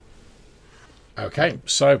Okay,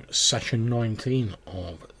 so session 19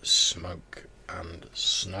 of Smoke and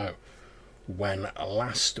Snow. When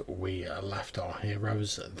last we left our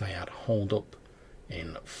heroes, they had holed up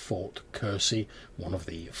in Fort Kersey, one of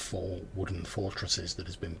the 4 wooden fortresses that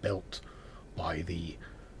has been built by the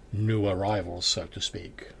new arrivals, so to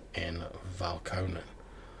speak, in Valconen.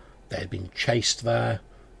 They had been chased there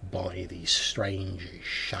by these strange,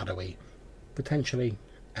 shadowy, potentially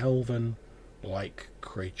elven-like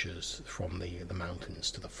creatures from the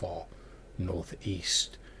mountains to the far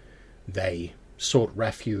northeast. They sought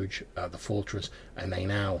refuge at the fortress, and they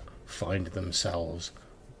now find themselves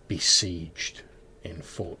besieged in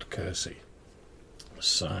Fort Kersey.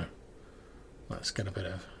 So let's get a bit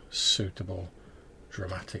of suitable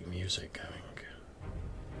dramatic music going.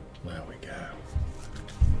 There we go.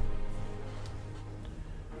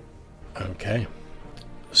 Okay,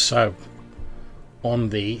 so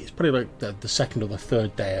it's probably like the second or the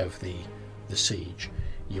third day of the siege.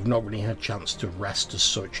 You've not really had a chance to rest as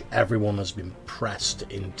such. Everyone has been pressed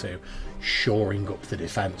into shoring up the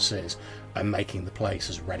defences and making the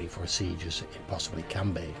place as ready for a siege as it possibly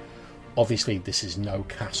can be. Obviously, this is no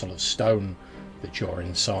castle of stone that you're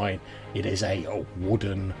inside. It is a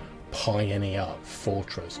wooden pioneer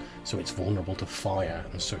fortress, so it's vulnerable to fire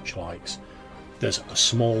and such likes. There's a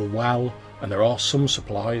small well, and there are some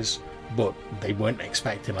supplies, but they weren't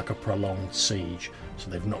expecting like a prolonged siege, so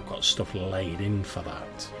they've not got stuff laid in for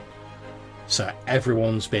that. So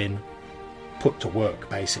everyone's been put to work,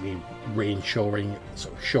 basically shoring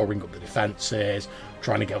up the defences,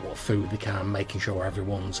 trying to get what food they can, making sure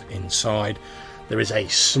everyone's inside. There is a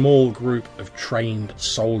small group of trained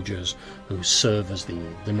soldiers who serve as the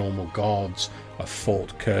normal guards of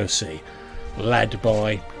Fort Kersey, led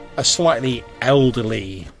by a slightly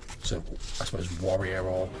elderly, so I suppose warrior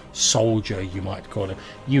or soldier you might call him.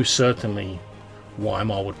 You certainly,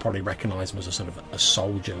 Weimar would probably recognise him as a sort of a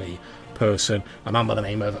soldierly person. A man by the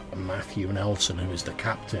name of Matthew Nelson, who is the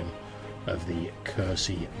captain of the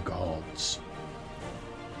Kersey Guards.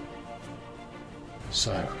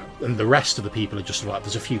 So, and the rest of the people are just like,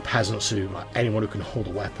 there's a few peasants who, like anyone who can hold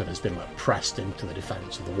a weapon, has been like pressed into the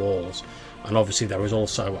defence of the walls. And obviously there is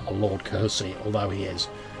also a Lord Kersey, although he is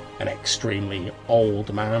an extremely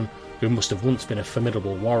old man who must have once been a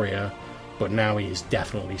formidable warrior, but now he is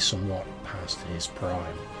definitely somewhat past his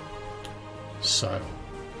prime. So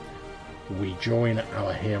we join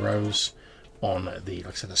our heroes on the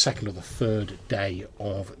second or the third day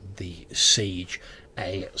of the siege.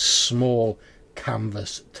 A small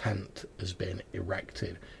canvas tent has been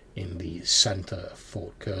erected in the centre of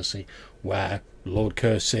Fort Kersey, where Lord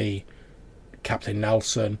Kersey, Captain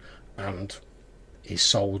Nelson, and his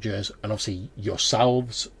soldiers, and obviously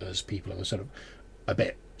yourselves as people who are sort of a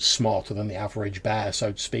bit smarter than the average bear,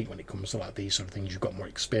 so to speak, when it comes to like these sort of things. You've got more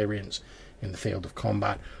experience in the field of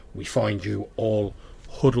combat. We find you all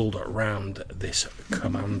huddled around this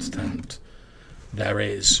command tent. There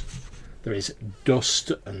is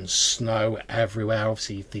dust and snow everywhere.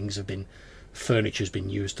 Obviously furniture's been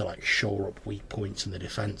used to like shore up weak points in the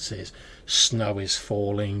defences. Snow is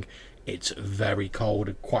falling. It's very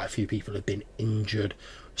cold. Quite a few people have been injured,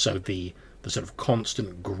 so the sort of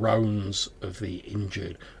constant groans of the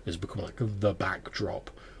injured has become like the backdrop,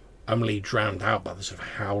 only drowned out by the sort of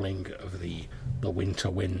howling of the winter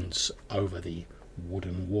winds over the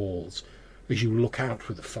wooden walls. As you look out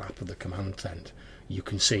through the flap of the command tent, you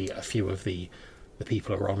can see a few of the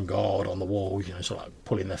people who are on guard on the wall, sort of like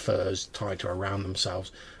pulling their furs tighter around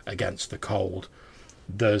themselves against the cold.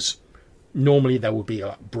 Normally there would be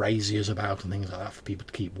like braziers about and things like that for people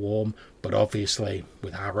to keep warm, but obviously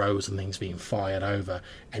with arrows and things being fired over,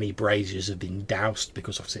 any braziers have been doused,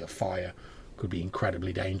 because obviously a fire could be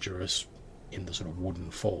incredibly dangerous in the sort of wooden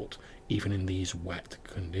fort, even in these wet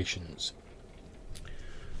conditions.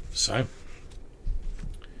 So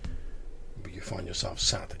you find yourself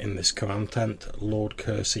sat in this command tent. Lord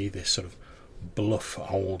Kersey, this sort of bluff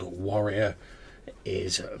old warrior,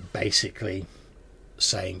 is basically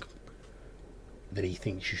saying that he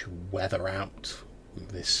thinks you should weather out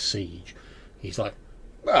this siege. He's like,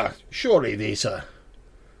 surely these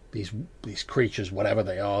creatures, whatever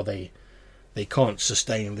they are, they can't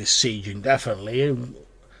sustain this siege indefinitely, and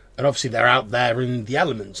obviously they're out there in the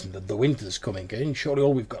elements, and the winter's coming in. Surely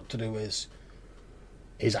all we've got to do is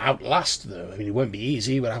outlast them. I mean, it won't be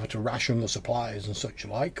easy. We'll have to ration the supplies and such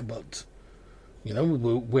like, but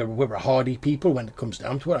we're a hardy people when it comes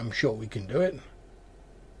down to it. I'm sure we can do it.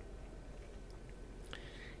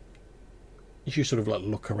 As you sort of like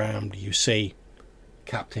look around, you see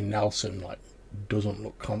Captain Nelson doesn't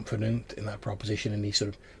look confident in that proposition, and he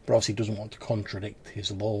but obviously doesn't want to contradict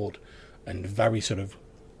his lord, and very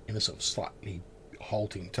in a sort of slightly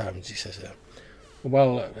halting tones, he says,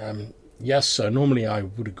 well, yes, sir, normally I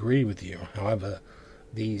would agree with you. However,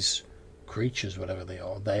 these creatures, whatever they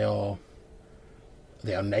are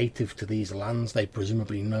native to these lands. They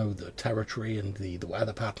presumably know the territory and the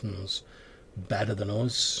weather patterns better than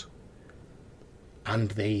us.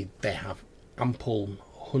 And they have ample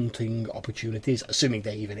hunting opportunities, assuming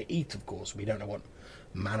they even eat, of course. We don't know what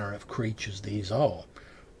manner of creatures these are.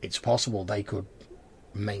 It's possible they could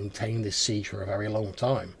maintain this siege for a very long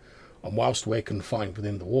time. And whilst we're confined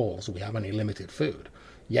within the walls, we have only limited food.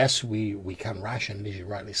 Yes, we can ration, as you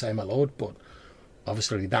rightly say, my lord, but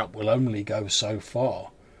obviously that will only go so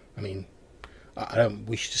far. I mean, I don't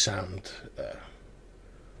wish to sound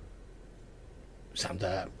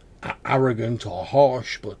arrogant or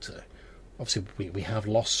harsh, but obviously we have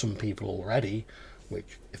lost some people already,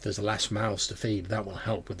 which, if there's less mouths to feed, that will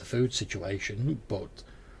help with the food situation, but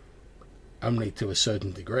only to a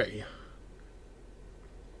certain degree.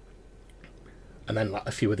 And then like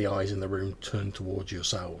a few of the eyes in the room turn towards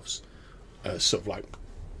yourselves, sort of like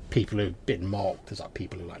people who've been marked as like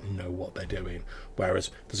people who like know what they're doing.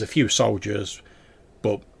 Whereas there's a few soldiers,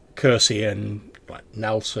 but Kersey and like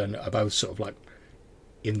Nelson are both sort of like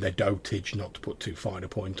in their dotage, not to put too fine a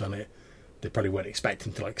point on it. They probably weren't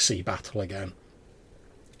expecting to like see battle again.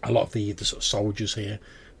 A lot of the sort of soldiers here,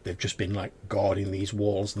 they've just been like guarding these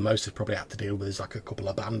walls. The most they've probably had to deal with is like a couple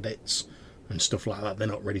of bandits and stuff like that. They're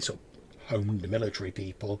not really sort of honed military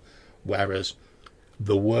people, whereas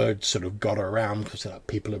the word sort of got around because like,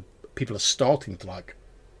 people are starting to like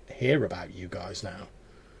hear about you guys now.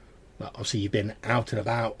 Like, obviously you've been out and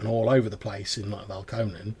about and all over the place in like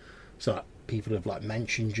Valconan, so like, people have like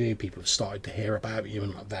mentioned you, people have started to hear about you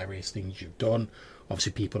and like various things you've done.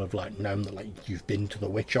 Obviously people have like known that like you've been to the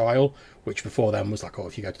Witch Isle, which before then was like, oh,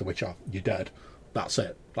 if you go to the Witch Isle, you're dead. That's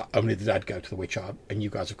it. Like only the dead go to the Witch Isle, and you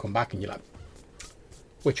guys have come back and you're like,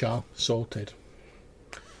 Witch Isle sorted.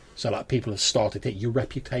 So like people have started to, your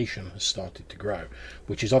reputation has started to grow,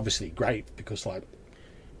 which is obviously great because like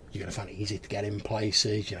you're going to find it easy to get in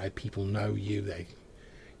places. You know, people know you.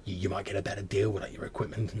 You might get a better deal with like your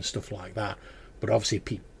equipment and stuff like that. But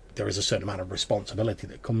obviously there is a certain amount of responsibility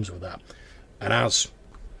that comes with that. And as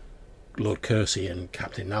Lord Kersey and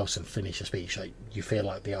Captain Nelson finish the speech, like, you feel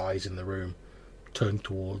like the eyes in the room turn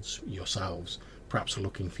towards yourselves, perhaps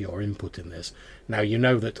looking for your input in this. Now you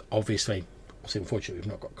know that obviously unfortunately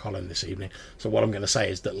we've not got Colin this evening, so what I'm going to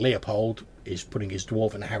say is that Leopold is putting his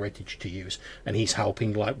dwarven heritage to use, and he's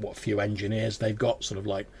helping like what few engineers they've got sort of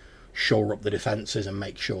like shore up the defences and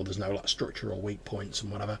make sure there's no like structural weak points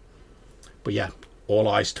and whatever. But yeah, all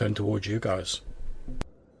eyes turn towards you guys.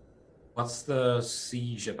 What's the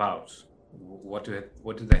siege about? What do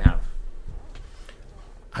they have?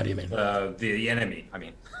 How do you mean? The enemy, I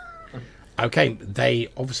mean. Okay,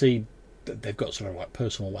 they've got sort of like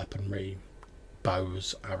personal weaponry,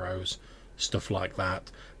 bows, arrows, stuff like that.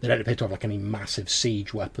 They don't appear to have like any massive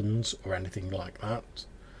siege weapons or anything like that.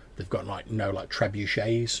 They've got like no like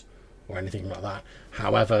trebuchets or anything like that.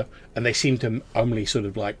 However, and they seem to only sort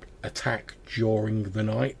of like attack during the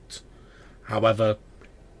night. However,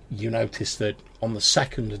 you notice that on the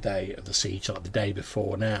second day of the siege, like the day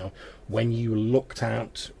before now, when you looked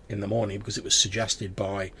out in the morning, because it was suggested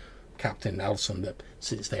by Captain Nelson that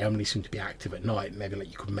since they only seem to be active at night, maybe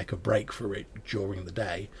like you could make a break for it during the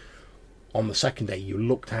day. On the second day, you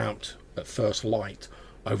looked out at first light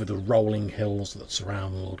over the rolling hills that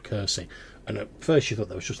surround Lord Kersey, and at first you thought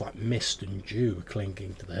there was just like mist and dew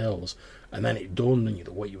clinging to the hills, and then it dawned on you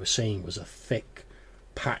that what you were seeing was a thick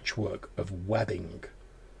patchwork of webbing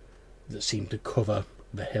that seemed to cover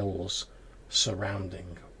the hills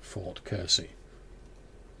surrounding Fort Kersey.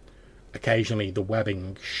 Occasionally the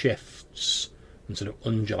webbing shifts and sort of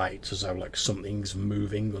undulates as though like something's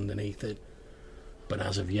moving underneath it, but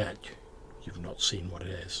as of yet you've not seen what it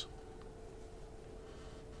is.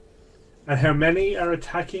 And how many are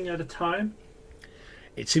attacking at a time?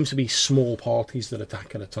 It seems to be small parties that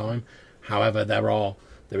attack at a time. However,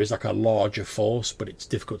 there is like a larger force, but it's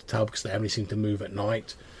difficult to tell because they only seem to move at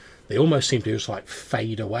night. They almost seem to just like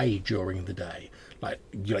fade away during the day. Like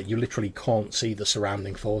you literally can't see the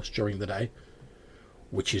surrounding force during the day,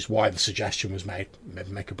 which is why the suggestion was made,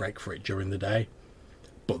 maybe make a break for it during the day.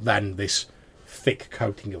 But then this thick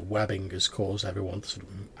coating of webbing has caused everyone to sort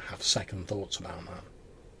of have second thoughts about that.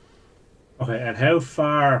 Okay, and how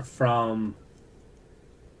far from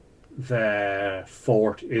the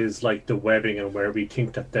fort is like the webbing and where we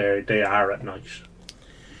think that they are at night?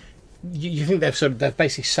 You think they've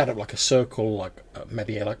basically set up like a circle, like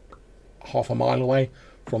maybe like half a mile away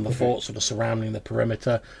from the fort, sort of surrounding the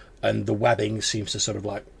perimeter, and the webbing seems to sort of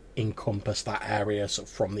like encompass that area sort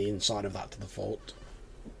of from the inside of that to the fort.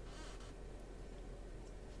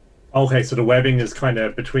 Okay, so the webbing is kind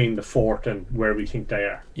of between the fort and where we think they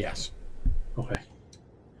are. Yes. Okay.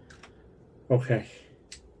 Okay.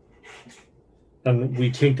 And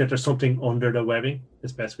we think that there's something under the webbing,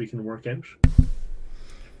 as best we can work out.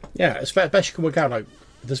 Yeah, as best you can work out. Like,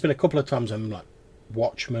 there's been a couple of times I'm like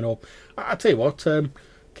watchman, or I tell you what,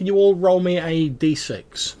 can you all roll me a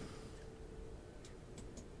d6?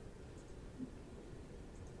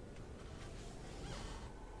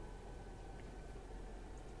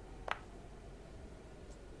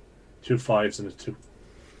 Two 5s and a 2.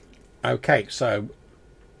 Okay, so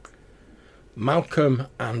Malcolm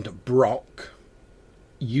and Brock,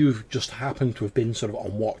 you've just happened to have been sort of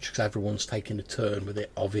on watch because everyone's taking a turn with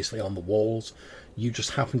it, obviously on the walls. You just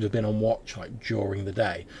happen to have been on watch like during the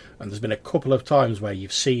day, and there's been a couple of times where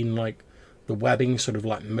you've seen like the webbing sort of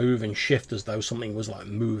like move and shift as though something was like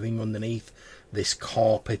moving underneath this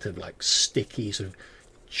carpet of like sticky sort of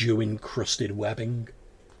dew encrusted webbing.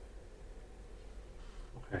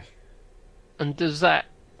 Okay. And does that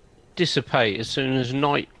dissipate as soon as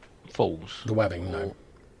night falls? The webbing, no.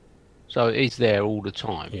 So it is there all the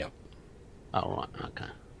time? Yeah. Oh, right,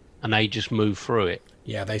 okay. And they just move through it?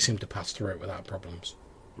 Yeah, they seem to pass through it without problems.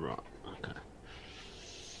 Right, okay.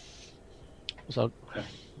 So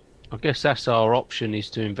I guess that's our option, is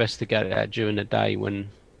to investigate that during the day when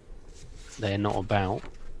they're not about,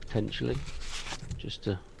 potentially. Just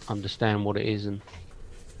to understand what it is and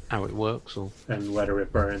how it works, or And whether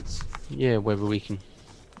it burns. yeah, whether we can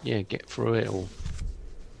get through it or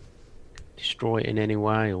destroy it in any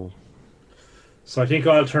way, or So I think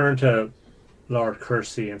I'll turn to Lord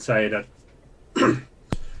Kersey and say that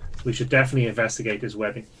we should definitely investigate this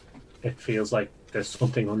webbing. It feels like there's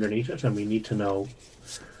something underneath it, and we need to know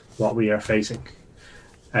what we are facing.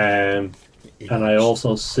 And I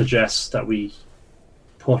also suggest that we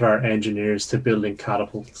put our engineers to building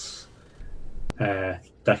catapults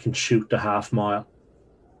that can shoot the half mile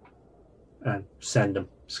and send them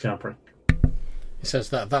scampering. He says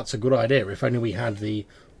that that's a good idea. If only we had the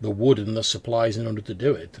wood and the supplies in order to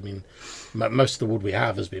do it. I mean, most of the wood we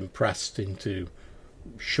have has been pressed into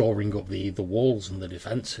shoring up the walls and the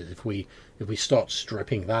defences. If we start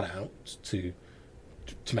stripping that out to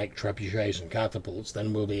make trebuchets and catapults,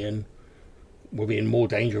 then we'll be in more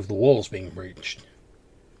danger of the walls being breached.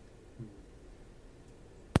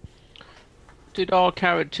 did our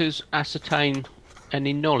characters ascertain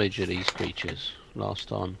any knowledge of these creatures last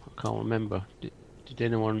time? I can't remember. Did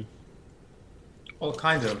anyone? Well,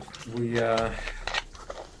 kind of.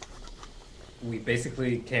 We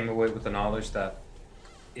basically came away with the knowledge that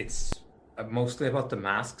it's mostly about the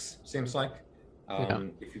masks, seems like.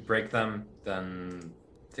 If you break them, then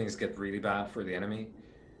things get really bad for the enemy.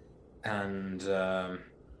 And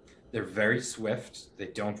they're very swift. They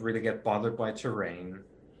don't really get bothered by terrain.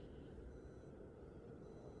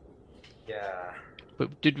 Yeah.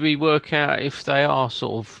 But did we work out if they are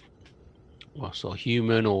sort of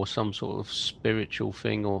human or some sort of spiritual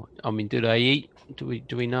thing? Or, I mean, do they eat? Do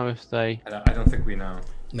we know if they? I don't think we know.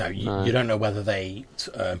 No, you don't know whether they eat.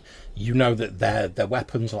 You know that their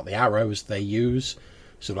weapons, like the arrows they use,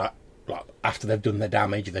 so like after they've done their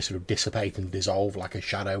damage, they sort of dissipate and dissolve like a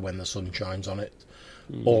shadow when the sun shines on it.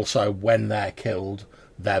 Also, when they're killed,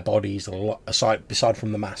 their bodies, aside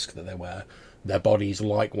from the mask that they wear, their bodies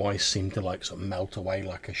likewise seem to like sort of melt away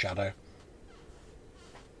like a shadow.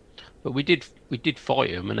 But we did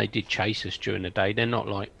fight them, and they did chase us during the day. They're not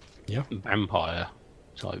like vampire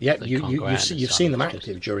type. Yeah, you've seen them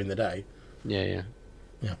active during the day. Yeah.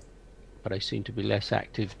 But they seem to be less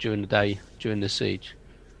active during the day during the siege.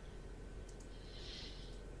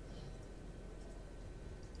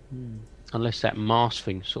 Unless that mask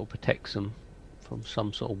thing sort of protects them from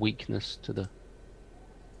some sort of weakness to the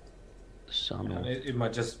sun. Yeah, it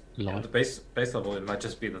might just at the base level. It might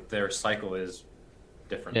just be that their cycle is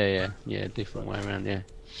different. Yeah, different way around. Yeah.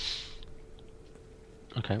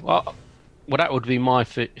 Okay. Well, that would be my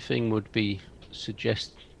thing. Would be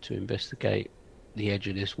suggest to investigate the edge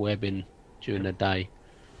of this webbing during the day.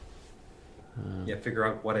 Figure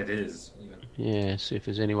out what it is. Even. Yeah, see if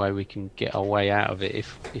there's any way we can get our way out of it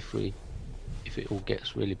if it all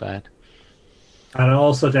gets really bad. And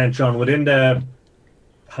also then, John, within the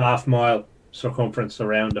half mile circumference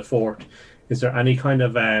around the fort, is there any kind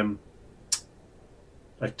of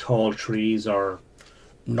like tall trees or?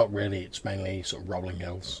 Not really. It's mainly sort of rolling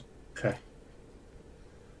hills. Okay.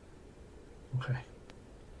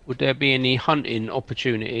 Would there be any hunting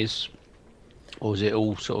opportunities, or is it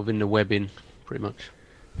all sort of in the webbing, pretty much?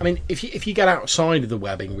 I mean, if you get outside of the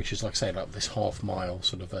webbing, which is like say like this half mile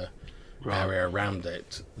sort of area around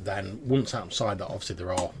it, then once outside that, obviously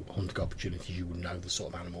there are hunting opportunities. You would know the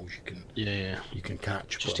sort of animals you can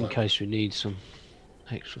catch. Just in case we need some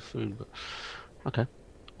extra food. But okay.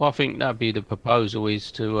 Well, I think that'd be the proposal,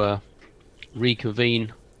 is to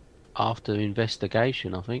reconvene after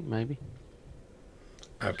investigation. I think maybe.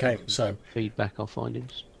 Okay, so feedback our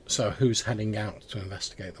findings. So who's heading out to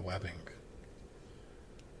investigate the webbing?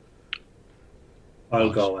 I'll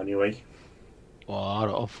go anyway. Well,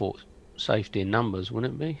 I thought safety in numbers,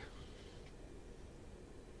 wouldn't it be?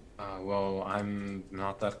 Well, I'm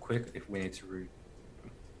not that quick if we need to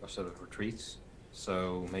sort of retreats.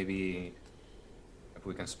 So maybe if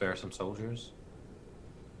we can spare some soldiers.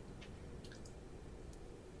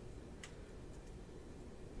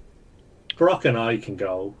 Brock and I can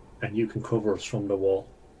go, and you can cover us from the wall.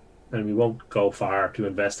 And we won't go far to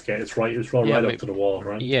investigate. It's right up to the wall,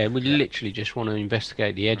 right? Yeah, we literally just want to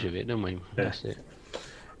investigate the edge of it, don't we? Yeah. That's it.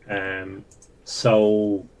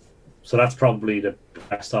 So that's probably the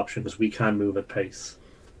best option, because we can move at pace.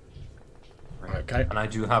 Okay. And I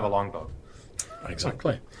do have a longbow.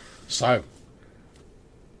 Exactly. So,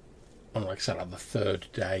 like I said, on the third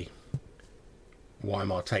day,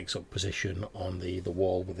 Weimar takes up position on the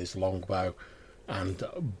wall with his longbow, and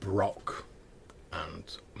Brock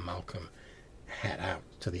and Malcolm head out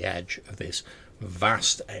to the edge of this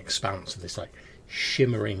vast expanse of this like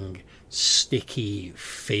shimmering, sticky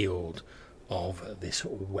field of this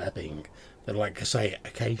webbing that, like I say,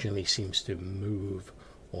 occasionally seems to move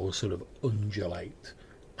or sort of undulate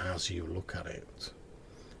as you look at it.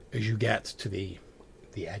 As you get to the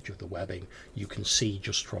edge of the webbing, you can see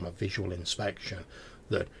just from a visual inspection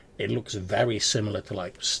that it looks very similar to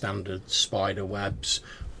like standard spider webs,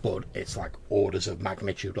 but it's like orders of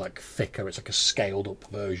magnitude like thicker. It's like a scaled up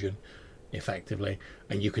version, effectively,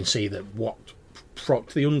 and you can see that what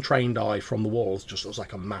to the untrained eye from the walls just looks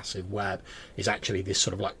like a massive web is actually this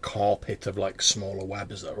sort of like carpet of like smaller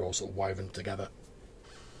webs that are all sort of woven together.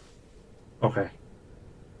 Okay.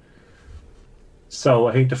 So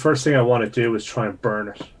I think the first thing I want to do is try and burn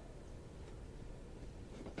it.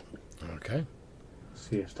 Okay.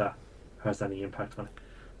 See if that has any impact on it.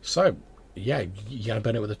 So, yeah, you're going to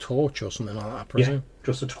burn it with a torch or something like that, I presume? Yeah,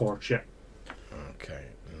 just a torch, yeah. Okay,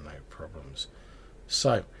 no problems.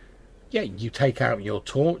 So, yeah, you take out your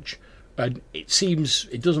torch, and it seems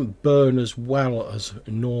it doesn't burn as well as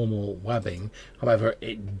normal webbing. However,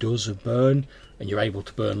 it does burn, and you're able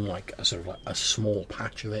to burn like a sort of like a small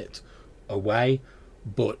patch of it away,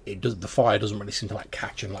 but it does. The fire doesn't really seem to like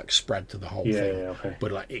catch and like spread to the whole thing. Yeah, okay.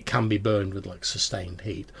 But like it can be burned with like sustained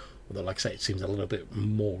heat. Although, like I say, it seems a little bit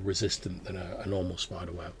more resistant than a normal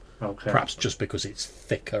spider web. Okay. Perhaps just because it's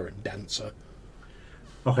thicker and denser.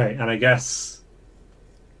 Okay, and I guess.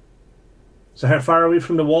 So how far are we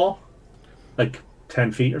from the wall? Like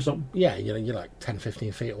 10 feet or something? Yeah, you're like 10,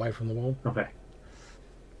 15 feet away from the wall. Okay.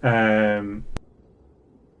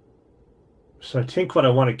 So I think what I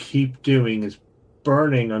want to keep doing is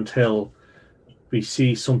burning until we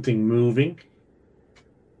see something moving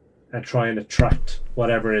and try and attract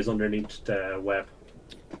whatever is underneath the web.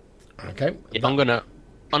 Okay. Yeah, I'm gonna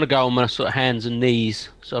go on my sort of hands and knees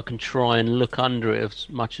so I can try and look under it as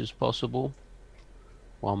much as possible,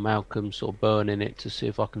 while Malcolm's sort of burning it to see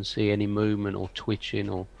if I can see any movement or twitching,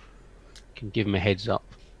 or can give him a heads up.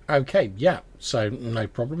 Okay, yeah. So no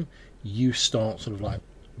problem. You start sort of like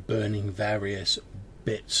burning various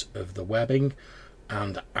bits of the webbing,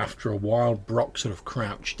 and after a while, Brock sort of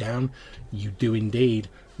crouched down. You do indeed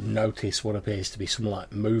notice what appears to be some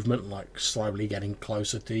like movement, like slowly getting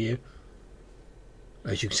closer to you.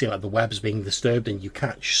 As you can see, like the web's being disturbed, and you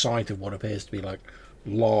catch sight of what appears to be like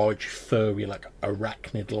large, furry, like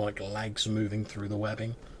arachnid-like legs moving through the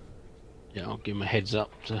webbing. Yeah, I'll give him a heads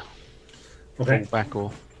up to Okay. fall back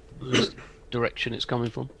or the direction it's coming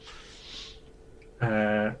from.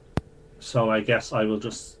 So I guess I will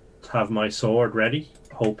just have my sword ready,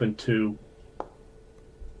 hoping to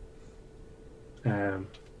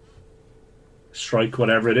strike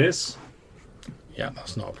whatever it is. Yeah,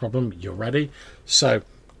 that's not a problem. You're ready. So,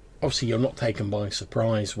 obviously, you're not taken by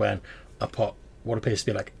surprise when what appears to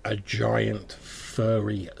be like a giant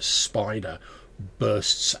furry spider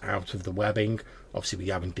bursts out of the webbing. Obviously, we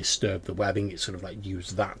haven't disturbed the webbing. It's sort of like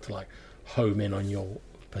used that to like home in on your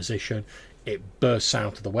position. It bursts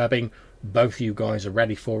out of the webbing. Both of you guys are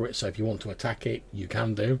ready for it, so if you want to attack it, you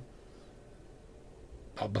can do.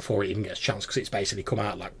 Before it even gets a chance, because it's basically come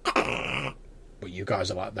out like... But you guys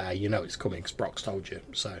are like there, you know it's coming because Brock's told you.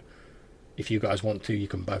 So if you guys want to, you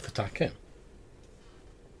can both attack it.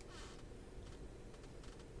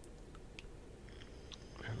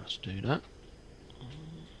 Let's do that.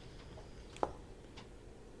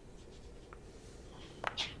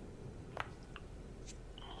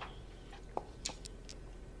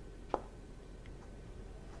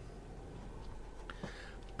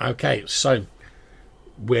 Okay, so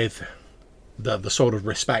with the sort of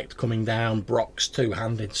respect coming down, Brock's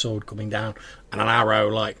two-handed sword coming down, and an arrow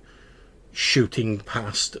like shooting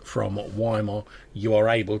past from Weimar, you are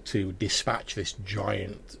able to dispatch this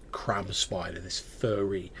giant crab spider, this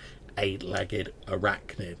furry, eight-legged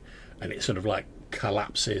arachnid, and it sort of like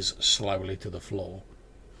collapses slowly to the floor.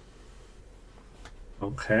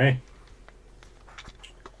 Okay.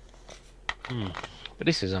 But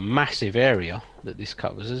this is a massive area that this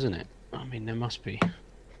covers, isn't it? I mean, there must be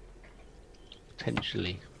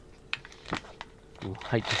potentially. I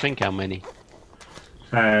hate to think how many.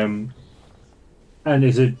 And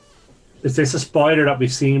is this a spider that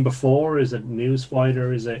we've seen before? Is it a new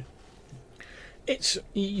spider? Is it?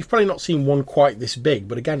 You've probably not seen one quite this big,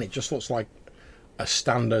 but again, it just looks like a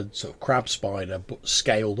standard sort of crab spider, but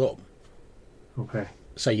scaled up. Okay.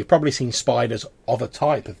 So you've probably seen spiders of a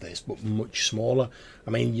type of this, but much smaller. I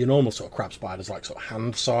mean, your normal sort of crab spider's like sort of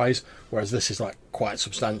hand size, whereas this is like quite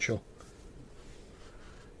substantial.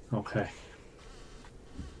 Okay.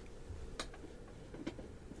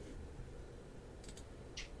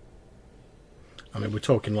 I mean, we're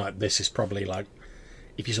talking like this is probably like,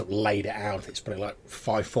 if you sort of laid it out, it's probably like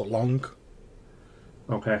 5 foot long.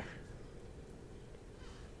 Okay.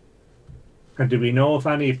 And do we know if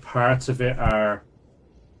any parts of it are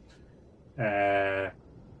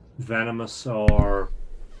venomous or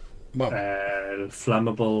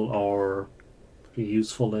flammable or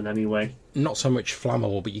useful in any way? Not so much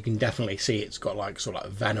flammable, but you can definitely see it's got like sort of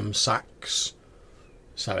like venom sacs.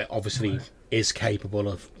 So it obviously is capable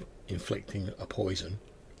of inflicting a poison.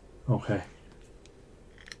 Okay.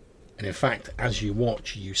 And in fact, as you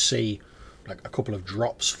watch, you see like a couple of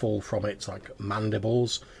drops fall from its like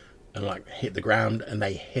mandibles and like hit the ground, and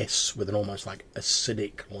they hiss with an almost like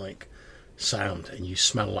acidic like sound, and you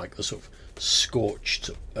smell like the sort of scorched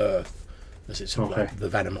earth as it's sort of like the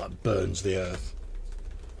venom like burns the earth.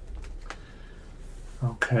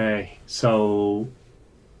 Okay, so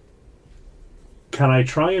can I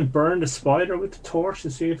try and burn the spider with the torch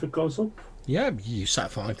and see if it goes up? Yeah, you set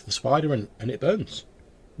fire to the spider and it burns.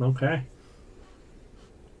 Okay.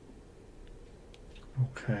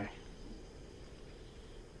 Okay.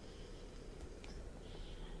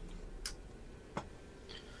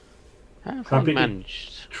 How have Happy they to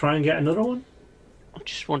managed? try and get another one? I'm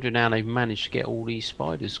just wondering how they've managed to get all these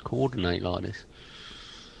spiders coordinate like this.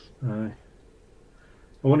 I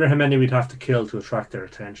wonder how many we'd have to kill to attract their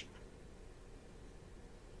attention.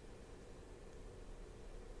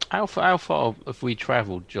 How far have we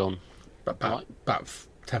travelled, John? About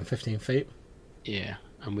 10, 15 feet. Yeah,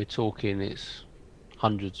 and we're talking it's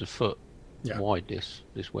hundreds of foot wide. This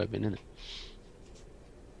webbing, isn't it?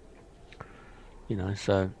 You know,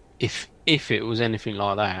 so if it was anything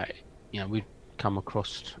like that, you know, we'd come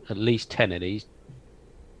across at least 10 of these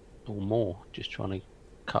or more, just trying to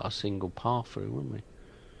cut a single path through, wouldn't we?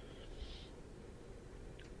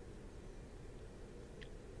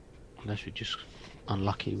 Unless we're just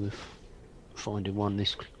unlucky with finding one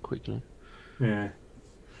this quickly. Yeah.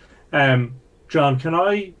 John, can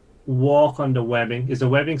I walk on the webbing? Is the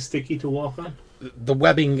webbing sticky to walk on? The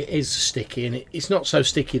webbing is sticky, and it's not so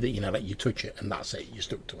sticky that, you know, like you touch it and that's it, you're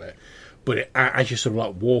stuck to it. But as you're sort of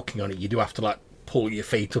like walking on it, you do have to like pull your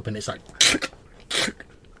feet up, and it's like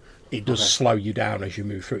it does slow you down as you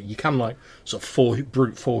move through it. You can like sort of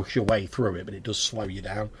brute force your way through it, but it does slow you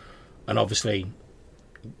down. And obviously,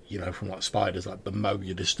 you know, from like spiders, like the more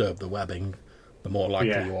you disturb the webbing, the more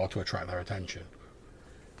likely you are to attract their attention.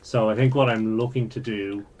 So I think what I'm looking to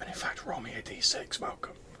do... And in fact, roll me a d6,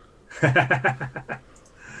 Malcolm.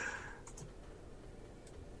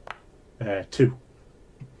 2.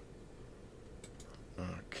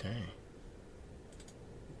 Okay.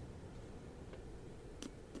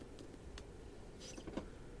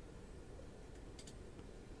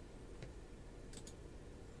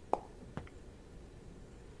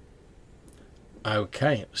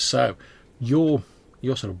 Okay, so you're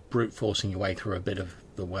sort of brute forcing your way through a bit of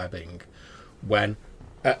the webbing when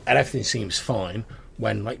and everything seems fine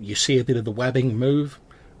when like you see a bit of the webbing move,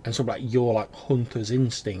 and sort of like your like hunter's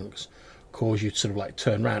instincts cause you to sort of like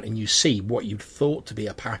turn around, and you see what you'd thought to be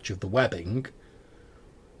a patch of the webbing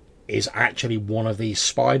is actually one of these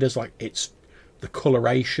spiders. Like it's the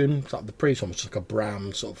coloration, like the previous one was just like a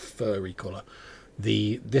brown sort of furry colour.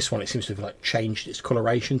 This one, it seems to have like changed its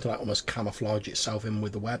coloration to like almost camouflage itself in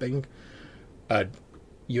with the webbing.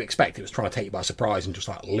 You expect it was trying to take you by surprise and just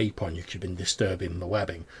like leap on you because you've been disturbing the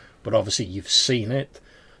webbing, but obviously you've seen it,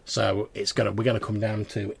 so we're gonna come down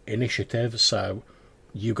to initiative. So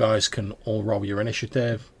you guys can all roll your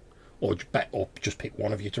initiative, or just pick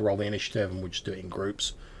one of you to roll the initiative, and we'll just do it in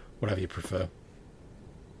groups, whatever you prefer.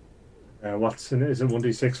 What's in it? Is it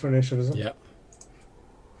 1d6 for initiative, is it? Yeah.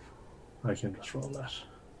 I can just roll that.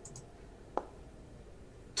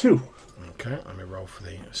 2. Okay, let me roll for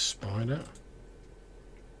the spider.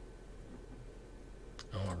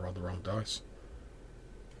 Oh, I rolled the wrong dice.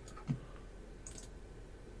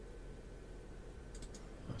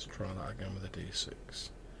 Let's try that again with a d6.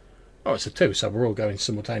 Oh, it's a 2, so we're all going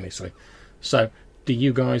simultaneously. So, do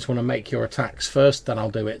you guys want to make your attacks first? Then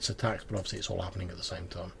I'll do its attacks, but obviously it's all happening at the same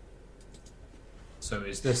time. So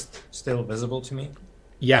is this still visible to me?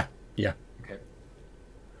 Yeah, yeah. Okay.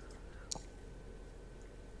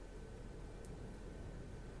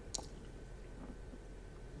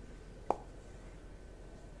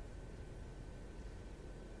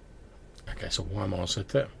 Okay, so Weimar's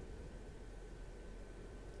hit it.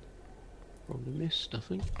 Probably missed, I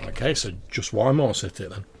think. Okay, so just Weimar's hit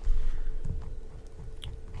it then.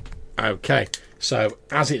 Okay, so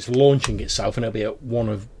as it's launching itself, and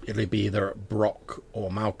it'll be either at Brock or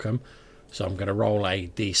Malcolm. So I'm going to roll a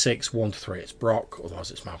d6, 1 to 3. It's Brock, otherwise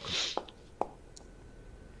it's Malcolm.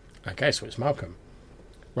 Okay, so it's Malcolm.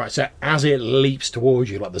 Right, so as it leaps towards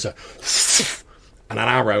you, like there's and an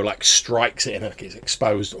arrow like strikes it in its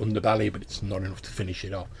exposed underbelly, but it's not enough to finish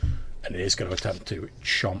it off, and it is going to attempt to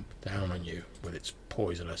chomp down on you with its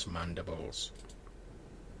poisonous mandibles.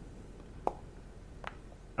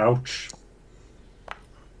 Ouch.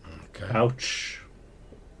 Okay. Ouch.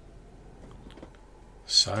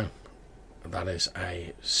 So that is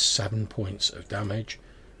a 7 points of damage,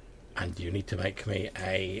 and you need to make me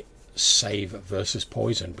a save versus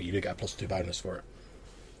poison, but you do get a +2 bonus for it.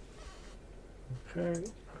 Okay.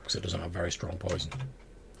 Because it doesn't have very strong poison.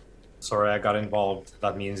 Sorry, I got involved.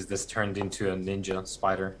 That means this turned into a ninja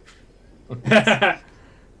spider.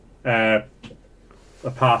 A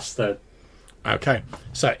pass that. Okay,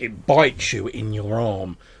 so it bites you in your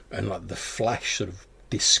arm, and like the flesh sort of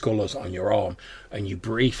discolors on your arm, and you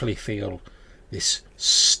briefly feel this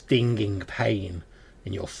stinging pain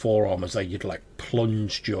in your forearm as though you'd like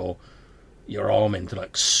plunged your arm into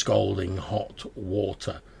like scalding hot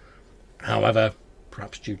water. However,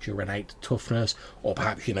 perhaps due to your innate toughness, or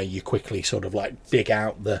perhaps you quickly sort of like dig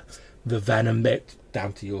out the venom bit,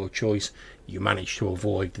 down to your choice, you manage to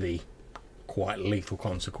avoid the quite lethal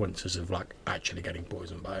consequences of like actually getting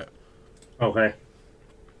poisoned by it. Okay.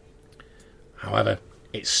 However,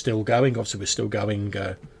 it's still going. Obviously, we're still going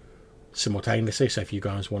simultaneously. So, if you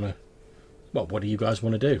guys want to, well, what do you guys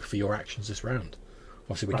want to do for your actions this round?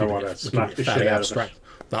 Obviously, we're keeping it fairly abstract.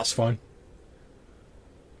 That's fine.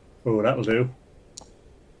 Oh, that'll do.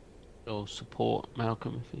 Or support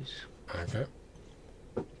Malcolm if he's Okay.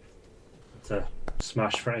 It's a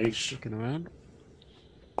smash for H. looking around.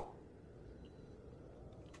 I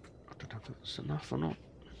don't know if that's enough or not.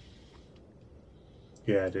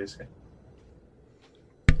 Yeah, it is.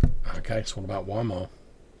 Okay, so what about Weimar?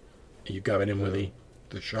 Are you going in with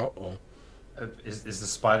the shot, or? Is the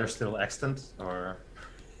spider still extant, or?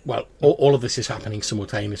 Well, all of this is happening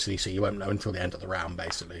simultaneously, so you won't know until the end of the round,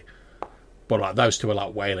 basically. But like those two are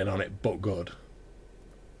like wailing on it, but good.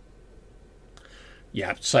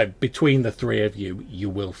 Yeah, so between the three of you, you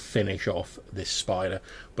will finish off this spider.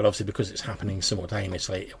 But obviously, because it's happening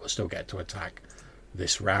simultaneously, it will still get to attack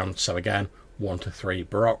this round. So again, 1 to 3,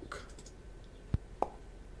 Brock.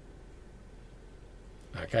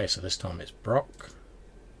 Okay, so this time it's Brock.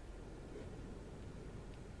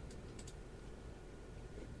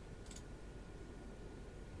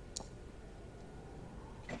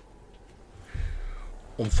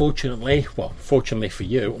 Unfortunately, well, fortunately for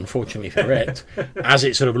you, unfortunately for it, as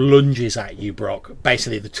it sort of lunges at you, Brock,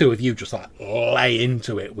 basically the two of you just like lay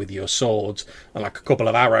into it with your swords, and like a couple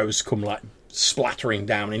of arrows come like splattering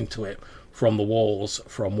down into it from the walls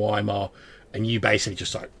from Weimar, and you basically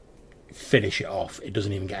just like finish it off. It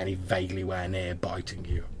doesn't even get any vaguely where near biting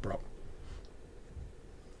you, Brock.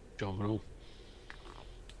 Job and all.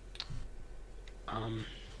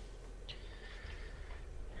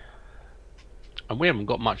 And we haven't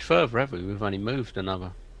got much further, have we? We've only moved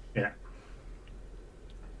another. Yeah.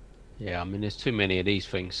 Yeah, I mean, there's too many of these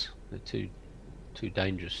things. They're too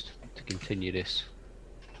dangerous to continue this.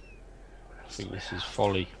 I think this is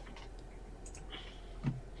folly.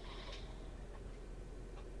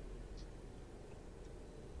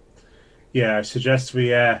 Yeah, I suggest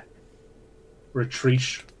we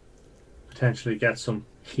retreat, potentially get some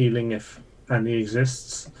healing if any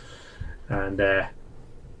exists, and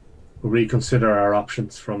reconsider our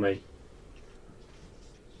options from a.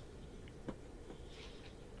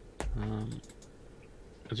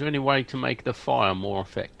 Is there any way to make the fire more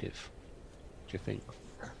effective, do you think?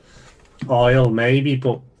 Oil, maybe,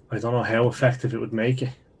 but I don't know how effective it would make it.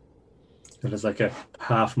 There's like a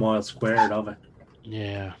half-mile squared of it.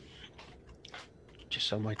 Yeah. Just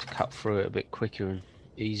some way to cut through it a bit quicker and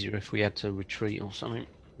easier if we had to retreat or something.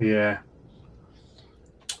 Yeah.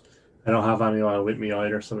 I don't have any oil with me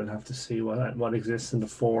either, so we'll have to see what exists in the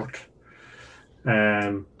fort. We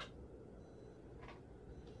haven't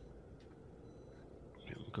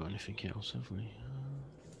got anything else, have we?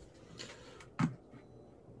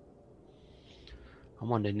 I'm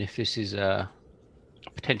wondering if this is a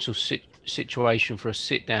potential situation for a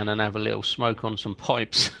sit down and have a little smoke on some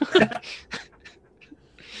pipes.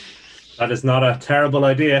 That is not a terrible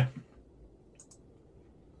idea.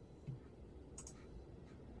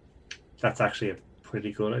 That's actually a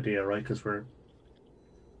pretty good idea, right? Because we're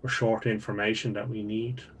short information that we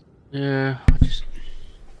need. Yeah,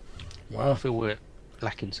 I feel we're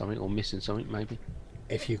lacking something or missing something, maybe.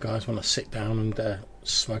 If you guys want to sit down and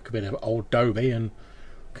smoke a bit of old Dobie and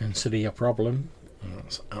consider your problem,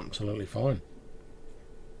 that's absolutely fine.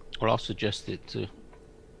 Well, I'll suggest it to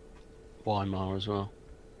Weimar as well.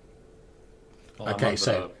 Okay,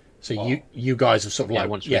 so you guys have sort of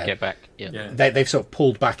once we get back, they've sort of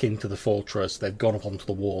pulled back into the fortress. They've gone up onto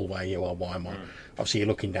the wall where you are, Weimar. Obviously, you're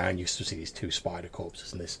looking down. You still see these two spider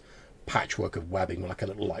corpses and this patchwork of webbing, like a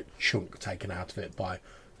little chunk taken out of it by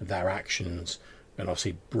their actions. And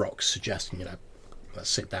obviously, Brock's suggesting, let's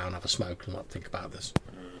sit down, have a smoke, and not think about this.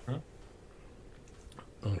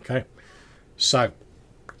 Okay, so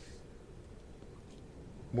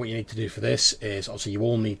what you need to do for this is obviously you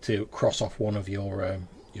all need to cross off one of your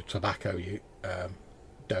tobacco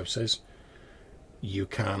doses. You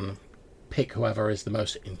can pick whoever is the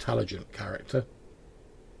most intelligent character,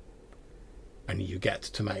 and you get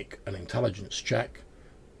to make an intelligence check,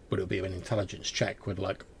 but it'll be an intelligence check with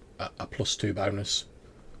like a +2 bonus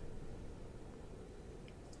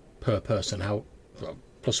per person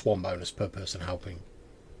 +1 bonus per person helping.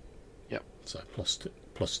 Yep. So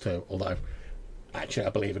 +2, although actually I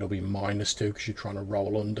believe it'll be -2 because you're trying to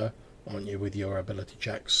roll under, aren't you, with your ability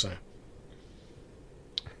checks? So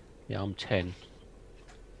yeah, I'm 10.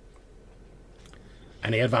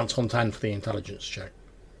 Any advance on 10 for the intelligence check?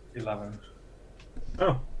 11.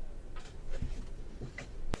 Oh.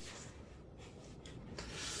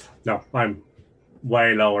 No, I'm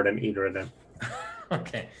way lower than either of them.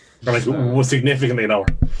 Okay. Like, significantly lower.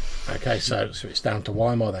 Okay, so it's down to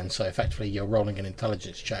Weimar then. So effectively you're rolling an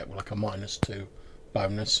intelligence check with like a -2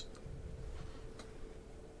 bonus.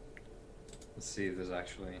 Let's see if this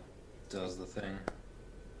actually does the thing.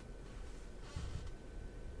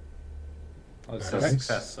 Oh, it's a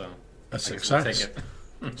success, so A I guess we'll success. take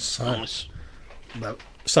it.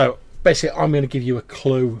 So basically I'm going to give you a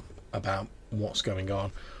clue about what's going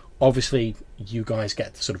on. Obviously you guys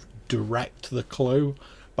get to sort of direct the clue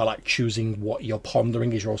by like choosing what you're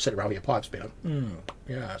pondering as you're all sitting around with your pipes being like,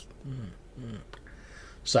 yes.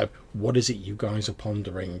 So what is it you guys are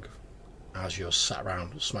pondering as you're sat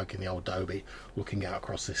around smoking the old Dobie, looking out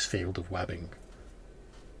across this field of webbing?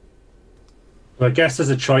 Well, I guess there's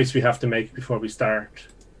a choice we have to make before we start.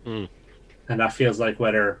 Mm. And that feels like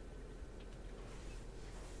whether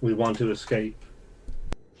we want to escape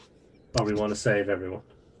or we want to save everyone.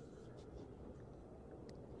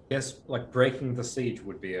 Yes, like breaking the siege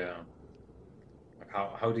would be a. Like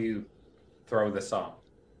how do you throw this off?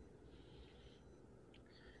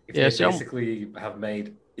 If Yeah, they so basically have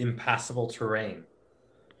made impassable terrain,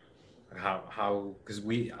 how? Because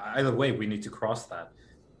either way we need to cross that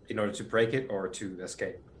in order to break it or to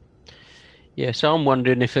escape. Yeah, so I'm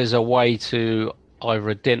wondering if there's a way to either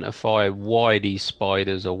identify why these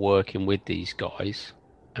spiders are working with these guys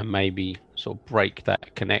and maybe sort of break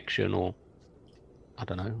that connection, or I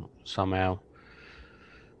don't know, somehow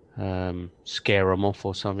scare them off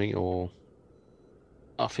or something. Or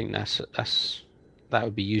I think that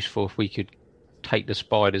would be useful if we could take the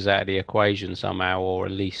spiders out of the equation somehow, or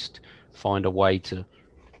at least find a way to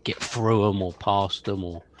get through them or past them,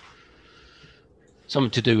 or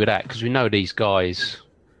something to do with that, because we know these guys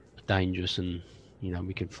are dangerous and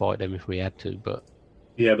we could fight them if we had to. But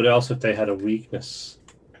yeah, but also if they had a weakness,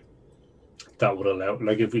 that would allow,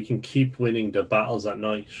 like, if we can keep winning the battles at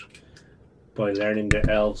night by learning the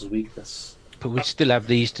elves' weakness. But we'd still have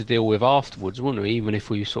these to deal with afterwards, wouldn't we? Even if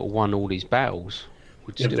we sort of won all these battles,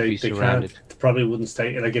 we'd still be surrounded. Probably wouldn't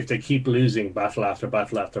stay. Like, if they keep losing battle after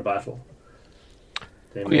battle after battle.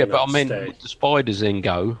 But I mean, would the spiders then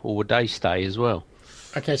go, or would they stay as well?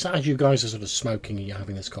 Okay, so as you guys are sort of smoking and you're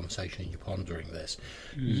having this conversation and you're pondering this,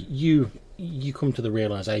 you come to the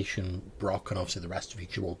realization, Brock, and obviously the rest of you,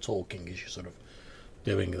 you're all talking as you're sort of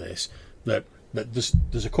doing this, that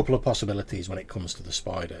there's a couple of possibilities when it comes to the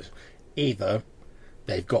spiders. Either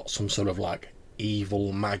they've got some sort of like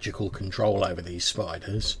evil magical control over these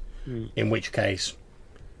spiders, in which case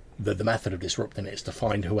the method of disrupting it is to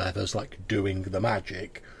find whoever's like doing the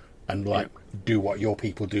magic and like do what your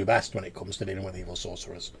people do best when it comes to dealing with evil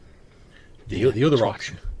sorcerers. The other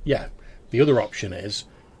option, the other option is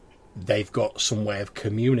they've got some way of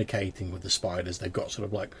communicating with the spiders. They've got sort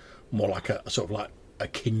of like more like a sort of like a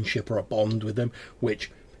kinship or a bond with them,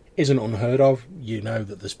 which isn't unheard of. You know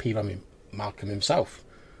that there's people. I mean, Malcolm himself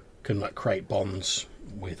can like create bonds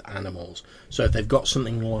with animals. So if they've got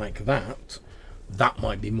something like that, that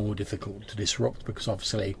might be more difficult to disrupt, because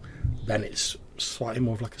obviously then it's slightly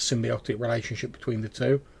more of like a symbiotic relationship between the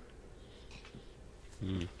two.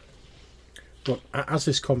 But as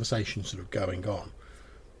this conversation's sort of going on,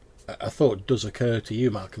 a thought does occur to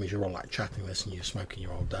you, Malcolm, as you're all like chatting this and you're smoking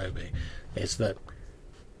your old Dobie, is that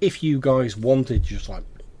if you guys wanted to just like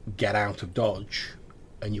get out of Dodge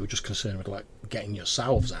and you were just concerned with like getting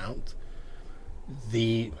yourselves out,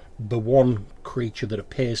 the one creature that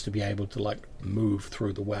appears to be able to like move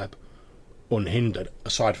through the web unhindered,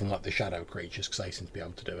 aside from like the shadow creatures, because they seem to be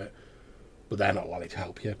able to do it, but they're not likely to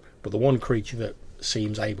help you. But the one creature that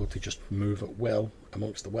seems able to just move at will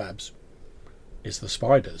amongst the webs is the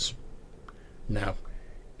spiders. Now,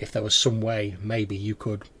 if there was some way maybe you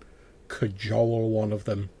could cajole one of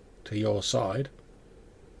them to your side.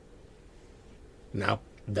 Now,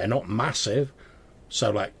 they're not massive,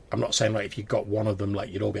 so like I'm not saying like if you got one of them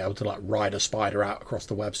like you'd all be able to like ride a spider out across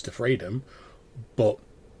the webs to freedom, but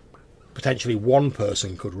potentially one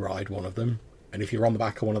person could ride one of them, and if you're on the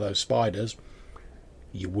back of one of those spiders,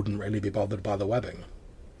 you wouldn't really be bothered by the webbing.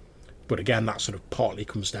 But again, that sort of partly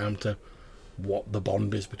comes down to what the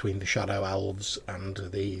bond is between the shadow elves and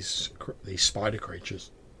these spider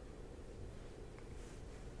creatures.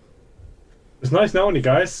 It's nice knowing you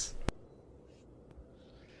guys.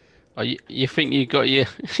 Oh, you think you got your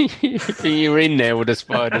you think you're in there with the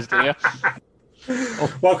spiders, do you?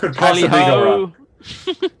 What could possibly go wrong?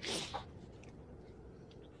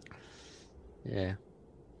 Yeah.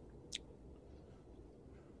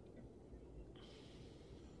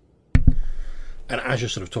 And as you're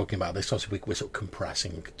sort of talking about this, obviously we're sort of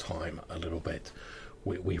compressing time a little bit.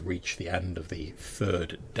 We reach the end of the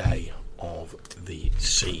third day of the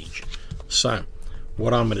siege. So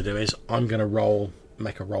what I'm going to do is I'm going to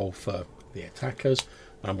make a roll for the attackers,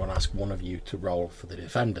 and I'm going to ask one of you to roll for the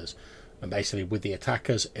defenders. And basically with the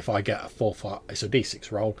attackers, if I get a 4, 5, it's a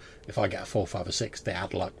d6 roll. If I get a 4, 5 or 6, they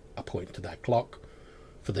add like a point to their clock.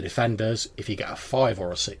 For the defenders, if you get a 5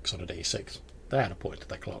 or a 6 on a d6, they add a point to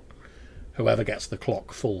their clock. Whoever gets the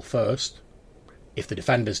clock full first, if the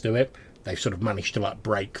defenders do it, they've sort of managed to like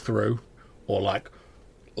break through or like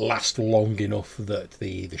last long enough that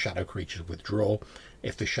the shadow creatures withdraw.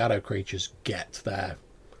 If the shadow creatures get their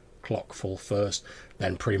clock full first,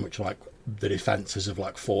 then pretty much like the defences have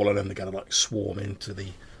like fallen and they're going to like swarm into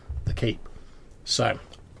the keep. So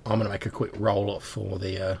I'm going to make a quick roll up for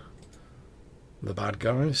the bad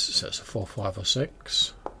guys. So it's a 4, 5 or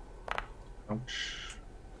 6. Ouch.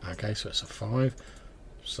 Okay, so it's a 5.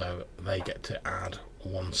 So they get to add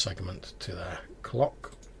 1 segment to their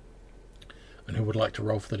clock. And who would like to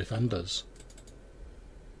roll for the defenders?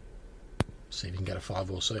 See if you can get a 5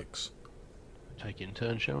 or 6. Take it in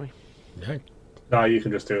turn, shall we? Yeah. No, you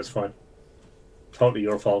can just do it. It's fine. Totally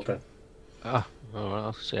your fault then. Ah, all right.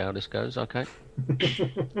 I'll see how this goes. Okay.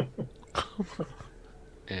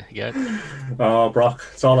 There you go. Oh, Brock,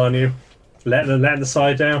 it's all on you. Letting the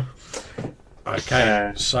side down.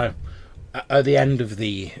 Okay, so at the end of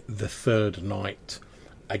the third night,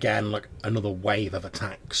 again, like another wave of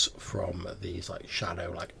attacks from these like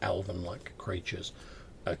shadow, like elven like creatures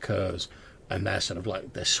occurs, and they're sort of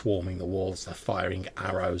like they're swarming the walls, they're firing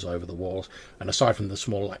arrows over the walls, and aside from the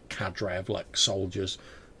small like cadre of like soldiers,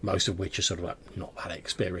 most of which are sort of like not that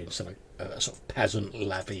experienced, and a sort of peasant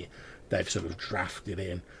levy they've sort of drafted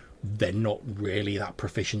in, they're not really that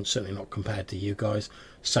proficient, certainly not compared to you guys.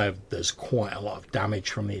 So there's quite a lot of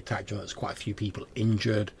damage from the attack. There's quite a few people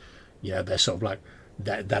injured. Yeah, they're sort of like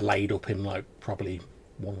they're laid up in like probably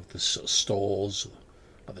one of the sort of stores,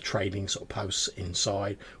 like the trading sort of posts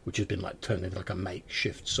inside, which has been like turned into like a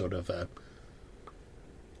makeshift sort of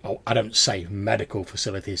I don't say medical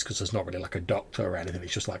facilities because there's not really like a doctor or anything.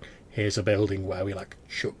 It's just like here's a building where we like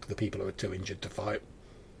chuck the people who are too injured to fight.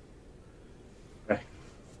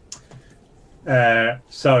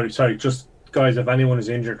 Sorry, just guys, if anyone is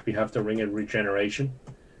injured, we have to ring in regeneration,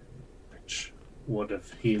 which would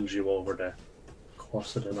have healed you over the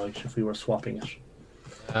course of the night if we were swapping it.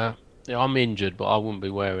 Yeah, I'm injured, but I wouldn't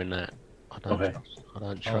be wearing that. I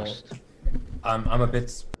don't trust. I'm a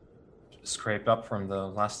bit scraped up from the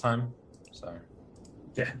last time, so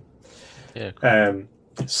yeah. Yeah. Cool.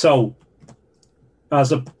 So,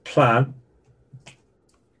 as a plan,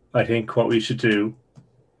 I think what we should do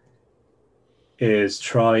is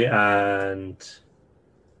try and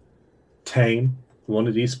tame one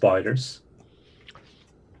of these spiders,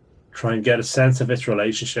 try and get a sense of its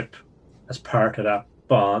relationship as part of that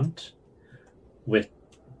bond with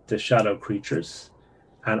the shadow creatures,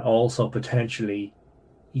 and also potentially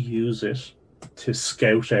use it to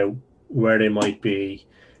scout out where they might be,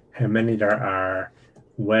 how many there are,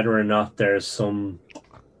 whether or not there's some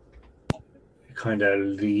kind of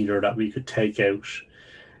leader that we could take out,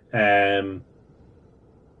 and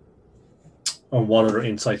what other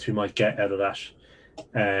insights we might get out of that.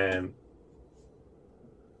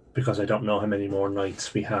 Because I don't know how many more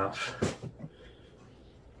nights we have.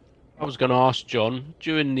 I was going to ask John,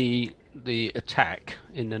 during the attack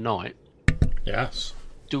in the night, Yes.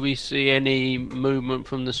 do we see any movement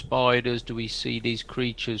from the spiders? Do we see these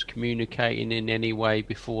creatures communicating in any way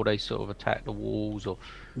before they sort of attack the walls? Or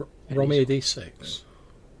Roll me a d6.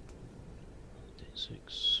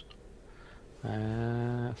 D6.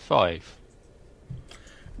 5.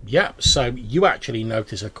 Yeah, so you actually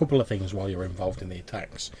notice a couple of things while you're involved in the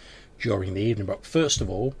attacks during the evening. But first of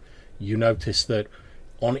all, you notice that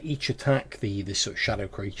on each attack the sort of shadow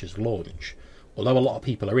creatures launch, although a lot of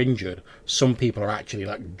people are injured, some people are actually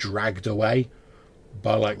like dragged away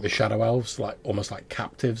by like the shadow elves, like almost like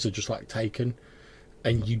captives are just like taken.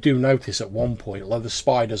 And you do notice at one point, although the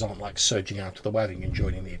spiders aren't like surging out of the webbing and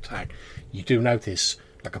joining the attack, you do notice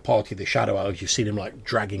like a party of the shadow elves, you see them like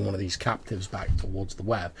dragging one of these captives back towards the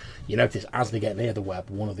web. You notice as they get near the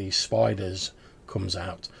web, one of these spiders comes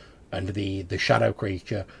out, and the shadow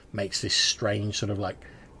creature makes this strange sort of like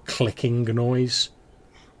clicking noise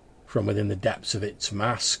from within the depths of its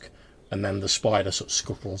mask, and then the spider sort of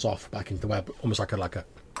scuttles off back into the web, almost like a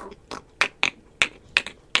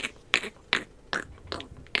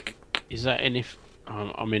Is that any?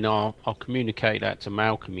 I mean, I'll communicate that to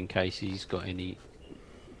Malcolm in case he's got any,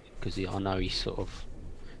 because I know he's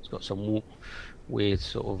got some weird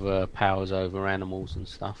sort of powers over animals and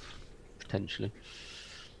stuff, potentially.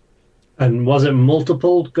 And was it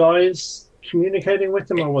multiple guys communicating with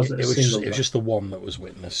them, or was it a single guy? It was just the one that was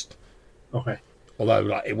witnessed. Okay. Although,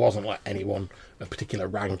 like, it wasn't like anyone a particular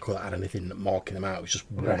rank or that had anything marking them out. It was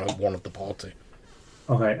just one of the party.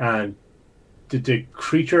 Okay, and did the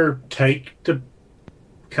creature take the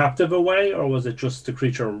captive away, or was it just the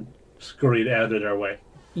creature scurried out of their way?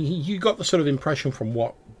 You got the sort of impression from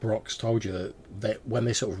what Brock's told you that when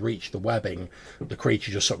they sort of reached the webbing, the creature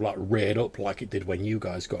just sort of like reared up like it did when you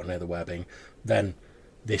guys got near the webbing. Then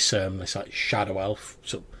this like shadow elf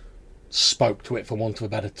sort of spoke to it, for want of a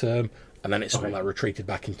better term, and then it sort of like retreated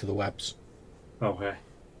back into the webs. Okay.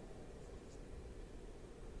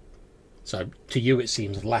 So to you it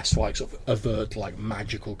seems less like sort of overt like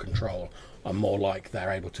magical control, and more like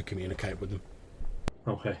they're able to communicate with them.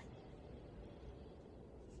 Okay.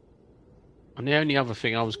 And the only other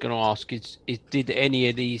thing I was going to ask is did any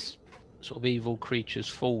of these sort of evil creatures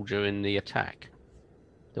fall during the attack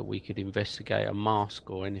that we could investigate, a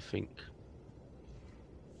mask or anything?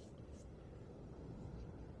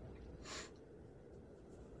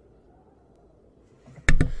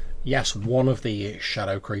 Yes, one of the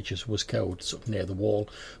shadow creatures was killed sort of near the wall.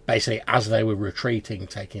 Basically, as they were retreating,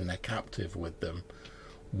 taking their captive with them,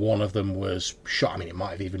 one of them was shot. I mean, it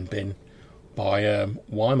might have even been by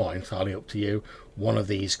Weimar, entirely up to you. One of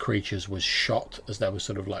these creatures was shot as they were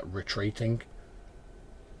sort of like retreating,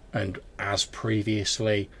 and as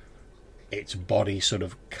previously, its body sort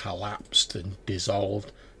of collapsed and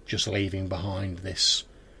dissolved, just leaving behind this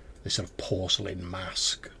sort of porcelain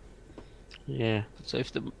mask. Yeah. So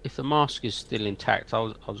if the mask is still intact, I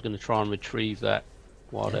was going to try and retrieve that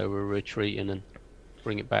while they were retreating and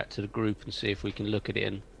bring it back to the group and see if we can look at it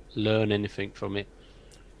and learn anything from it.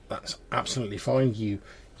 That's absolutely fine. You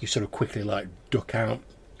sort of quickly like duck out.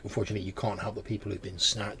 Unfortunately, you can't help the people who've been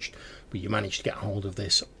snatched, but you manage to get hold of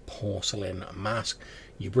this porcelain mask.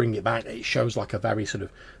 You bring it back. It shows like a very sort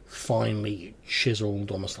of finely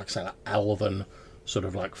chiseled, almost like say like elven sort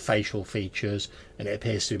of like facial features, and it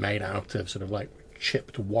appears to be made out of sort of like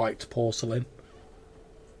chipped white porcelain.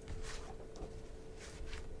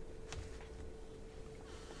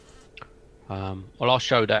 Well, I'll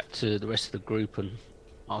show that to the rest of the group and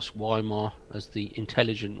ask Weimar as the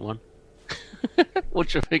intelligent one. What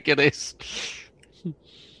do you think of this?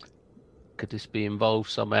 Could this be involved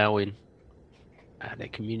somehow in how they're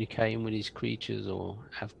communicating with these creatures, or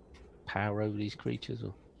have power over these creatures?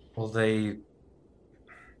 Or Well,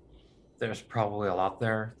 there's probably a lot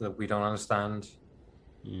there that we don't understand.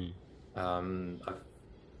 I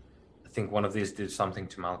think one of these did something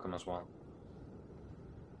to Malcolm as well.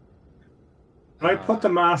 I put the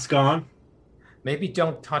mask on. Maybe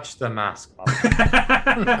don't touch the mask.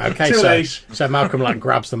 Okay, Too late. so Malcolm like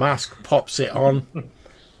grabs the mask, pops it on,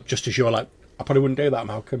 just as you're like, I probably wouldn't do that,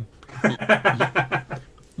 Malcolm.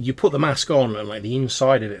 You put the mask on, and like the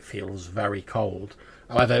inside of it feels very cold.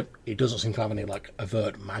 However, it doesn't seem to have any like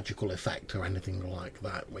overt magical effect or anything like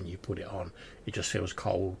that when you put it on. It just feels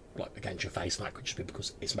cold, like against your face, and that could just be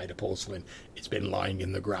because it's made of porcelain. It's been lying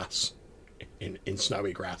in the grass, in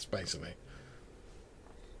snowy grass, basically.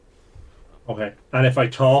 Okay. And if I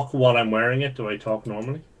talk while I'm wearing it, do I talk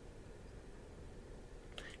normally?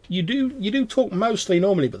 You do talk mostly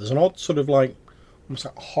normally, but there's an odd sort of like almost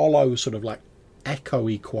like hollow sort of like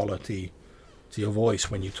echoey quality to your voice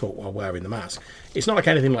when you talk while wearing the mask. It's not like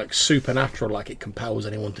anything like supernatural, like it compels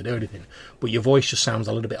anyone to do anything, but your voice just sounds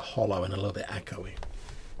a little bit hollow and a little bit echoey.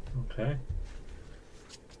 Okay.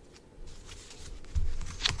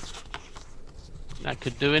 That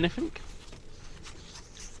could do anything?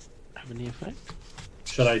 Have any effect?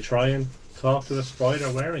 Should I try and talk to the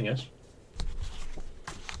spider wearing it?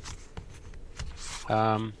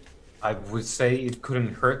 I would say it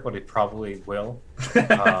couldn't hurt, but it probably will. Yeah,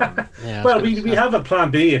 I was Well, gonna we say. have a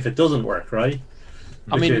plan B if it doesn't work, right?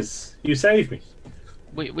 I Which mean- is, you saved me.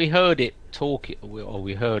 We heard it talk, or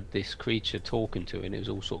we heard this creature talking to it, and it was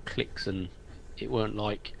all sort of clicks, and it weren't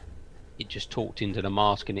like it just talked into the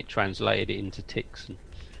mask and it translated it into ticks and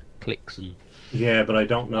clicks and Yeah, but I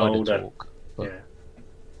don't know wider that. talk. But,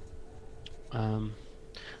 Yeah.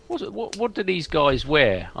 what do these guys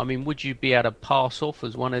wear? I mean, would you be able to pass off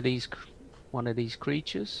as one of these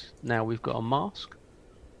creatures? Now we've got a mask.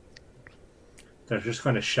 They're just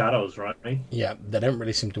kind of shadows, right? Yeah, they don't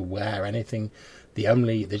really seem to wear anything. They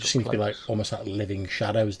just seem to be like almost like living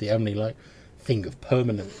shadows. The only like thing of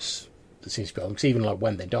permanence that seems to be on, because even like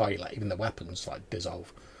when they die, like even the weapons like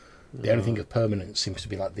dissolve. The only thing of permanence seems to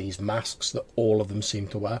be like these masks that all of them seem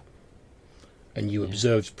to wear. And you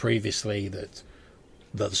observed previously that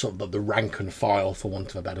the sort of the rank and file, for want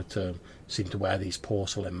of a better term, seem to wear these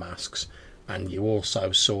porcelain masks. And you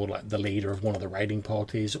also saw like the leader of one of the raiding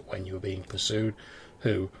parties when you were being pursued,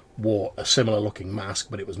 who wore a similar looking mask,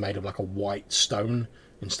 but it was made of like a white stone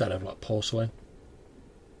instead of like porcelain.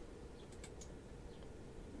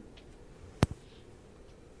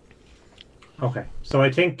 Okay, so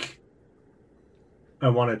I think I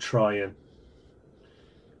want to try and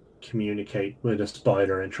communicate with a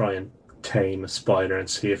spider and try and tame a spider and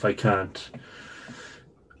see if I can't.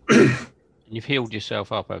 You've healed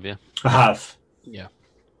yourself up, have you? I have. Yeah.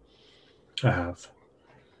 I have.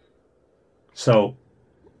 So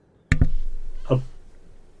I'll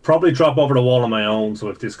probably drop over the wall on my own, so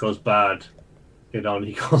if this goes bad, it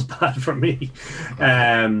only goes bad for me.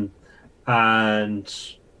 And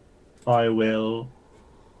I will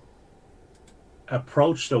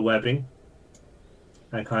approach the webbing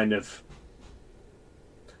and kind of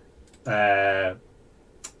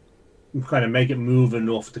make it move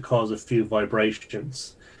enough to cause a few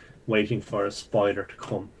vibrations, waiting for a spider to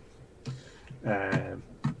come.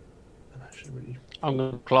 I'm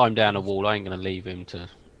going to climb down a wall. I ain't going to leave him to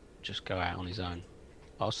just go out on his own.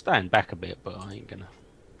 I'll stand back a bit, but I ain't going to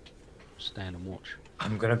stand and watch.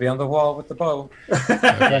 I'm going to be on the wall with the bow.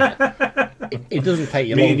 It doesn't take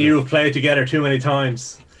you long. Me and you have played together too many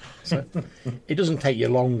times. So, it doesn't take you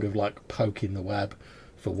long of like poking the web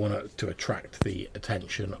for one to attract the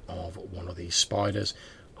attention of one of these spiders.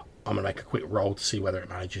 I'm going to make a quick roll to see whether it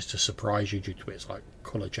manages to surprise you due to its like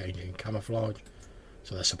colour changing camouflage.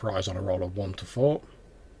 So they're surprised on a roll of 1 to 4.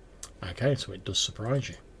 Okay, so it does surprise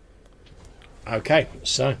you. Okay,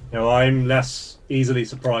 so Now I'm less easily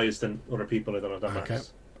surprised than other people. I don't know if that okay,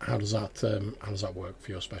 matters. how does that work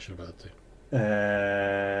for your special ability?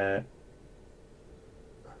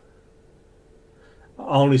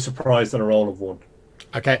 Only surprised on a roll of 1.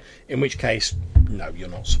 Okay, in which case, no, you're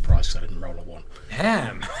not surprised because I didn't roll a 1.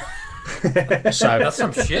 Damn. So That's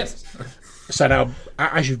some shit. So now,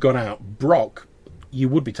 as you've gone out, Brock, you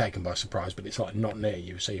would be taken by surprise, but it's like not near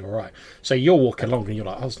you, so you're all right. So you're walking along and you're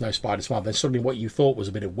like, oh, there's no spider smile. Then suddenly what you thought was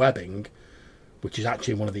a bit of webbing, which is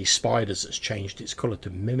actually one of these spiders that's changed its colour to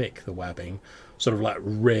mimic the webbing, sort of like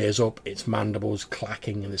rears up, its mandibles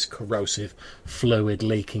clacking and this corrosive fluid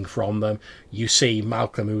leaking from them. You see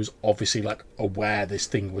Malcolm, who's obviously like aware this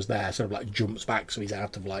thing was there, sort of like jumps back, so he's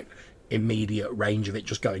out of like immediate range of it,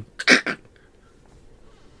 just going.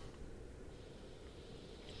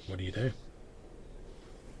 What do you do?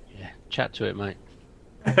 Yeah, chat to it, mate.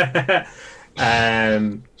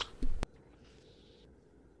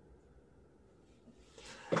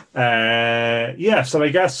 Yeah, so I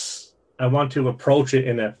guess I want to approach it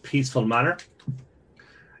in a peaceful manner.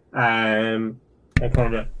 I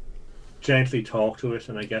kind of gently talk to it,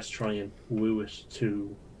 and I guess try and woo it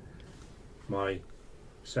to my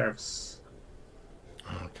service.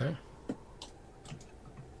 Okay.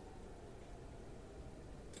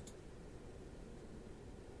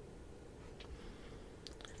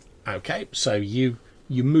 Okay, so you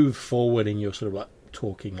move forward and you're sort of like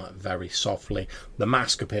talking like very softly. The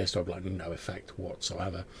mask appears to have like no effect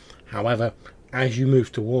whatsoever. However, as you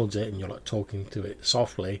move towards it and you're like talking to it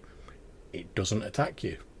softly, it doesn't attack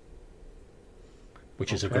you,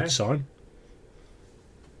 which is a good sign.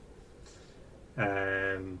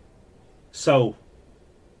 So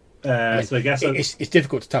I guess it's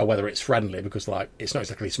difficult to tell whether it's friendly because like it's not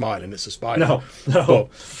exactly smiling, it's a spider. No. But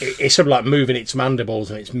it's sort of like moving its mandibles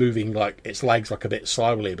and it's moving like its legs like a bit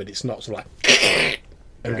slowly, but it's not sort of like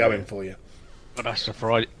and going for you. But that's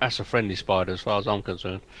a friendly spider as far as I'm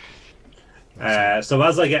concerned. So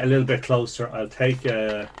as I get a little bit closer, I'll take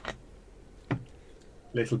a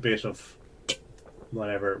little bit of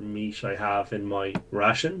whatever meat I have in my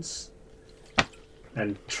rations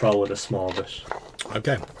and throw it a small bit.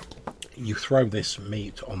 Okay. You throw this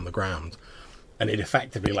meat on the ground and it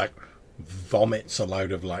effectively like vomits a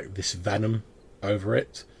load of like this venom over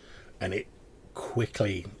it, and it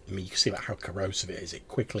quickly, I mean, you can see like how corrosive it is. It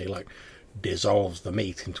quickly like dissolves the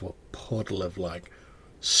meat into a puddle of like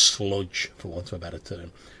sludge, for want of a better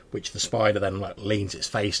term, which the spider then like leans its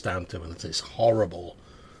face down to, and it's this horrible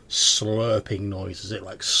slurping noise as it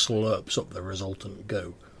like slurps up the resultant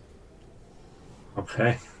goo.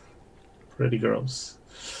 Okay. Pretty gross.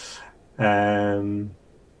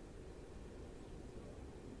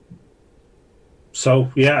 So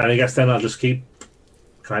yeah, and I guess then I'll just keep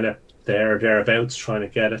kind of thereabouts trying to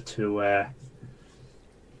get it to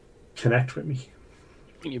connect with me.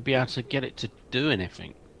 You'd be able to get it to do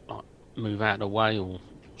anything, like move out of the way or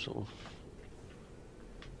sort of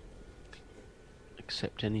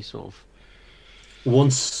accept any sort of.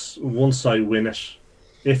 Once I win it,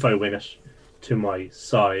 if I win it to my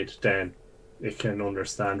side, then it can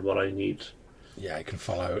understand what I need. Yeah, it can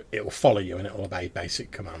follow. It will follow you and it will obey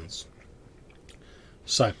basic commands.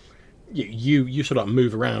 So you sort of like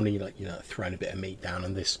move around and you're throwing a bit of meat down,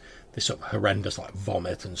 and this sort of horrendous like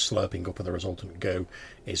vomit and slurping up of the resultant goo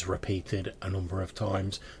is repeated a number of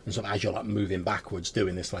times, and so as you're like moving backwards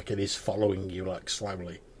doing this, like it is following you like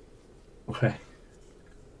slowly. Okay.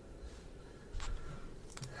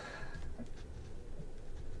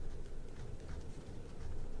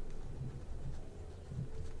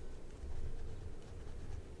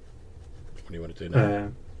 What do you want to do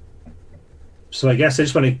now? So I guess I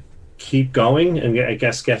just want to keep going and I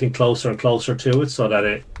guess getting closer and closer to it so that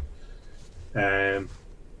it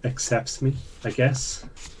accepts me, I guess.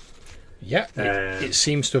 Yeah, it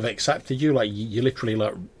seems to have accepted you. Like you literally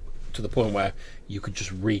like to the point where you could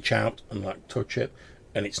just reach out and like touch it,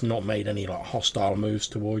 and it's not made any like hostile moves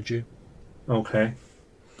towards you. Okay.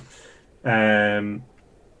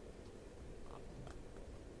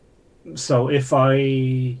 So if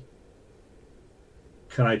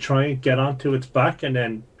can I try and get onto its back and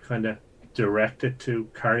then kind of direct it to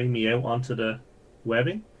carry me out onto the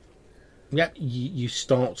webbing? Yeah, you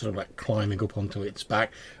start sort of like climbing up onto its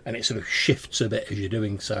back, and it sort of shifts a bit as you're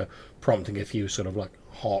doing so, prompting a few sort of like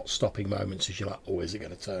heart-stopping moments as you're like, oh, is it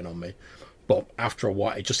going to turn on me? But after a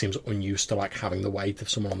while, it just seems unused to like having the weight of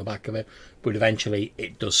someone on the back of it. But eventually,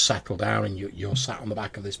 it does settle down, and you're sat on the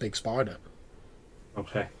back of this big spider.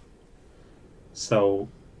 Okay. So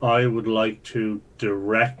I would like to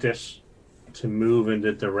direct it to move in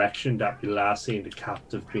the direction that we last seen the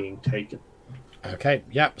captive being taken. Okay,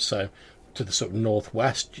 yep. So to the sort of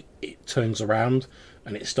northwest, it turns around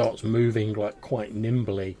and it starts moving like quite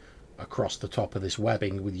nimbly across the top of this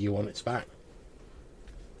webbing with you on its back.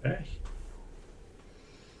 Okay.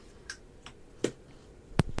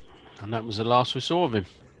 And that was the last we saw of him.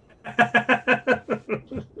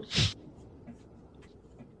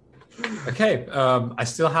 Okay, I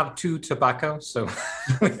still have 2 tobacco, so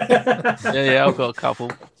yeah, I've got a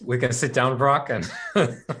couple. we can sit down, Brock, and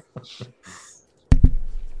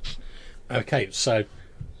Okay, so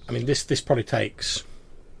I mean this probably takes,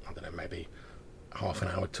 I don't know, maybe half an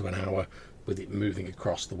hour to an hour with it moving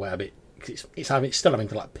across the web. It's still having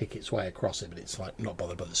to like pick its way across it, but it's like not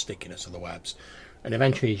bothered by the stickiness of the webs. And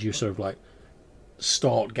eventually, as you sort of like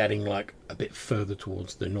start getting like a bit further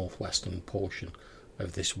towards the northwestern portion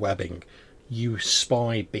of this webbing, you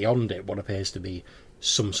spy beyond it what appears to be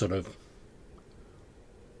some sort of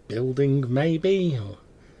building, maybe, or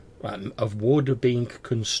of wood being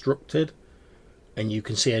constructed, and you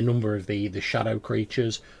can see a number of the shadow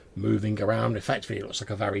creatures moving around. Effectively, it looks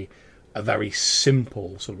like a very a very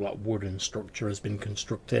simple sort of like wooden structure has been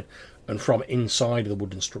constructed, and from inside of the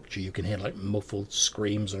wooden structure you can hear like muffled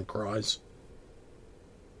screams and cries.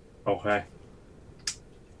 Okay.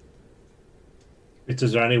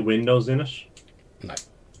 Is there any windows in it? No.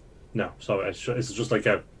 No. So it's just like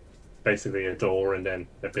basically a door and then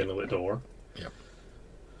a bit of a door. Yep.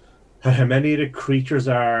 How many of the creatures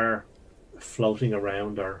are floating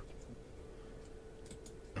around or?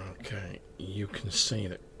 Okay, you can see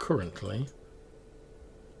that currently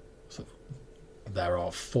there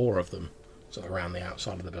are 4 of them around the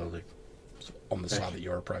outside of the building, on the side that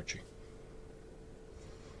you're approaching.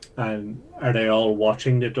 And are they all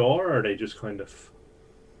watching the door, or are they just kind of?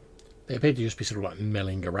 They appear to just be sort of like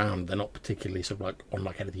milling around. They're not particularly sort of like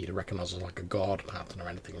unlike anything you'd recognise as like a guard pattern or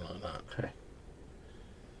anything like that. Okay.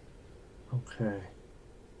 Okay.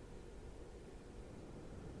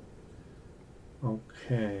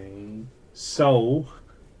 Okay. So,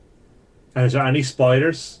 is there any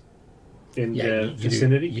spiders in the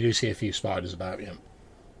vicinity? You do see a few spiders about, yeah.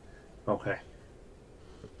 Okay.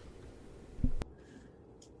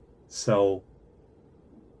 So,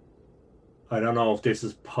 I don't know if this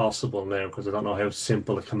is possible now because I don't know how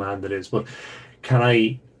simple a command it is, but can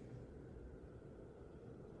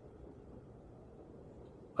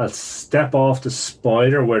I'll step off the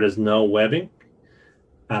spider where there's no webbing,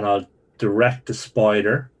 and I'll direct the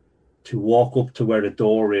spider to walk up to where the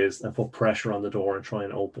door is and put pressure on the door and try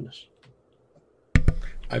and open it.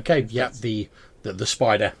 Okay, yeah, the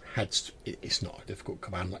spider heads. It's not a difficult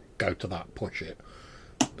command. Like, go to that, push it.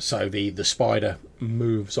 So the spider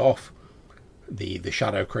moves off. The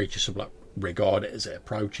shadow creatures sort of like regard it as it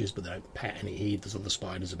approaches, but they don't pay any heed. There's other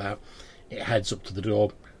spiders about. It heads up to the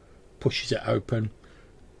door, pushes it open,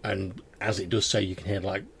 and as it does so, you can hear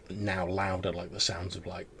like now louder, like the sounds of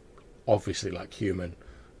like obviously like human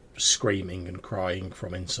screaming and crying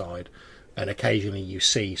from inside, and occasionally you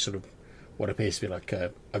see sort of what appears to be like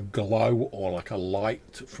a glow or like a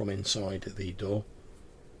light from inside the door.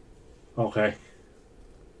 Okay.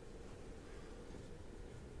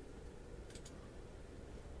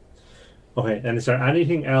 Okay, and is there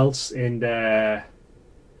anything else in the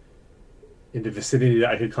vicinity that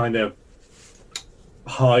I could kind of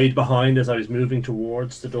hide behind as I was moving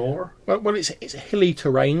towards the door? Well, it's a hilly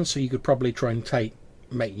terrain, so you could probably try and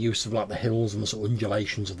make use of like the hills and the sort of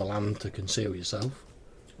undulations of the land to conceal yourself.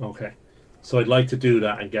 Okay, so I'd like to do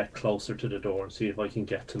that and get closer to the door and see if I can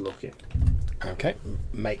get to look in. Okay,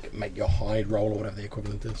 make your hide roll or whatever the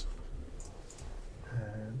equivalent is.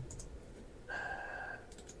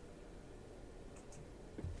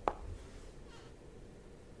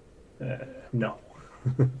 No.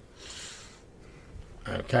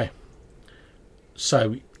 Okay.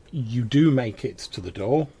 So you do make it to the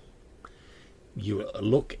door. You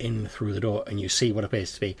look in through the door and you see what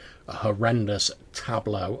appears to be a horrendous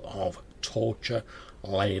tableau of torture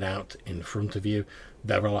laid out in front of you.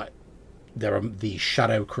 There are these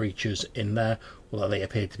shadow creatures in there, although they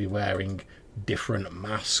appear to be wearing different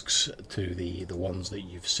masks to the ones that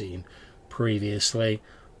you've seen previously.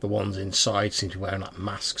 The ones inside seem to be wearing like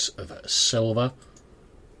masks of silver,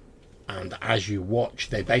 and as you watch,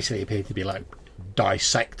 they basically appear to be like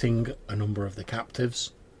dissecting a number of the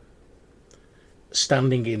captives.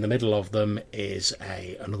 Standing in the middle of them is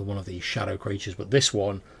another one of these shadow creatures, but this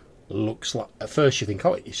one looks like, at first you think,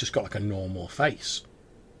 oh, it's just got like a normal face,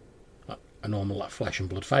 like a normal like flesh and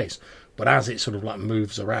blood face, but as it sort of like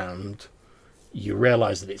moves around, you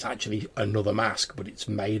realise that it's actually another mask, but it's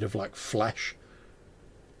made of like flesh.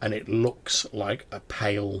 And it looks like a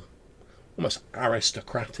pale, almost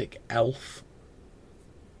aristocratic elf.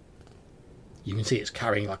 You can see it's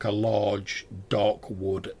carrying like a large dark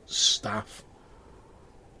wood staff.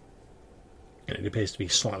 And it appears to be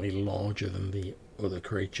slightly larger than the other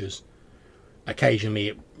creatures. Occasionally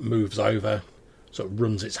it moves over, sort of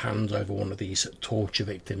runs its hands over one of these torture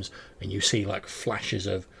victims, and you see like flashes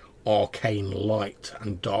of arcane light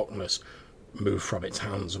and darkness move from its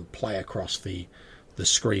hands and play across the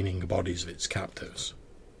screaming bodies of its captives.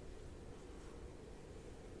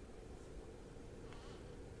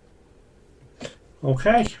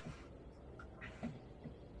 Okay.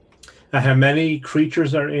 How many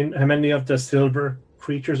creatures are in? How many of the silver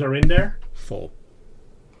creatures are in there? 4.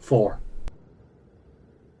 4.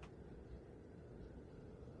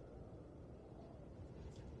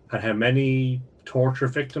 And how many torture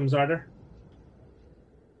victims are there?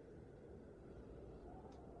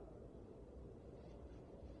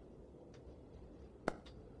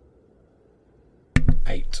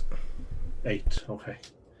 8. 8. Okay.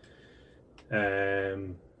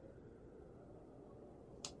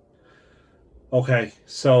 Okay,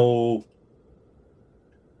 so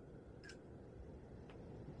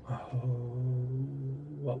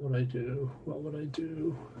What would I do? What would I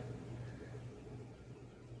do?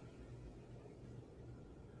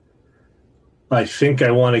 I think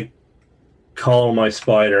I want to call my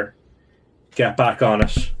spider, get back on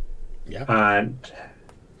it, and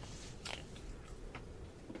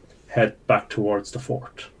head back towards the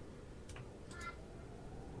fort.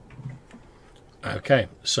 Okay,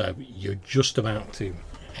 so you're just about to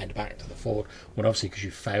head back to the fort. Well, obviously, because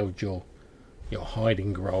you failed your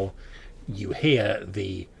hiding roll, you hear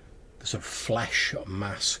the sort of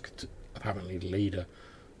flesh-masked, apparently leader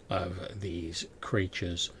of these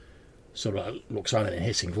creatures sort of looks on and in a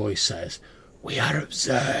hissing voice says, "We are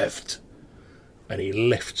observed." And he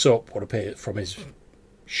lifts up what appears from his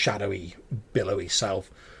shadowy, billowy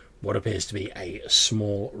self, what appears to be a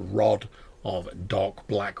small rod of dark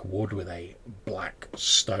black wood with a black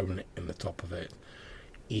stone in the top of it.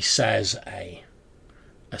 He says a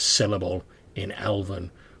syllable in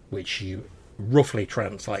Elven, which you roughly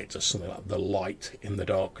translate to something like the light in the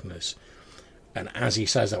darkness. And as he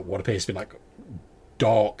says that, what appears to be like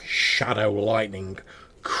dark shadow lightning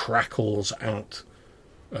crackles out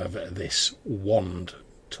of this wand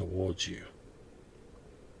towards you.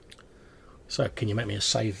 So, can you make me a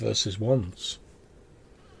save versus wands?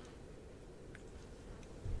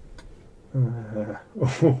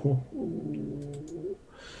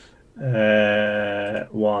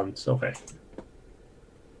 Wands, okay.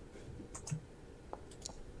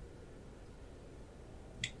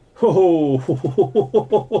 Oh,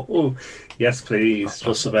 yes, please.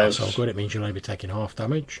 Just about. That's all good. It means you'll only be taking half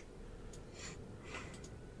damage.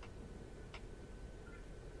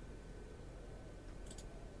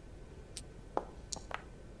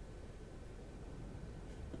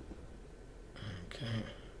 Okay.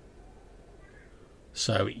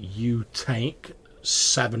 So you take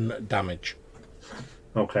 7 damage.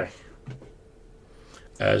 Okay.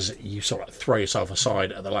 As you sort of throw yourself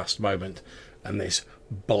aside at the last moment, and this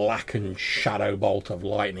blackened shadow bolt of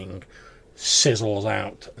lightning sizzles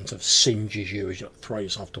out and sort of singes you as you throw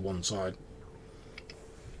yourself to one side.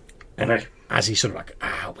 And okay. As he sort of like,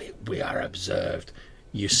 we are observed,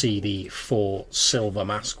 you see the 4 silver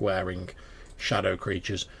mask-wearing shadow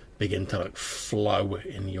creatures begin to like flow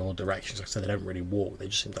in your direction. Like I said, they don't really walk; they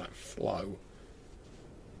just seem to like flow.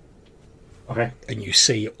 Okay. And you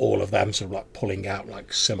see all of them sort of like pulling out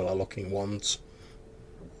like similar-looking wands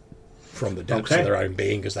from the depths of their own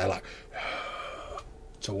being as they're like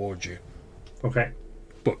towards you. Okay.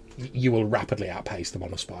 But you will rapidly outpace them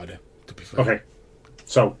on a spider, to be fair. Okay.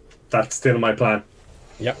 So that's still my plan.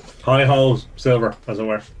 Yep. High holes, silver, as it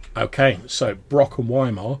were. Okay, so Brock and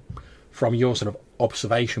Weimar, from your sort of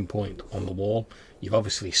observation point on the wall, you've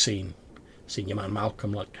obviously seen your man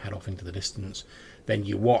Malcolm like head off into the distance. Then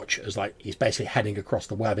you watch as like he's basically heading across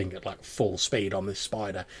the webbing at like full speed on this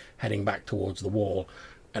spider, heading back towards the wall.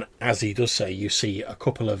 And as he does so, you see a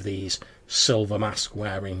couple of these silver mask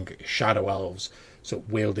wearing shadow elves sort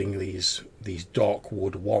of wielding these dark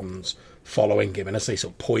wood wands following him. And as they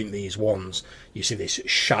sort of point these wands, you see this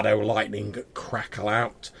shadow lightning crackle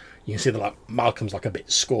out. You can see that like Malcolm's like a bit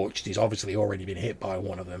scorched. He's obviously already been hit by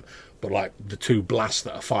one of them, but like the 2 blasts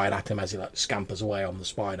that are fired at him as he like scampers away on the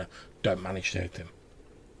spider don't manage to hit him.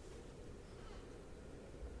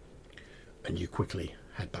 And you quickly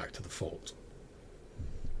head back to the fort.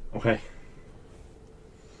 Okay.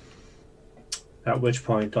 At which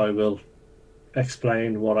point I will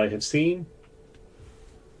explain what I have seen.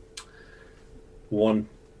 1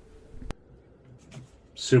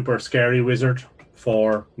 super scary wizard,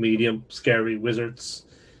 4 medium scary wizards,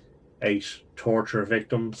 8 torture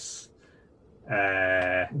victims,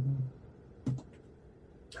 and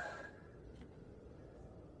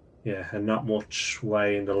not much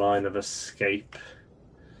way in the line of escape.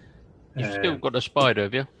 You've still got a spider,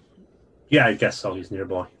 have you? Yeah, I guess so. He's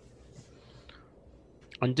nearby.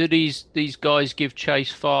 And do these guys give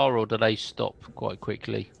chase far, or do they stop quite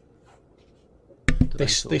quickly? They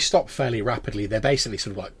stop fairly rapidly. They basically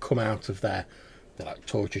sort of like come out of their like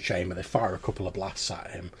torture chamber. They fire a couple of blasts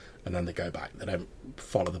at him, and then they go back. They don't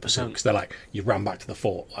follow the pursuit because they're like, "You ran back to the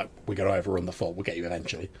fort. Like we're going to overrun the fort. We'll get you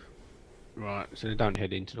eventually." Right. So they don't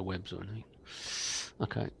head into the webs or anything.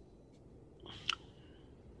 Okay.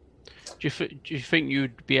 Do you think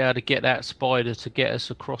you'd be able to get that spider to get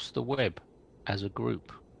us across the web as a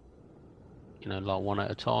group? You know, like one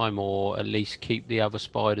at a time, or at least keep the other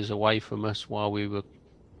spiders away from us while we were,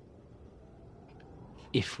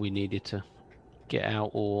 if we needed to get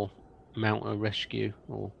out or mount a rescue,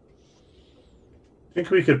 or... I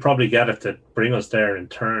think we could probably get it to bring us there in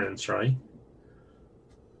turns, right?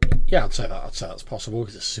 Yeah, I'd say that's possible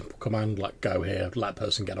because it's a simple command like go here, let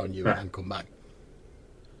person get on you, and come back.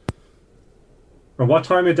 And what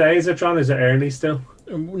time of day is it, John? Is it early still?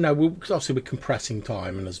 No, because obviously we're compressing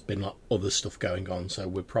time and there's been like other stuff going on, so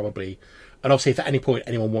we're probably. And obviously, if at any point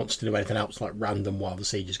anyone wants to do anything else like random while the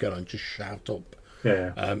siege is going on, just shout up.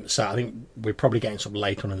 Yeah. So I think we're probably getting sort of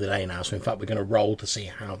late on in the day now. So in fact, we're going to roll to see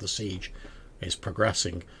how the siege is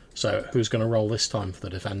progressing. So who's going to roll this time for the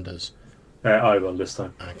defenders? I will this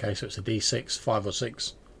time. Okay, so it's a D6, 5 or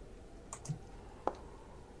 6.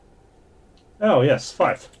 Oh yes,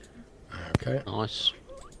 5. Okay, Nice.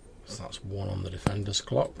 so that's 1 on the defenders'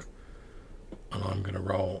 clock, and I'm going to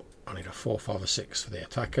roll. I need a 4, 5 or 6 for the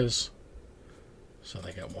attackers, so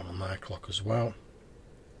they get 1 on their clock as well.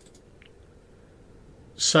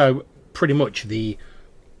 So pretty much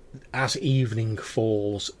as evening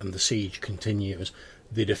falls and the siege continues,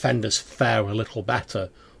 the defenders fare a little better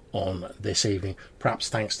on this evening, perhaps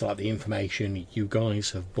thanks to like the information you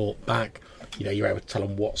guys have brought back. You're able to tell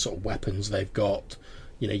them what sort of weapons they've got.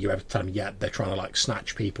 You're able to tell them, yeah, they're trying to like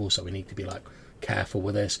snatch people, so we need to be like careful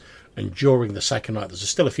with this. And during the second night, there's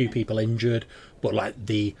still a few people injured, but like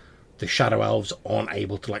the shadow elves aren't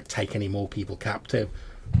able to like take any more people captive,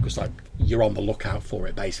 because like you're on the lookout for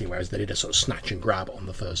it basically, whereas they did a sort of snatch and grab on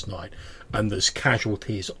the first night. And there's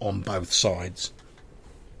casualties on both sides.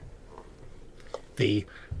 The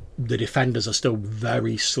defenders are still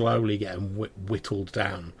very slowly getting whittled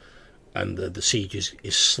down, and the siege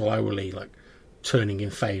is slowly like turning in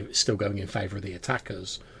favor, still going in favor of the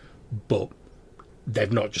attackers, but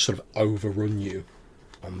they've not just sort of overrun you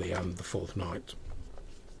on the fourth night.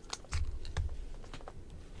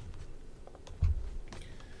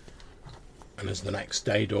 And as the next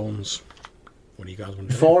day dawns, what do you guys want to do?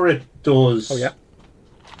 Before it does, Oh yeah.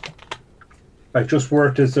 like just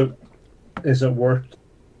worked. Is it worth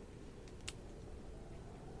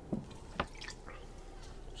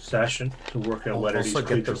session to work out whether these Also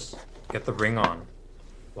creatures? get the ring on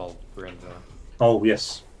while we're in the Oh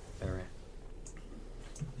yes. area.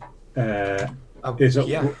 Is it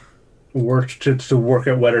Yeah. worth to work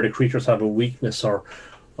out whether the creatures have a weakness or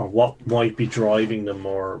what might be driving them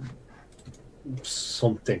or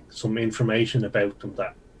something, some information about them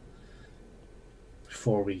that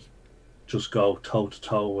before we just go toe to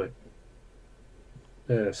toe with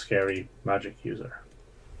the scary magic user?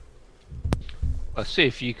 I'll see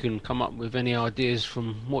if you can come up with any ideas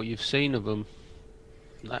from what you've seen of them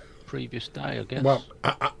that previous day, I guess. Well,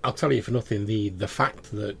 I'll tell you for nothing, the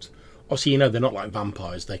fact that obviously they're not like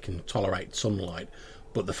vampires, they can tolerate sunlight,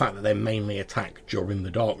 but the fact that they mainly attack during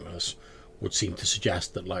the darkness would seem to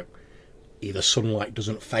suggest that like either sunlight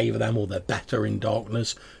doesn't favour them or they're better in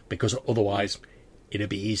darkness, because otherwise it'd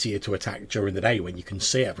be easier to attack during the day when you can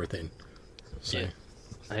see everything. So Yeah.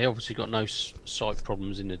 They obviously got no sight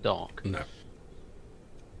problems in the dark. no.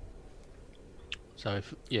 So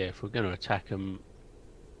if we're going to attack them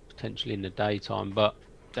potentially in the daytime, but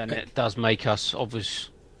then it does make us a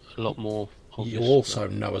lot more obvious. You also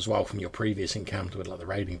know as well from your previous encounter with like the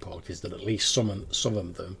raiding parties that at least some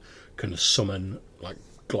of them can summon like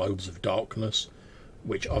globes of darkness,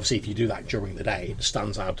 which obviously if you do that during the day it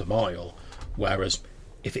stands out a mile, whereas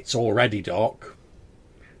if it's already dark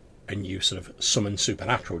and you sort of summon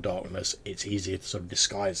supernatural darkness, it's easier to sort of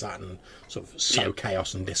disguise that and sort of sow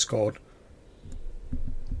chaos and discord.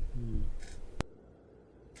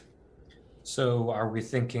 So are we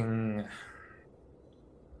thinking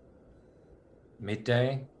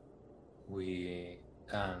midday? We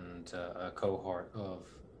and a cohort of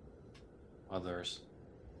others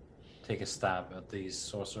take a stab at these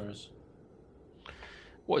sorcerers.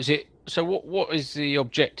 What is it? So what is the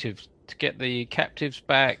objective? To get the captives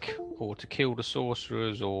back, or to kill the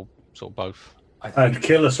sorcerers, or sort of both? And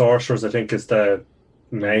kill the sorcerers, I think, is the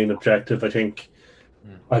main objective. I think.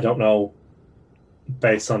 I don't know,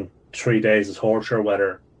 based on 3 days of torture,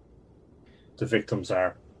 whether the victims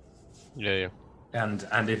are. Yeah. And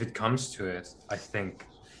if it comes to it, I think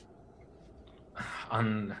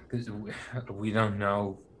we don't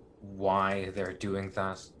know why they're doing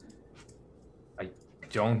that. I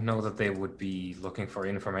don't know that they would be looking for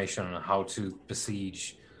information on how to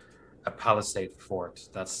besiege a palisade fort.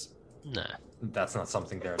 That's not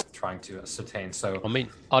something they're trying to ascertain. So I mean,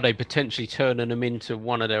 are they potentially turning them into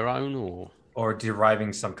one of their own, or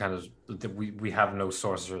deriving some kind of? We have no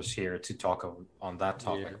sorcerers here to talk on that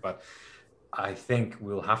topic, but I think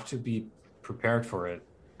we'll have to be prepared for it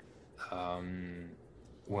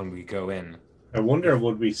when we go in. I wonder,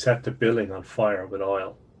 would we set the building on fire with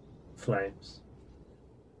oil flames?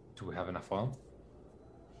 Do we have enough oil?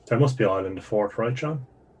 There must be oil in the fort, right, John?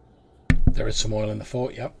 There is some oil in the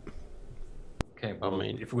fort, yep. Okay, well, I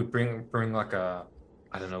mean, if we bring like a,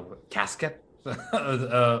 I don't know, casket,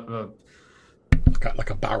 like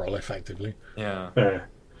a barrel, effectively. Yeah.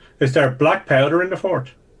 Is there black powder in the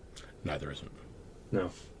fort? No, there isn't.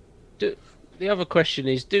 No. The other question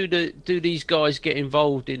is, do these guys get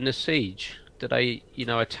involved in the siege? Do they,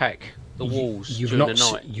 attack the walls during the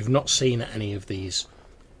night? You've not seen any of these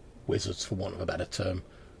wizards, for want of a better term,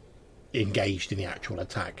 engaged in the actual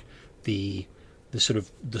attack. The sort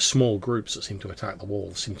of the small groups that seem to attack the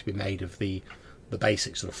walls seem to be made of the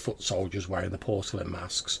basic sort of foot soldiers wearing the porcelain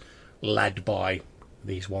masks, led by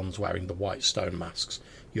these ones wearing the white stone masks.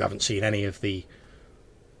 You haven't seen any of the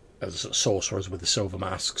sorcerers with the silver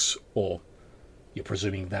masks, or you're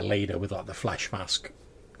presuming their leader with like the flesh mask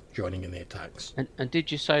joining in the attacks. And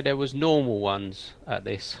did you say there was normal ones at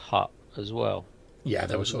this hut as well? Yeah,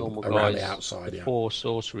 there was sort of normal around guys, the outside. Yeah. 4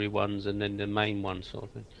 sorcery ones, and then the main one sort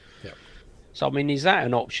of thing. Yeah. So I mean, is that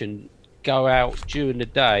an option? Go out during the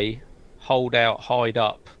day, hold out, hide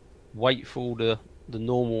up, wait for all the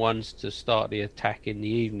normal ones to start the attack in the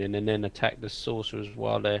evening, and then attack the sorcerers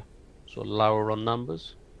while they're sort of lower on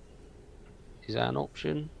numbers? Is that an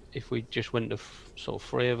option? If we just went to sort of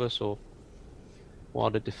 3 of us, or while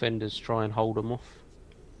the defenders try and hold them off?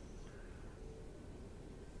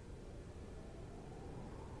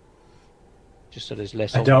 Just so there's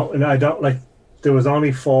less. I don't like. There was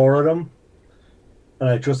only 4 of them, and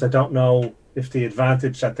I don't know if the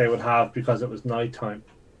advantage that they would have because it was nighttime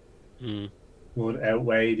would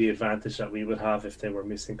outweigh the advantage that we would have if they were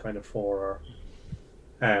missing kind of 4.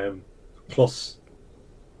 Or, plus,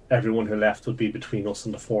 everyone who left would be between us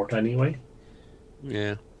and the fort anyway.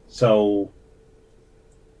 Yeah. So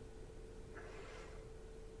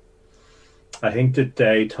I think the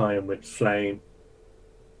daytime with flame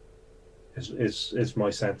is my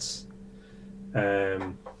sense. I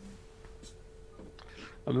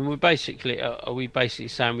mean, we're basically are we basically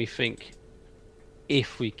saying we think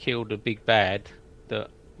if we kill the big bad that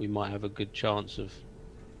we might have a good chance of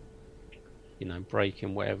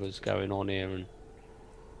breaking whatever's going on here, and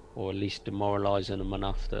or at least demoralising them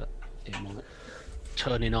enough that it might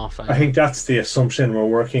turn in our favour? I think that's the assumption we're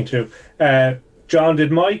working to. John,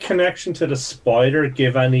 did my connection to the spider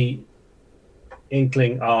give any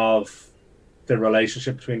inkling of the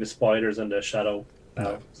relationship between the spiders and the shadow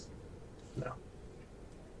elves? No.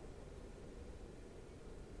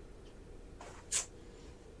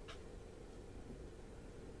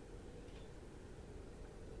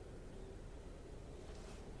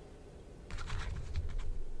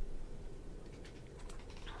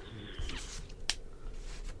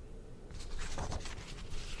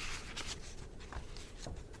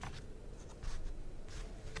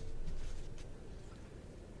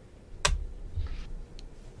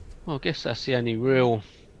 Well, I guess that's the only real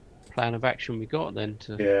plan of action we got then.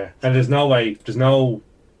 Yeah, and there's no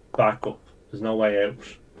backup, there's no way out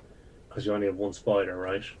because you only have 1 spider,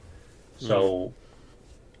 right? So,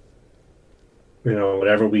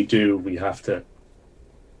 whatever we do, we have to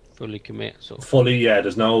fully commit.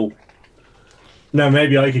 There's no. Now,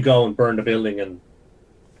 maybe I could go and burn the building and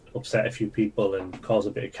upset a few people and cause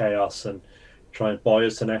a bit of chaos and try and buy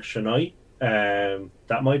us an extra night.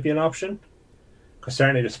 That might be an option. Because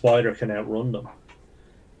certainly the spider can outrun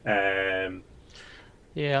them.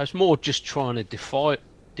 Yeah, it's more just trying to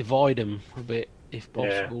divide them a bit, if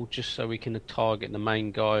possible, just so we can target the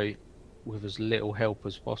main guy with as little help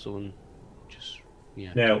as possible. And just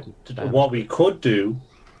Now, what we could do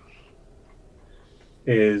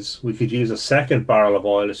is we could use a second barrel of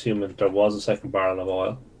oil, assuming there was a second barrel of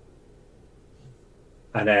oil,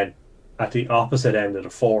 and then at the opposite end of the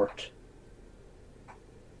fort,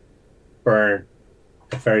 burn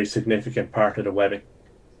a very significant part of the webbing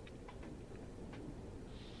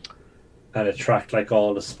and attract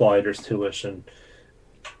all the spiders to it and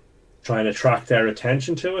try and attract their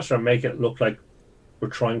attention to it, or make it look like we're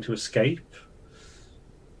trying to escape.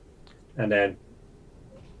 And then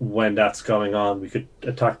when that's going on, we could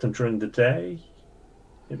attack them during the day.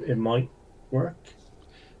 It might work.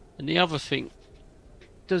 And the other thing,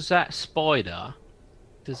 does that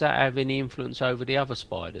have any influence over the other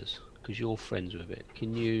spiders? Because you're friends with it,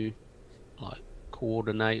 can you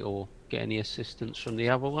coordinate or get any assistance from the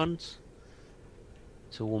other ones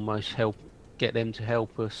to almost get them to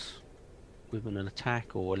help us with an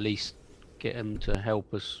attack, or at least get them to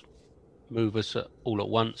help us move us all at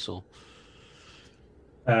once? Or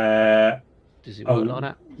does it work like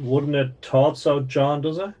that? Wouldn't it thought so, John?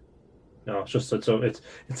 Does it? No, it's just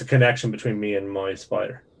it's a connection between me and my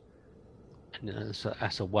spider. And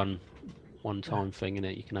that's a one-time thing,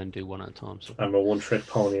 innit? You can only do one at a time. So I'm a one-trick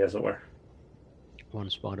pony, as it were. One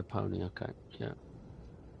spider pony, okay, yeah.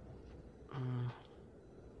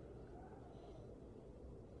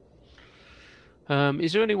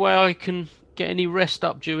 Is there any way I can get any rest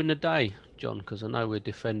up during the day, John? Because I know we're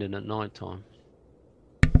defending at night time.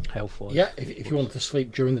 Health-wise. Yeah, if you want to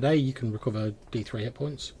sleep during the day, you can recover D3 hit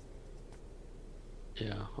points.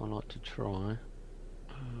 Yeah, I like to try.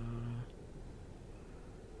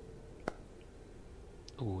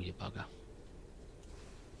 Oh, you bugger.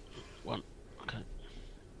 One. Okay.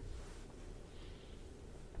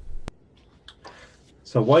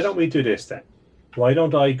 So why don't we do this then? Why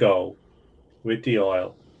don't I go with the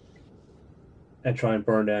oil and try and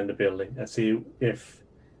burn down the building and see if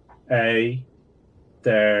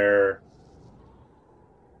they're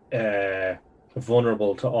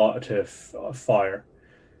vulnerable to fire,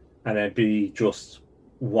 and then B, just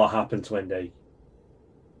what happens when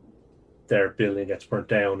their building gets burnt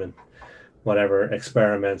down and whatever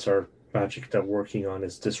experiments or magic they're working on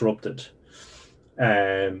is disrupted.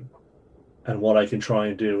 And what I can try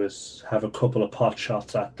and do is have a couple of pot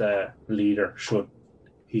shots at the leader should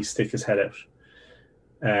he stick his head out.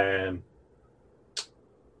 And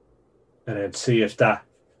then see if that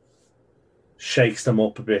shakes them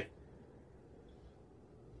up a bit.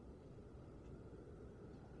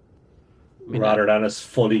 Rather than us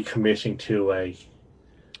fully committing to a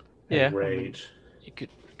raid. I mean, you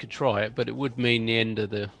could try it, but it would mean the end of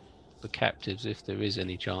the captives if there is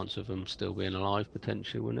any chance of them still being alive,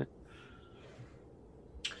 potentially, wouldn't it?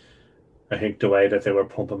 I think the way that they were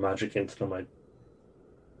pumping magic into them, I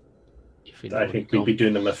think we'd be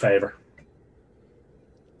doing them a favour.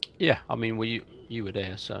 Yeah, I mean, well, you were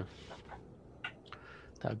there, so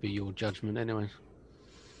that would be your judgment anyway.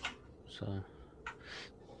 So,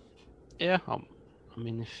 yeah, I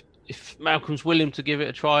mean, if Malcolm's willing to give it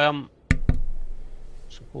a try,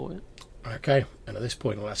 support it. Okay, and at this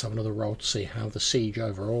point, let's have another roll to see how the siege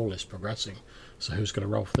overall is progressing. So, who's going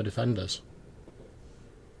to roll for the defenders?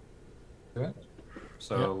 Okay.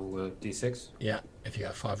 So D6. Yeah, if you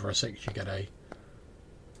get a 5 or a 6, you get a.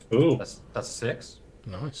 Ooh, that's 6.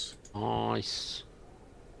 Nice. Nice.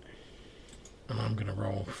 And I'm going to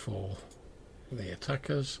roll for the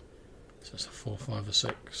attackers. So it's a 4, 5, or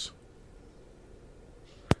 6.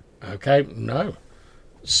 Okay, no.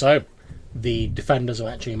 So the defenders have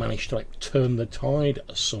actually managed to turn the tide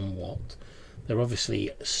somewhat. They're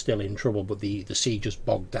obviously still in trouble, but the siege just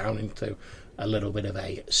bogged down into a little bit of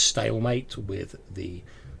a stalemate with the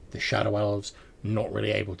Shadow Elves not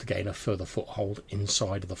really able to gain a further foothold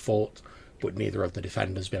inside of the fort, but neither of the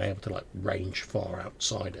defenders been able to range far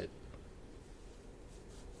outside it.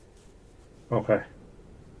 okay.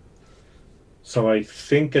 So I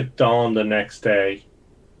think at dawn the next day,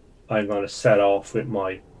 I'm going to set off with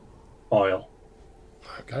my oil.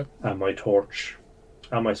 Okay. And my torch.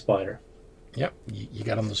 And my spider. Yep, you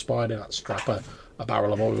get on the spider, strap a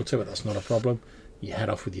barrel of oil to it, that's not a problem. You head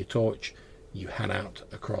off with your torch, you head out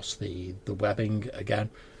across the webbing again,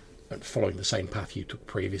 and following the same path you took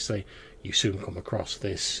previously, you soon come across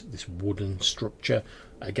this wooden structure.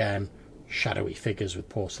 Again, shadowy figures with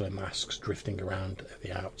porcelain masks drifting around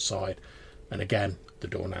the outside. And again, the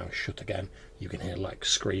door now is shut again. You can hear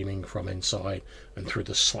screaming from inside, and through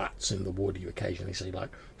the slats in the wood you occasionally see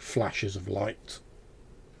flashes of light.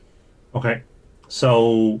 Okay,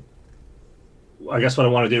 so I guess what I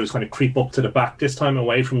want to do is kind of creep up to the back this time,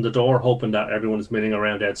 away from the door, hoping that everyone is milling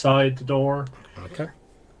around outside the door. Okay.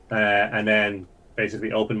 And then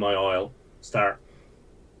basically open my oil, start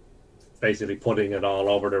basically putting it all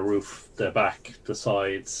over the roof, the back, the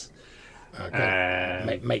sides.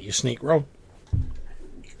 Okay. Make your sneak roll.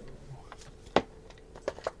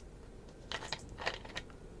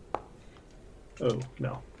 Oh,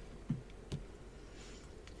 no.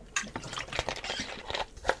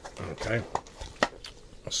 Okay.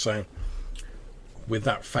 So, with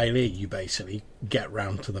that failure, you basically get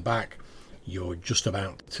round to the back. You're just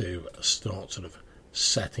about to start sort of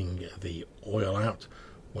setting the oil out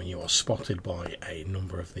when you are spotted by a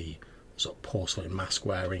number of the sort of porcelain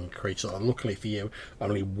mask-wearing creatures. And luckily for you,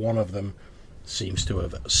 only one of them seems to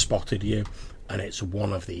have spotted you, and it's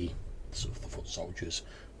one of the sort of the foot soldiers.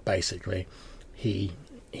 Basically, he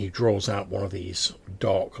draws out one of these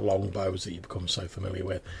dark longbows that you've become so familiar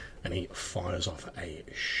with, and he fires off a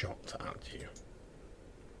shot at you.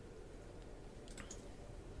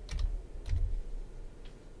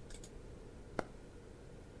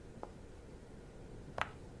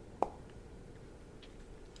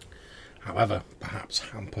 However, perhaps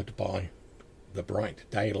hampered by the bright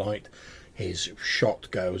daylight, his shot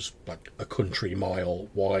goes a country mile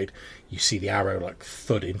wide. You see the arrow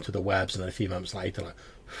thud into the webs, and then a few moments later,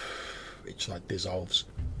 it just dissolves.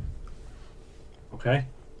 Okay.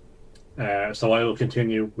 So I will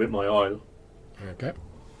continue with my oil. Okay.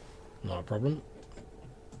 Not a problem.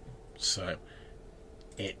 So,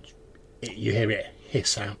 it you hear it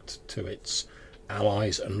hiss out to its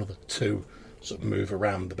allies. Another 2 sort of move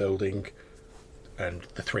around the building, and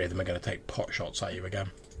the 3 of them are going to take pot shots at you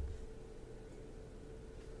again.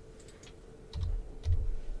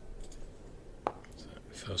 So,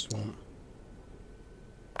 first one.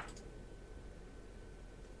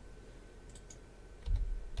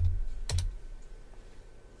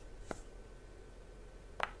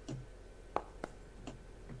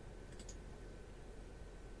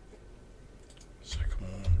 Second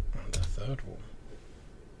one and the third one.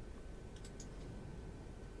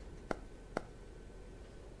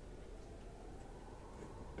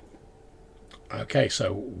 Okay,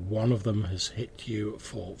 so one of them has hit you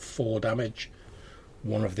for 4 damage.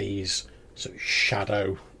 One of these sort of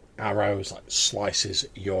shadow arrows like slices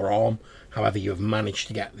your arm. However, you have managed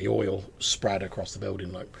to get the oil spread across the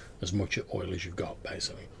building, like as much oil as you've got,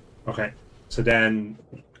 basically. Okay. So then,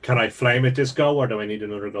 can I flame at this go, or do I need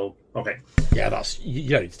another go? Okay. Yeah, you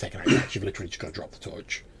don't need to take an action. You've literally just got to drop the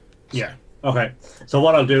torch. So. Yeah. Okay. So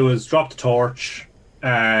what I'll do is drop the torch,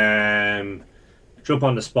 jump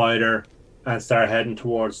on the spider, and start heading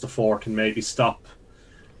towards the fort, and maybe stop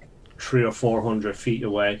 300 or 400 feet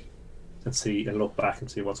away and see and look back and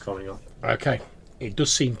see what's going on. Okay. It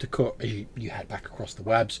does seem to as you head back across the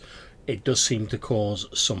webs, it does seem to cause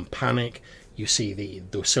some panic. You see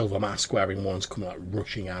the silver mask wearing ones come like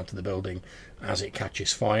rushing out of the building as it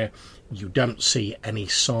catches fire. You don't see any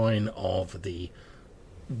sign of the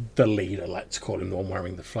leader, let's call him, the one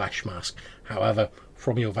wearing the flash mask. However,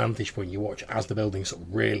 from your vantage point, you watch as the building sort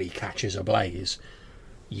of really catches ablaze.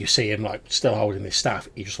 You see him like still holding this staff.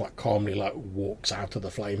 He just like calmly like walks out of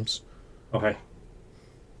the flames. Okay.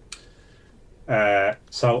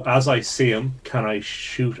 So as I see him, can I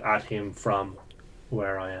shoot at him from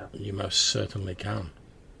where I am? You most certainly can.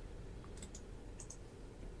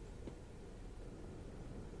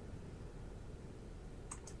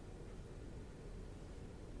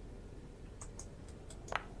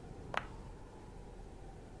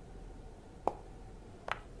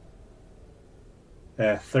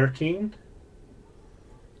 Uh, 13.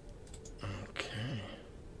 Okay.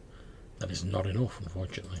 That is not enough,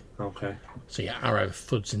 unfortunately. Okay. So your arrow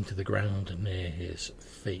thuds into the ground near his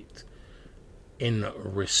feet. In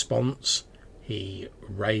response, he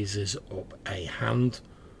raises up a hand,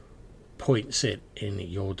 points it in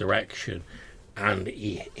your direction, and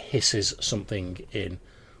he hisses something in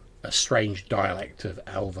a strange dialect of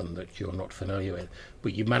Elven that you're not familiar with.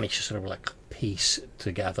 But you manage to sort of like piece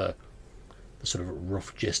together the sort of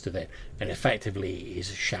rough gist of it, and effectively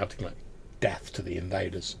he's shouting like death to the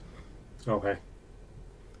invaders. Okay.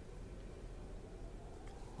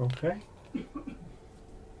 Okay.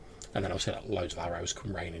 And then obviously like, loads of arrows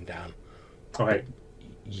come raining down. Okay.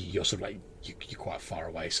 You're sort of like you're quite far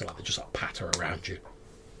away, so like they just like patter around you.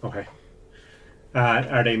 Okay.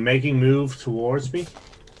 Are they making move towards me?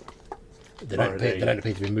 They don't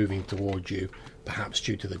appear to be moving towards you. Perhaps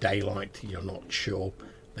due to the daylight, you're not sure.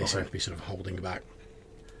 They seem to be sort of holding back.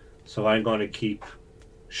 So I'm going to keep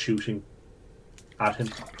shooting at him.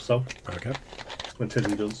 So Okay. until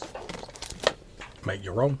he does. Make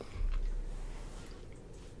your roll.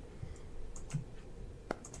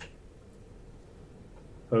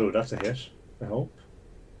 Oh, that's a hit. I hope.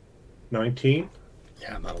 19.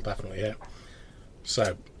 Yeah, that'll definitely hit.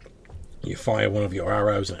 So you fire one of your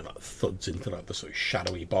arrows and it like thuds into like the sort of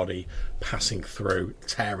shadowy body, passing through,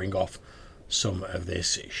 tearing off some of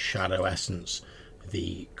this shadow essence.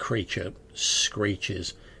 The creature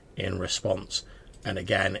screeches in response, and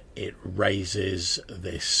again it raises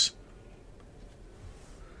this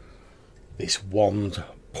wand,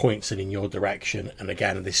 points it in your direction, and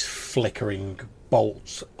again this flickering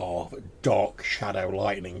bolt of dark shadow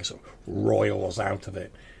lightning sort of roils out of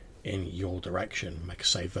it in your direction. Make a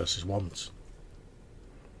save versus wands.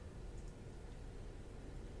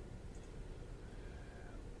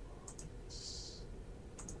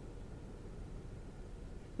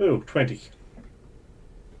 Oh, 20.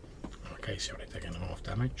 Okay, so you're only taking half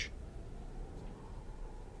damage.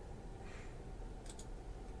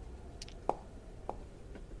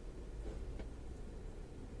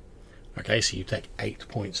 Okay, so you take 8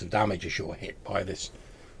 points of damage as you're hit by this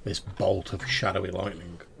bolt of shadowy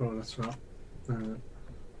lightning. Oh, that's right.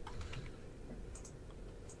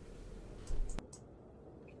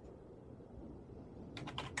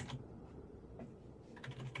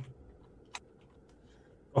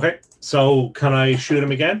 Okay, so can I shoot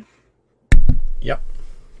him again? Yep.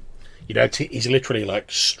 You know, he's literally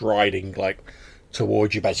like striding like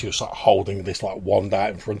towards you, basically just like holding this like wand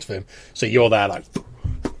out in front of him. So you're there like,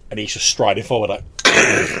 and he's just striding forward like.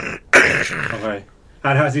 Okay.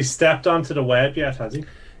 And has he stepped onto the web yet, has he?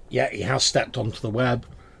 Yeah, he has stepped onto the web.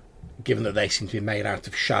 Given that they seem to be made out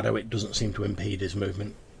of shadow, it doesn't seem to impede his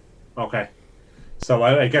movement. Okay. So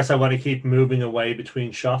I guess I want to keep moving away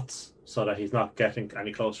between shots so that he's not getting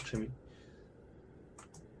any closer to me.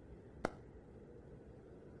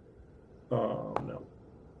 Oh, no.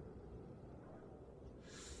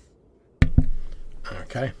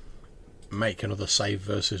 Okay. Make another save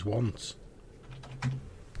versus wands.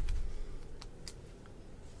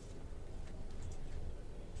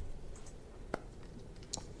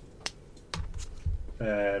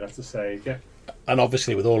 That's a save, yeah. And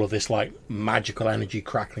obviously with all of this like magical energy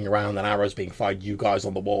crackling around and arrows being fired, you guys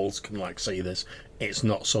on the walls can like see this. It's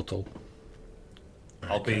not subtle.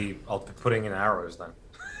 I'll be putting in arrows then.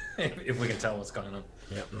 if we can tell what's going on.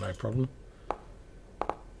 Yep, no problem.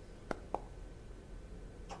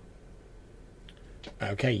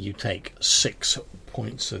 Okay, you take 6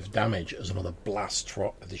 points of damage as another blast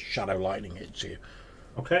from the shadow lightning hits you.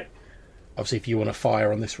 Okay. Obviously, if you want to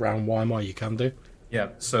fire on this round, Weimar, you can do. Yeah,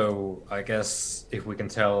 so I guess if we can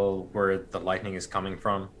tell where the lightning is coming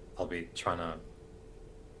from, I'll be trying to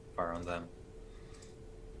fire on them.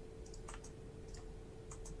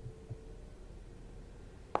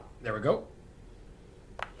 There we go.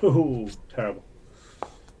 Ooh, terrible.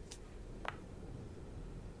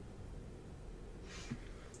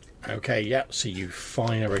 Okay, yeah, so you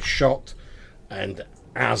fire a shot, and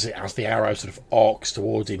as the arrow sort of arcs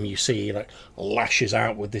towards him, you see he like lashes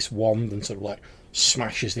out with this wand and sort of like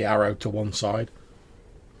smashes the arrow to one side.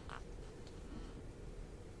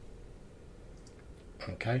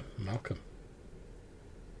 Okay, Malcolm.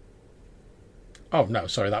 Oh no,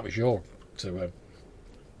 sorry, that was your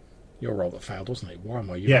roll that failed, wasn't it? Why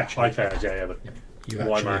am I? Yeah, I failed. Yeah, but you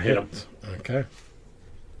Weimar actually hit him. Okay,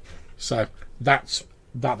 so that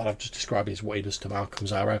I've just described is what he does to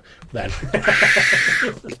Malcolm's arrow. Then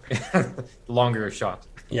Longer shot.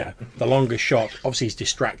 yeah, the longest shot. Obviously, he's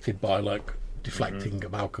distracted by like deflecting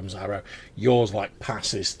Malcolm's arrow. Yours like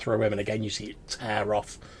passes through him, and again you see it tear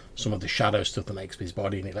off some of the shadow stuff that makes his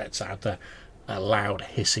body, and he lets out a loud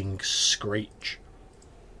hissing screech.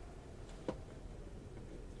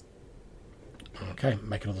 Okay,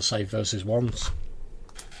 make another save versus wands.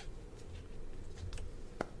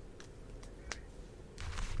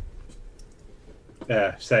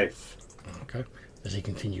 Safe. Okay, as he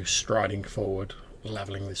continues striding forward,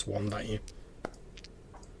 levelling this wand at you.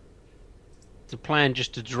 The plan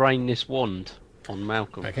just to drain this wand on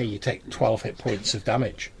Malcolm. Okay, you take 12 hit points of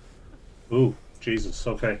damage. Ooh, Jesus.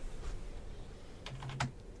 Okay.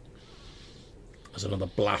 As another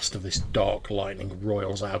blast of this dark lightning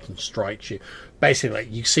roils out and strikes you. Basically,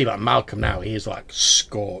 like, you see like Malcolm now, he is like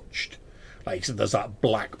scorched. Like there's like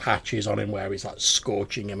black patches on him where he's like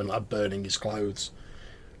scorching him and like burning his clothes.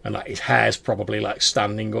 And like his hair's probably like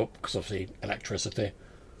standing up because of the electricity.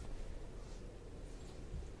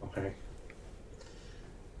 Okay.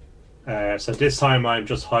 So this time I'm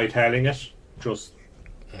just hightailing it. Just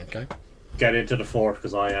Okay. get into the fort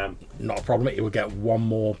because I am. Not a problem. It will get one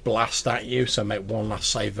more blast at you, so make one last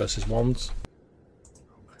save versus wands.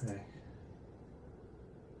 Okay.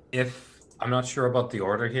 If I'm not sure about the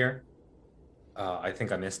order here, I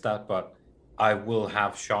think I missed that, but I will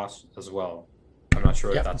have shot as well. I'm not sure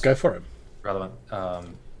if Yeah, that's go for it. relevant.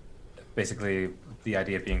 Basically, the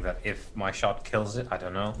idea being that if my shot kills it, I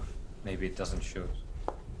don't know, maybe it doesn't shoot.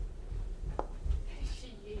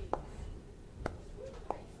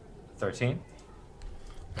 13,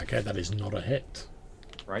 Okay, that is not a hit.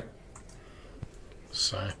 right?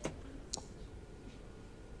 So,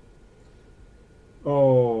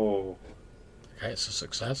 Oh, okay, it's a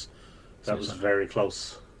success. So that was very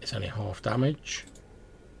close. it's only half damage.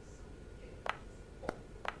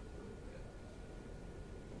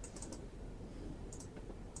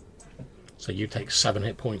 So you take 7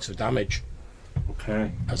 hit points of damage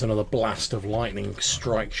Okay. as another blast of lightning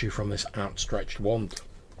strikes you from this outstretched wand.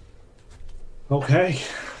 Okay.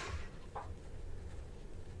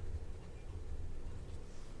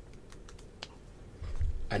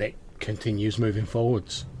 And it continues moving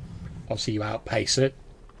forwards. Obviously, you outpace it.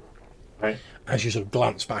 Right. As you sort of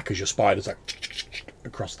glance back as your spiders like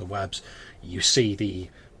across the webs, you see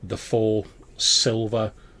the 4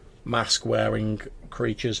 silver mask-wearing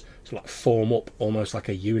creatures sort of like form up almost like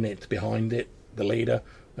a unit behind it, the leader,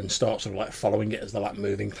 and start sort of like following it as they're like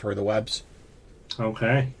moving through the webs.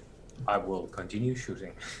 Okay. I will continue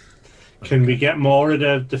shooting. Can we get more of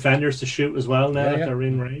the defenders to shoot as well now Yeah, that yeah. they're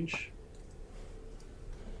in range?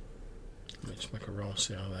 Let me just make a roll,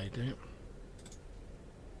 see how they do.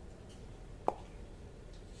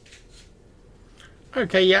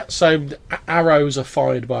 Okay, yeah, so arrows are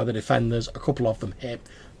fired by the defenders. A couple of them hit.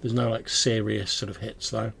 There's no like serious sort of hits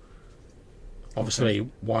though. Obviously,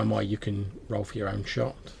 Weimar, you can roll for your own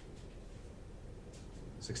shot.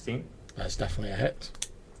 16. That's definitely a hit.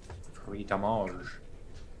 3 damage.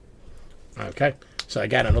 Okay, so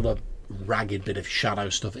again, another ragged bit of shadow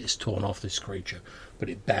stuff is torn off this creature, but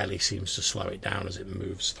it barely seems to slow it down as it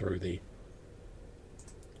moves through the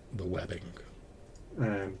webbing.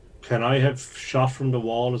 Can I have shot from the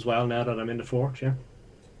wall as well now that I'm in the fort? Yeah.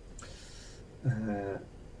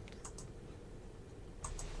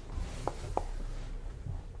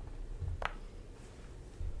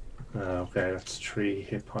 Okay, that's 3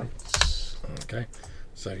 hit points. Okay,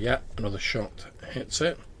 so yeah, another shot hits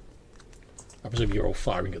it. I presume you're all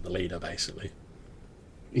firing at the leader, basically.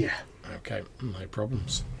 Yeah. Okay, no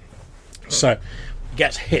problems. So,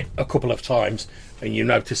 gets hit a couple of times, and you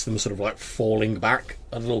notice them sort of like falling back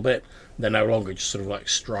a little bit. They're no longer just sort of like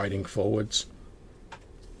striding forwards.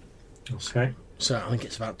 Okay. So I think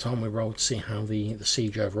it's about time we roll to see how the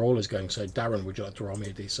siege overall is going. So Darren, would you like to roll me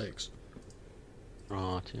a d6?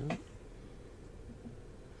 Right, yeah.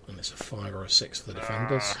 And it's a 5 or a 6 for the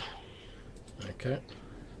defenders. Okay.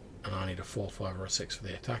 And I need a 4, 5 or a 6 for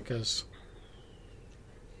the attackers.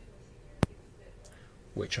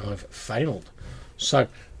 Which I've failed. So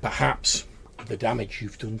perhaps the damage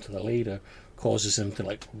you've done to the leader causes them to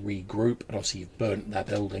like regroup, and obviously you've burnt their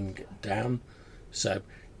building down. So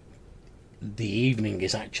the evening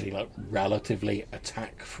is actually like relatively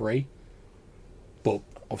attack free, but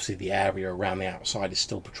obviously the area around the outside is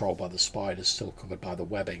still patrolled by the spiders, still covered by the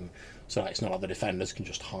webbing, so it's not like the defenders can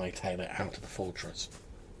just hightail it out of the fortress.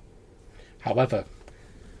 However,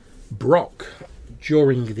 Brock,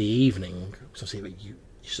 during the evening, so see that you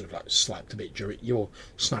sort of like slept a bit during, you're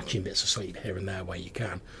snatching bits of sleep here and there where you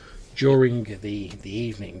can. During the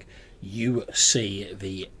evening, you see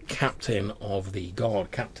the captain of the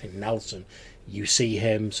guard, Captain Nelson. You see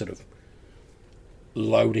him sort of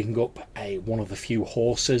loading up one of the few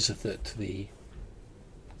horses that the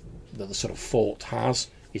sort of fort has.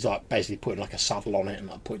 He's like basically putting like a saddle on it and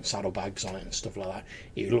like putting saddlebags on it and stuff like that.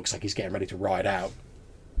 It looks like he's getting ready to ride out.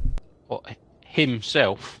 What,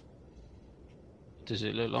 himself? Does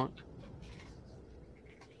it look like?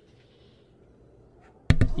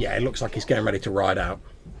 Yeah, it looks like he's getting ready to ride out.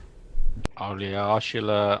 Oh yeah, I should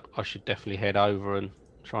definitely head over and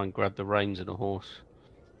try and grab the reins of the horse.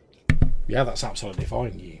 Yeah, that's absolutely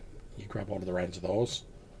fine. You grab one of the reins of the horse.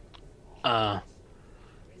 May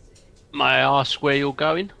I ask where you're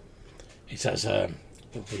going? He says, the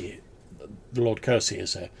Lord Kersey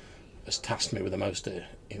has tasked me with the most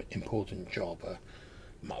important job.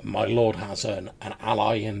 My lord has an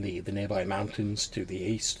ally in the nearby mountains to the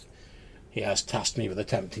east. He has tasked me with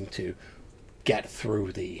attempting to get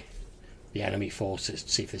through the enemy forces to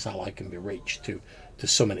see if this ally can be reached to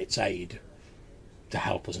summon its aid to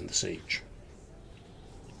help us in the siege.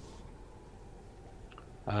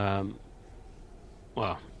 Well,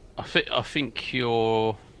 I think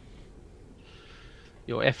your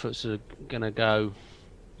efforts are going to go,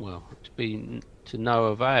 well, to no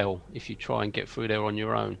avail if you try and get through there on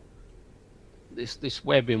your own. This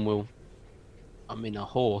webbing will, I mean, a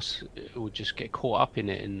horse will just get caught up in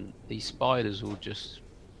it, and these spiders will just,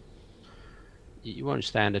 you won't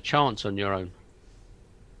stand a chance on your own.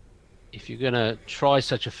 If you're going to try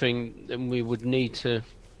such a thing, then we would need to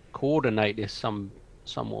coordinate this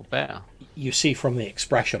somewhat better. You see from the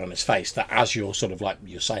expression on his face that as you're sort of like,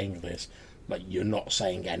 you're saying this, like you're not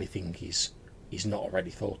saying anything he's not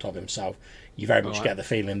already thought of himself. You very much get the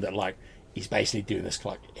feeling that like he's basically doing this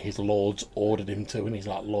like his lord's ordered him to, and he's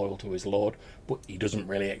like loyal to his lord, but he doesn't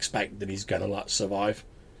really expect that he's going to like survive.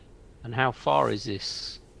 And how far is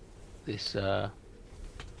this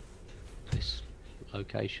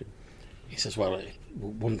location? He says, well,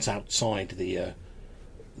 once outside the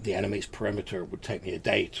enemy's perimeter, it would take me a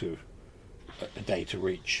day to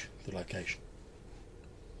reach the location.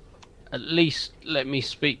 At least let me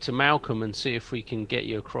speak to Malcolm and see if we can get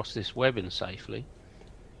you across this webbing safely.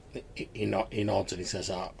 He nods and he says,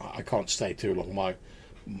 I can't stay too long.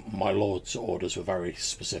 My lord's orders were very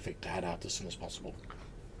specific to head out as soon as possible.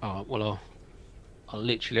 Alright, well, I'll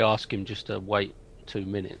literally ask him just to wait 2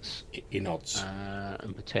 minutes. He nods.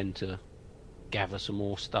 And pretend to gather some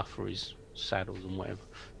more stuff for his saddles and whatever,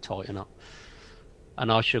 tighten up.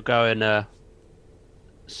 And I shall go and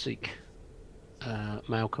seek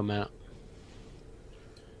Malcolm out.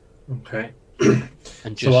 Okay.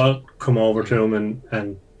 And so I'll come over to him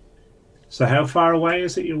and so how far away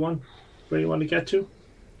is it where you want to get to?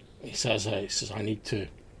 He says I need to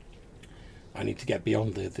get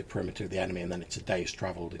beyond the perimeter of the enemy, and then it's a day's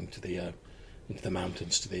travel into the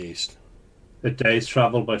mountains to the east. A day's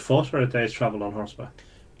travel by foot or a day's travel on horseback?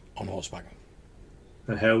 On horseback.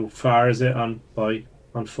 And how far is it on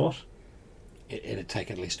foot? It'd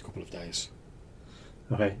take at least a couple of days.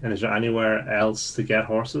 Okay, and is there anywhere else to get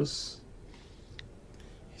horses?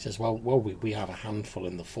 He says, well, we have a handful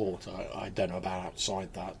in the fort. I don't know about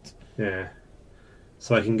outside that. Yeah.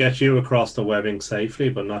 So I can get you across the webbing safely,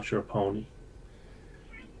 but not your pony.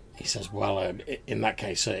 He says, well, in that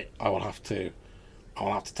case, I will have to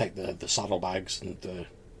take the saddlebags and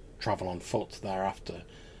travel on foot thereafter.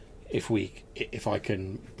 If I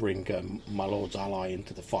can bring my lord's ally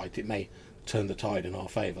into the fight, it may turn the tide in our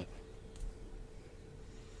favour.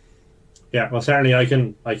 Yeah, well, certainly I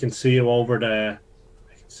can see you over the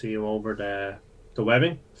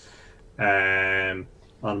webbing,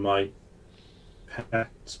 on my pet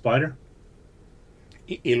spider.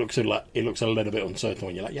 He looks a little bit uncertain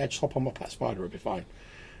when you're like, yeah, just hop on my pet spider, it'll be fine.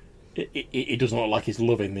 He doesn't look like he's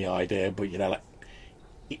loving the idea, but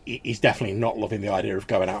he's definitely not loving the idea of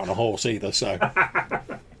going out on a horse either. So,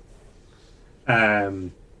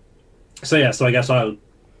 so I guess I'll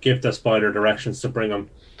give the spider directions to bring him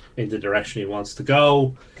in the direction he wants to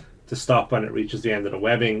go, to stop when it reaches the end of the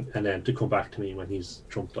webbing, and then to come back to me when he's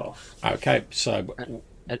jumped off. Okay, so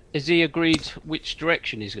has he agreed which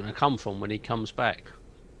direction he's going to come from when he comes back?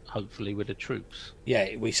 Hopefully with the troops. Yeah,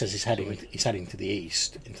 he says he's heading to the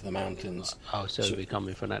east, into the mountains. Oh, so he'll be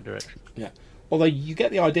coming from that direction. Yeah. Although you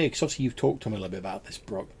get the idea, because obviously you've talked to him a little bit about this,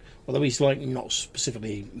 Brooke. Although he's not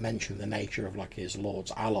specifically mentioned the nature of his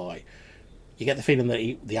lord's ally, you get the feeling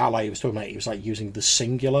that the ally he was talking about, he was using the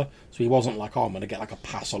singular. So he wasn't I'm going to get a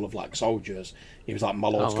passel of soldiers. He was my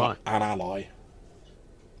lord's got an ally.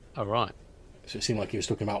 Oh, right. So it seemed like he was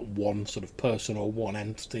talking about one sort of person or one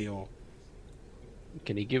entity. Or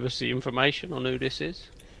can he give us the information on who this is?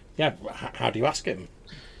 Yeah. How do you ask him?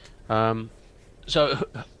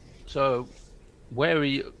 So where are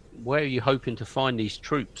you hoping to find these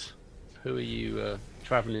troops? Who are you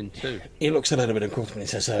travelling to? He looks a little bit uncomfortable and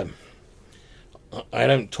he says, I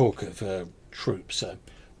don't talk of troops.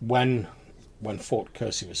 When Fort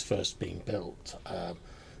Kersey was first being built,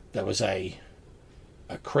 there was a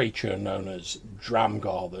creature known as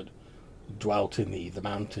Dramgar that dwelt in the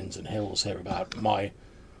mountains and hills hereabout. My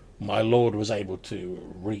lord was able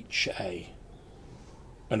to reach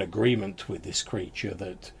an agreement with this creature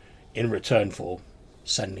that, in return for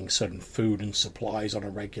sending certain food and supplies on a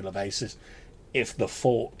regular basis, if the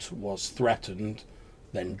fort was threatened,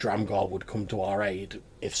 then Dramgar would come to our aid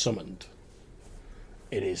if summoned.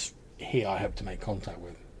 It is he I hope to make contact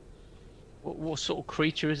with. What sort of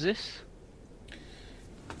creature is this?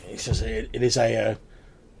 He says it is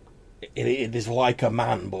like a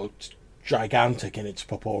man, but gigantic in its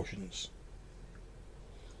proportions.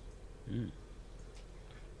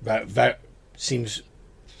 That seems,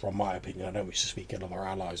 from my opinion, I don't wish to speak ill of our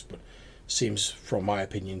allies, but seems, from my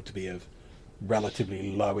opinion, to be of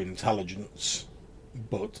relatively low intelligence,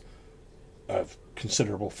 but of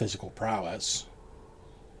considerable physical prowess.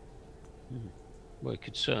 Well, it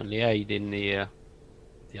could certainly aid in the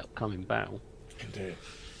upcoming battle. Indeed.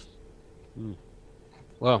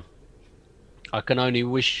 Well, I can only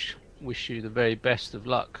wish you the very best of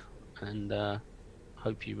luck, and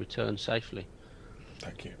hope you return safely.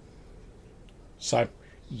 Thank you. So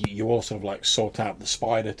you all sort of sort out the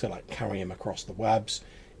spider to carry him across the webs.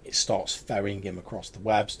 It starts ferrying him across the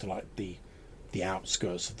webs to the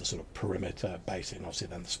outskirts of the sort of perimeter, basically, and obviously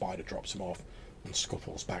then the spider drops him off and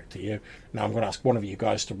scuttles back to you. Now I'm going to ask one of you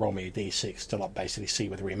guys to roll me a d6 to basically see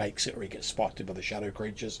whether he makes it or he gets spotted by the shadow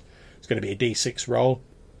creatures. It's going to be a d6 roll.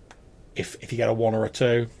 If you get a 1 or a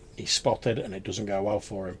 2, he's spotted and it doesn't go well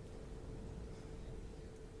for him.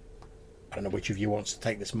 I don't know which of you wants to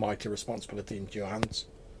take this mighty responsibility into your hands.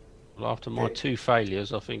 Well, after my 2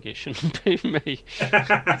 failures, I think it shouldn't be me.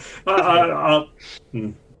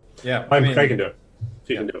 Yeah, I can do it.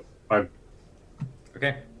 You can do it.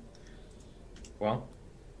 Okay. Well,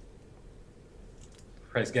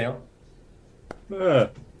 praise Gale. I'll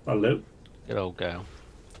loot. Good old gal.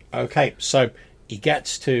 Okay, so he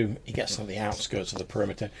gets to the outskirts of the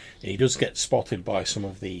perimeter, and he does get spotted by some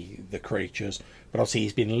of the creatures, but obviously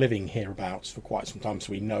he's been living hereabouts for quite some time,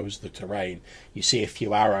 so he knows the terrain. You see a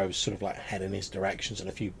few arrows sort of head in his directions and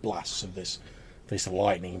a few blasts of this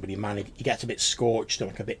lightning, but he gets a bit scorched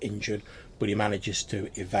and a bit injured, but he manages to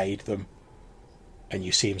evade them, and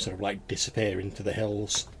you see him sort of disappear into the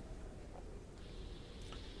hills.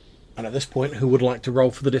 And at this point, who would like to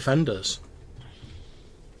roll for the defenders?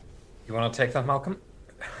 You want to take that, Malcolm?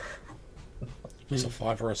 It's a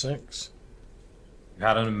 5 or a 6. You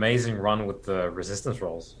had an amazing run with the resistance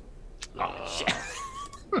rolls. Oh, shit.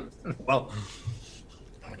 Well.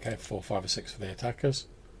 Okay, 4, 5 or 6 for the attackers.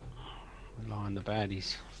 Rely on the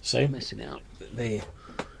baddies. See, messing it up.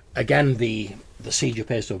 the siege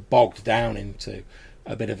appears to have bogged down into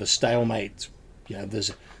a bit of a stalemate.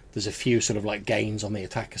 There's a few sort of like gains on the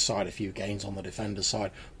attacker side, a few gains on the defender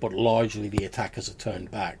side, but largely the attackers are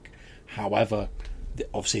turned back. However,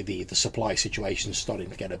 obviously the supply situation is starting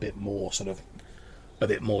to get a bit more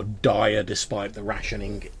dire, despite the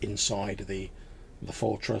rationing inside the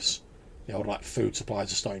fortress. Like food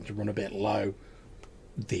supplies are starting to run a bit low.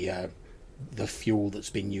 The fuel that's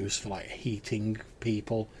been used for like heating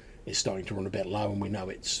people is starting to run a bit low, and we know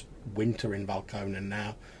it's winter in Valconen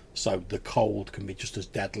now, so the cold can be just as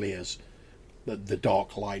deadly as the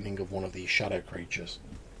dark lightning of one of these shadow creatures.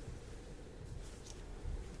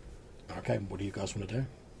 Okay, what do you guys want to do?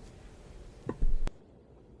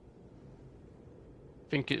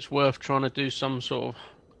 Think it's worth trying to do some sort of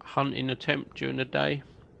hunting attempt during the day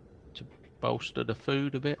to bolster the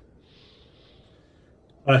food a bit.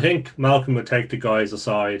 I think Malcolm would take the guys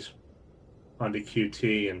aside on the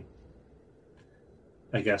QT and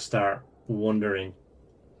I guess start wondering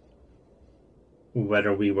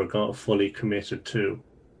whether we were fully committed to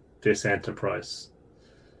this enterprise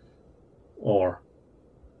or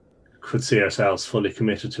could see ourselves fully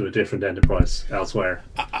committed to a different enterprise elsewhere.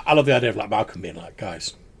 I love the idea of like Malcolm being like,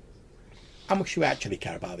 guys, how much do you actually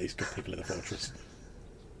care about these good people in the fortress?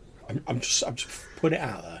 I'm just putting it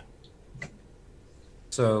out there.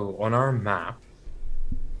 So on our map,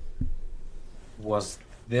 was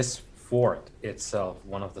this fort itself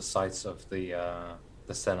one of the sites of the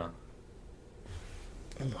Senna?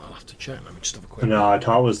 I'll have to check. Let me just have a quick. No, I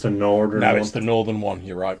thought it was the northern one. No, it's the northern one.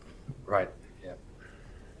 You're right. Right. Yeah.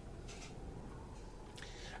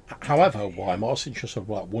 However, what I'm also interested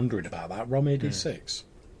in, wondering about that, roll me a d6.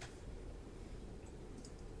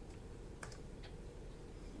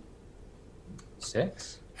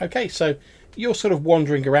 6. Okay, so you're sort of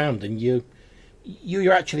wandering around, and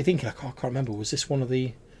you're actually thinking, I can't remember. Was this one of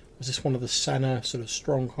the Senna sort of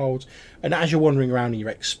strongholds? And as you're wandering around and you're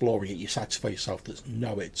exploring it, you satisfy yourself that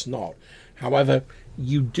no, it's not. However,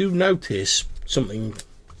 you do notice something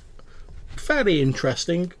fairly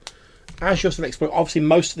interesting as you're sort of exploring. Obviously,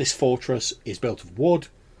 most of this fortress is built of wood.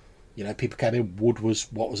 People came in, wood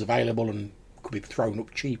was what was available and could be thrown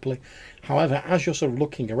up cheaply. However, as you're sort of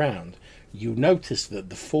looking around, you notice that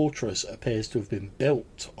the fortress appears to have been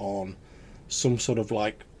built on some sort of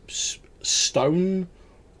like stone,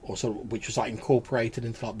 or sort of, which was like incorporated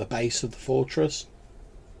into like the base of the fortress.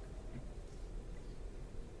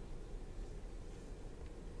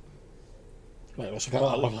 It looks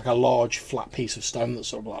like a large flat piece of stone that's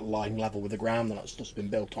sort of like lying level with the ground, and that's just been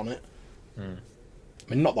built on it. I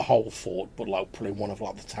mean, not the whole fort, but like probably one of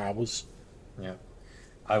like the towers. Yeah,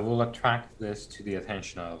 I will attract this to the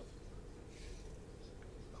attention of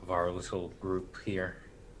our little group here.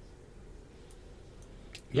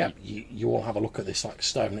 Yeah, you all have a look at this like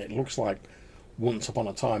stone. It looks like once upon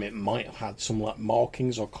a time it might have had some like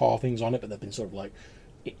markings or carvings on it, but they've been sort of like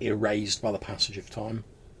erased by the passage of time.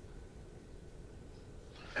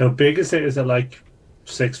 How big is it? Is it like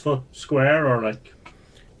 6 foot square or like?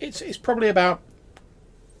 It's probably about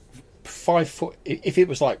 5 foot. If it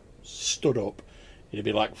was like stood up, it'd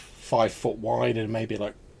be like 5 foot wide and maybe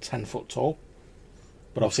like 10 foot tall.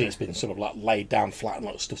 But obviously it's been sort of like laid down flat and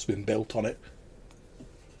like stuff's been built on it.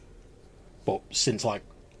 But since like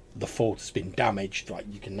the fort has been damaged, like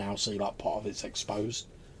you can now see like part of it's exposed.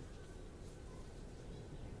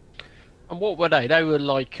 And what were they? They were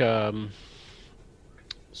like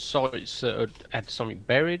sites that had something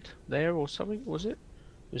buried there or something, was it?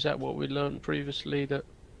 Was that what we learned previously, that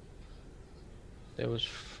there was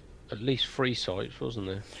at least 3 sites, wasn't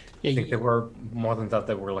there? Yeah, I think there were more than that.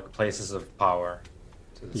 They were like places of power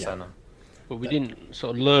to the Senna. But we didn't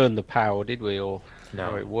sort of learn the power, did we, or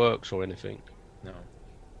No. how it works or anything? No.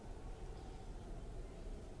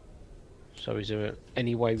 So is there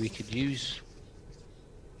any way we could use...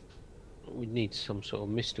 We need some sort of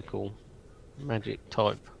mystical magic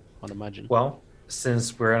type, I'd imagine. Well,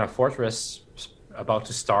 since we're in a fortress about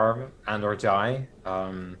to starve and or die,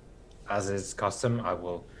 as is custom, I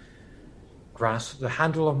will grasp the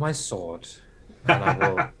handle of my sword,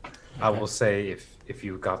 and I will say if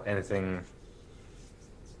you got anything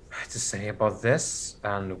to say about this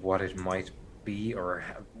and what it might be, or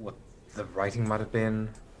what the writing might have been,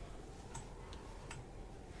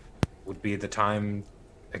 would be the time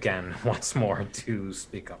again once more to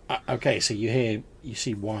speak up. Okay, so you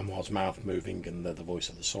see Winewar's mouth moving and the voice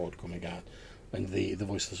of the sword coming out, and the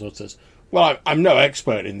voice of the sword says, "Well, I'm no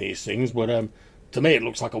expert in these things, but to me it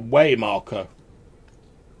looks like a way marker."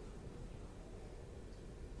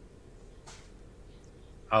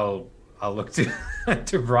 I'll look to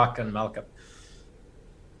to Brock and Malcolm.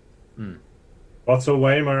 What's a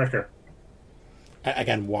way marker?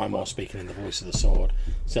 Again, Wymore speaking in the voice of the sword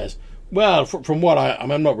says, "Well, from what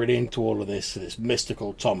I'm not really into all of this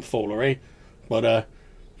mystical tomfoolery, but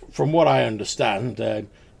from what I understand, there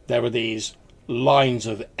are these lines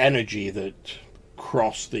of energy that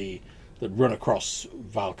run across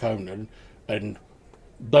Valconan, and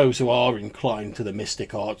those who are inclined to the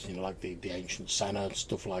mystic arts, like the ancient Senna,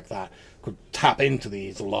 stuff like that, could tap into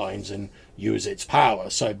these lines and use its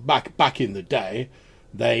power. So back in the day,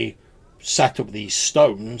 they set up these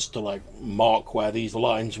stones to like mark where these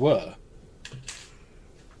lines were.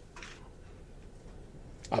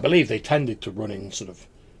 I believe they tended to run in sort of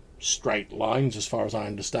straight lines, as far as I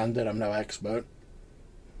understand it. I'm no expert."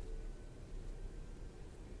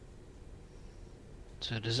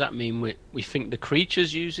 So does that mean we think the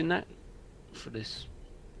creature's using that for this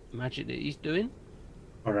magic that he's doing?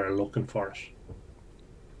 Or are looking for it?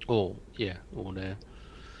 Or there.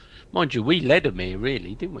 Mind you, we led them here,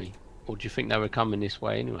 really, didn't we? Or do you think they were coming this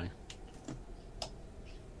way anyway?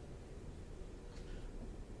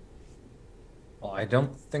 Well, I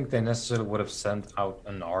don't think they necessarily would have sent out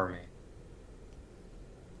an army.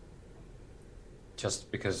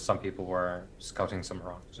 Just because some people were scouting some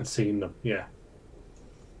rocks. And seeing them, yeah.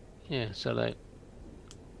 Yeah, it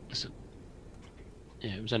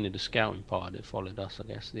was only the scouting party that followed us, I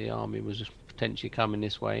guess. The army was just potentially coming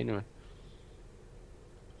this way anyway.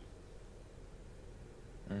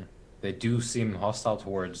 They do seem hostile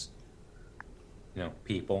towards,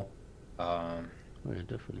 people. Yeah,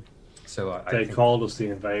 definitely. So They called us the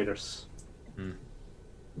invaders.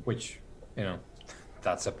 Which,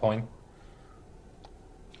 that's a point.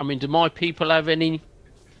 I mean, do my people have any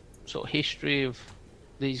sort of history of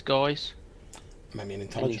these guys? Maybe an Any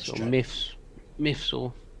intelligence sort check. of myths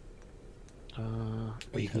or...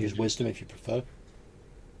 Or you can use wisdom if you prefer.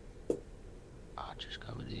 I'll just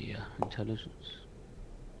go with the intelligence.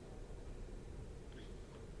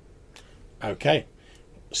 Okay,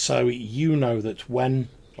 so you know that when,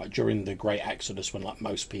 like during the Great Exodus, when like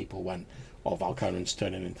most people went, Valconan's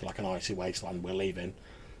turning into like an icy wasteland, we're leaving,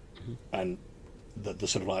 and the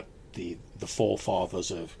sort of like the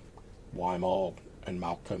forefathers of Wymore and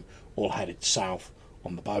Malcolm all headed south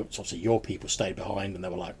on the boats. Obviously, your people stayed behind, and they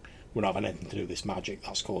were like, "We're not having anything to do with this magic.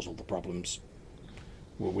 That's caused all the problems.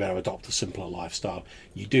 We're going to adopt a simpler lifestyle."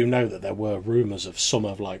 You do know that there were rumours of some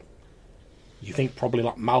of like, you think probably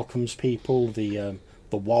like Malcolm's people, the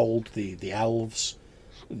Wold, the elves,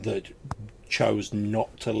 that chose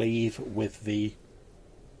not to leave with the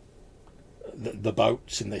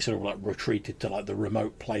boats, and they sort of like retreated to like the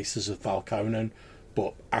remote places of Valconan.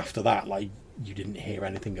 But after that, like, you didn't hear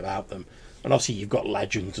anything about them. And obviously you've got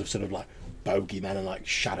legends of sort of like bogeymen and like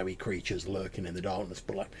shadowy creatures lurking in the darkness,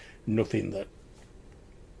 but like nothing that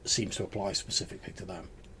seems to apply specifically to them.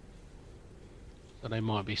 But they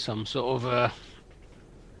might be some sort of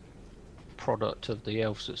product of the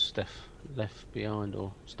elves that's left behind,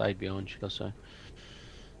 or stayed behind, should I say.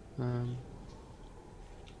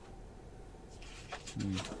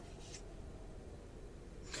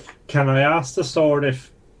 Can I ask the sword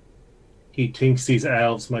if he thinks these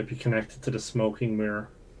elves might be connected to the smoking mirror?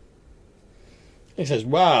 He says,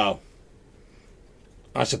 "Well,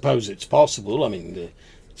 I suppose it's possible. I mean,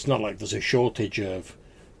 it's not like there's a shortage of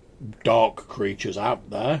dark creatures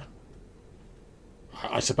out there.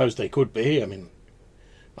 I suppose they could be. I mean,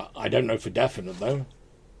 I don't know for definite, though."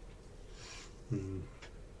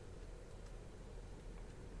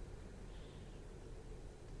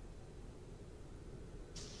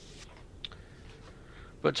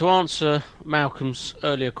 But to answer Malcolm's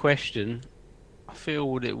earlier question, I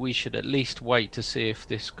feel that we should at least wait to see if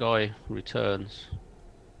this guy returns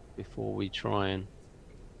before we try and,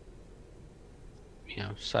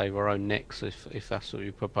 save our own necks, if that's what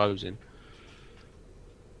you're proposing.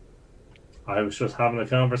 I was just having a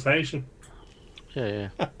conversation. Yeah.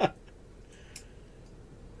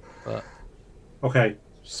 But Okay,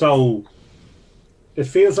 so it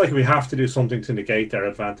feels like we have to do something to negate their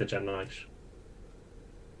advantage at night.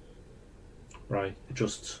 Right, I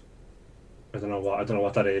don't know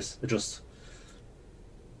what that is.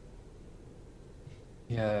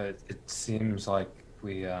 Yeah, it seems like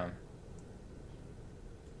it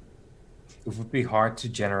would be hard to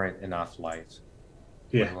generate enough light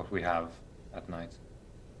with what we have at night.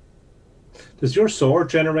 Does your sword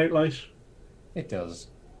generate light? It does.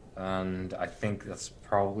 And I think that's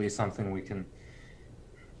probably something we can...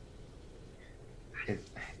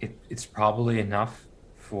 It's probably enough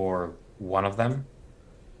for one of them.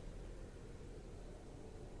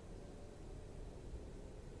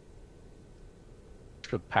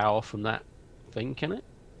 extra power from that thing, can it?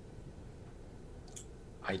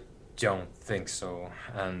 I don't think so,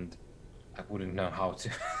 and I wouldn't know how to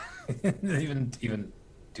even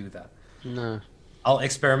do that. No. I'll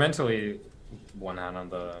experimentally one hand on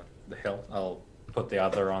the hilt. I'll put the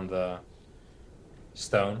other on the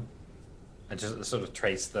stone, and just sort of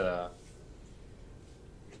trace the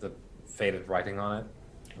faded writing on it.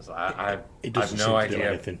 So I have no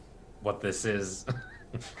idea what this is.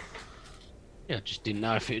 Yeah, I just didn't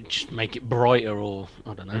know if it'd just make it brighter or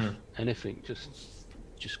I don't know anything.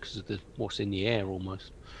 Just because of what's in the air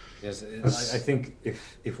almost. Yes, I think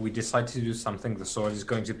if we decide to do something, the sword is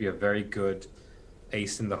going to be a very good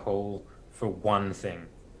ace in the hole for one thing,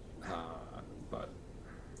 but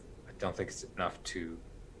I don't think it's enough to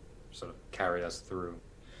sort of carry us through.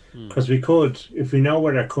 Because we could, if we know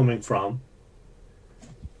where they're coming from,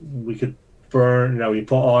 we could burn. We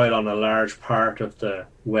put oil on a large part of the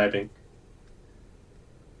webbing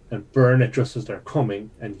and burn it just as they're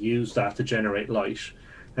coming, and use that to generate light.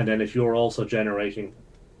 And then if you're also generating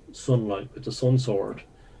sunlight with the sun sword,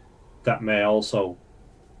 that may also,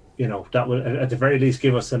 that will at the very least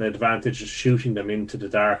give us an advantage of shooting them into the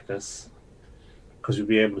darkness, because we'll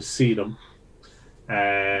be able to see them,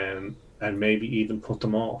 and maybe even put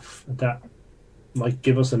them off. That might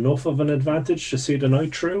give us enough of an advantage to see the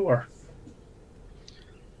night through. Or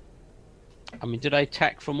I mean, do they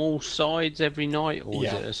attack from all sides every night, or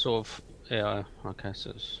Yeah. is it a sort of okay,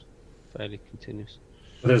 so it's fairly continuous.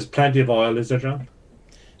 there's plenty of oil, is there, John?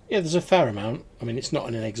 Yeah, there's a fair amount. I mean, it's not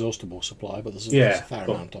an inexhaustible supply, but there's a fair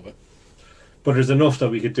amount of it. But there's enough that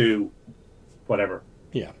we could do whatever.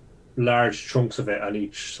 Yeah. Large chunks of it on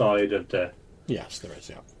each side of the. Yes, there is,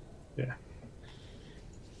 yeah. Yeah.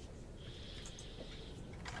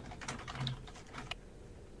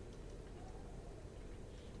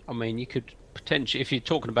 I mean, you could potentially, if you're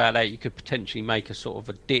talking about that, you could potentially make a sort of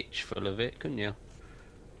a ditch full of it, couldn't you?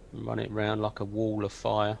 And run it round like a wall of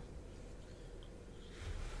fire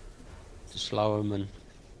to slow them and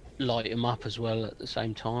light them up as well at the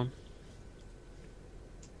same time.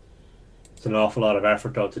 It's an awful lot of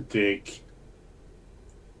effort though to dig.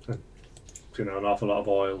 An awful lot of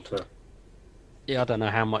oil to. Yeah, I don't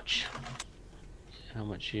know how much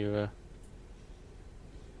you. I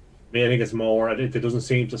mean, I think it's more. It doesn't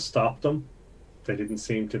seem to stop them. They didn't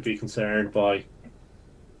seem to be concerned by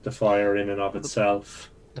the fire in and of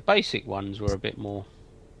itself. The basic ones were a bit more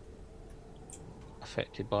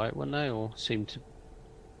affected by it, weren't they? Or seemed to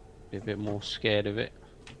be a bit more scared of it.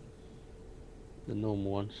 The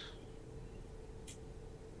normal ones.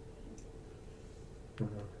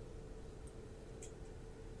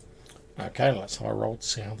 Okay, let's have a roll to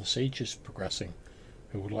see how the siege is progressing.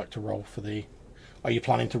 Who would like to roll for the... Are you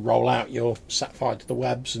planning to roll out your set fire to the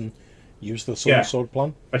webs and use the sword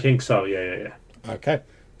plan? I think so, yeah. Okay,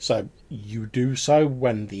 so you do so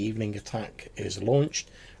when the evening attack is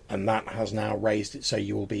launched, and that has now raised it so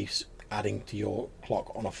you will be adding to your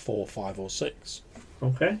clock on a 4, 5 or 6.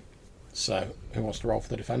 Okay. So, who wants to roll for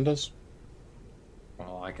the defenders?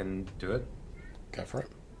 Well, I can do it. Go for it.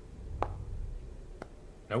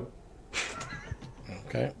 Nope.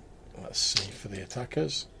 Okay, let's see for the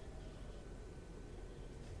attackers.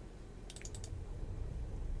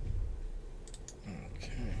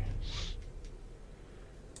 Okay.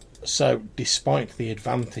 So, despite the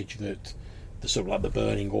advantage that the sort of like the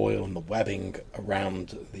burning oil and the webbing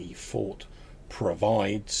around the fort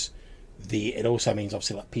provides, it also means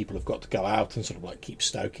obviously like people have got to go out and sort of like keep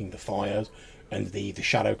stoking the fires, and the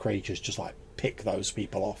shadow creatures just like pick those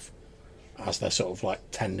people off as they're sort of like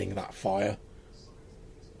tending that fire.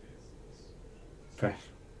 Okay.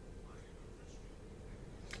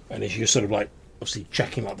 And as you're sort of like obviously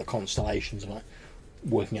checking like the constellations and like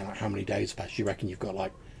working out how many days past, you reckon you've got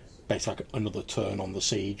like basically like another turn on the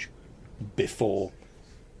siege before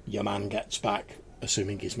your man gets back,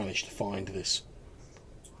 assuming he's managed to find this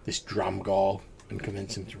Dramgar and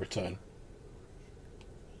convince him to return.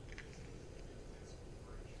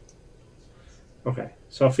 Okay.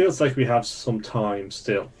 So it feels like we have some time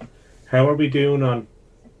still. How are we doing on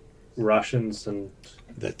rations and...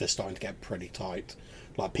 They're starting to get pretty tight.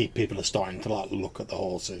 Like people are starting to like look at the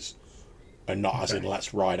horses, and not as in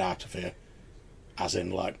let's ride out of here, as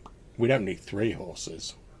in like we don't need 3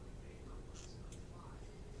 horses.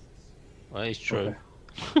 Well, it's true.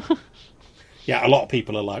 Okay. Yeah, a lot of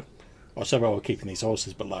people are like, "Oh, so well, we're keeping these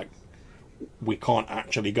horses, but like we can't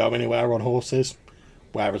actually go anywhere on horses."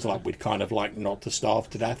 Whereas like we'd kind of like not to starve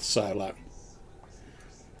to death, so like,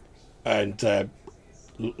 and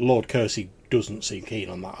Lord Kersey doesn't seem keen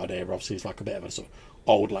on that idea. Obviously, he's like a bit of a sort of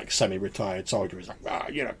old, like semi-retired soldier. He's like,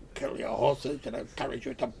 kill your horses, carry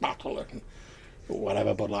you to battle and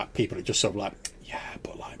whatever. But like people are just sort of like, yeah,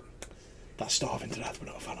 but like that's starving to death. We're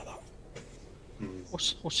not a fan of that.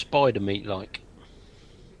 What's spider meat like?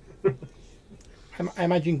 I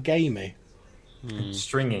imagine gamey.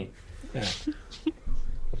 Stringy. Yeah.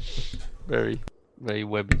 Very, very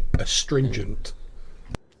webby. Astringent.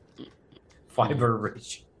 Fiber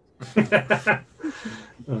rich.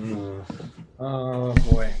 Mm. Oh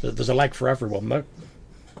boy. There's a leg for everyone, though.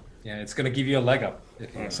 Yeah, it's gonna give you a leg up.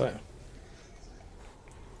 If you... So,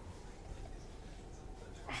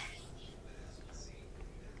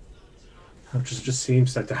 It just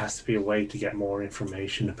seems like there has to be a way to get more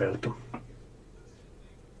information about them.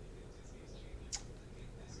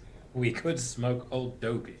 We could smoke old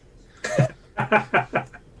Dobie.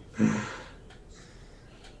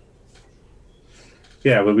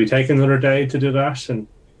 Yeah, will we take another day to do that and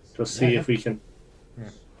just see if we can?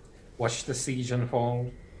 Watch the siege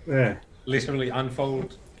unfold. Yeah. Literally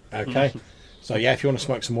unfold. okay. So yeah, if you want to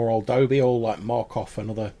smoke some more old Dobie, or like mark off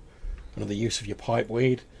another use of your pipe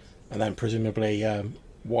weed, and then presumably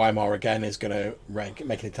Weimar again is going to make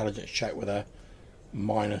an intelligence check with a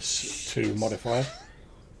 -2 modifier.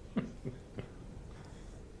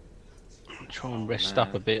 Try and rest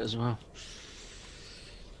up a bit as well.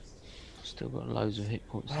 Still got loads of hit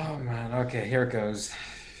points. Oh man, okay, here it goes.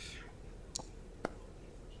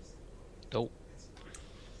 Oh.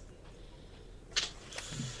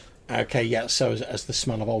 Okay, yeah, so as the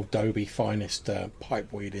smell of old Dobie, finest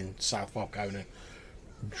pipeweed in South Falcone,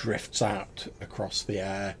 drifts out across the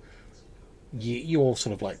air, you all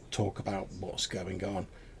sort of like talk about what's going on,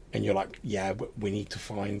 and you're like, yeah, we need to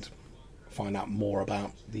find out more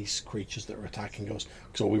about these creatures that are attacking us,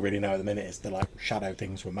 because all we really know at the minute is they're like shadow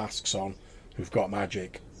things with masks on who've got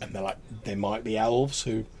magic, and they're like, they might be elves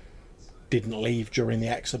who didn't leave during the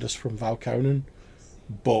exodus from Valconen,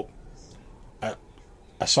 but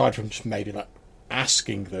aside from just maybe like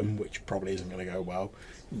asking them, which probably isn't going to go well,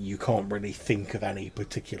 you can't really think of any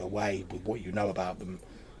particular way with what you know about them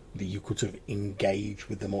that you could sort of engage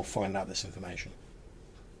with them or find out this information.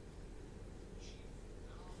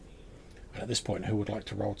 And at this point, who would like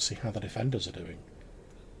to roll to see how the defenders are doing?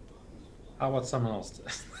 How about someone else?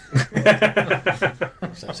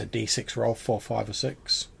 So it's a D6 roll, 4, 5, or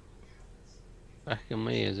 6. Back on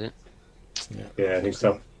me, is it? Yeah, I think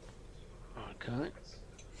so. Okay.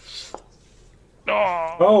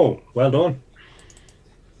 Oh, well done.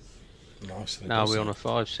 Nice. Now we're on a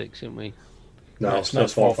 5-6, aren't we? No, it's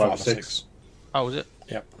it's 4, 5, 6. Oh, is it?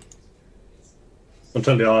 Yep.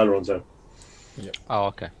 Until the oil runs out. Oh,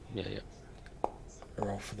 okay. Yeah, yeah.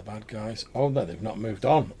 Roll for the bad guys. Oh no, they've not moved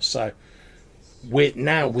on. So we're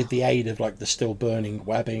now, with the aid of like the still burning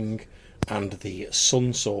webbing and the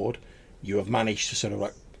sun sword, you have managed to sort of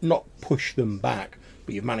like not push them back,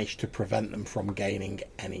 but you've managed to prevent them from gaining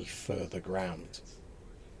any further ground.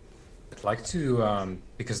 I'd like to,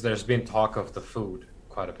 because there's been talk of the food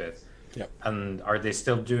quite a bit. Yep. And are they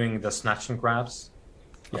still doing the snatch and grabs?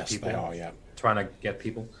 Yes, people? they are. Yeah. Trying to get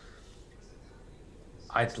people.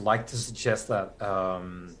 I'd like to suggest that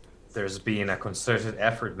there's been a concerted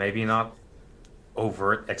effort, maybe not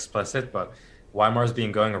overt, explicit, but Weimar's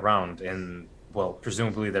been going around in, well,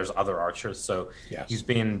 presumably there's other archers, so Yes. he's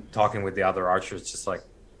been talking with the other archers, just like,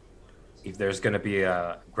 if there's going to be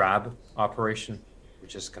a grab operation, we're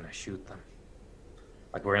just going to shoot them.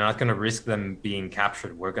 Like, we're not going to risk them being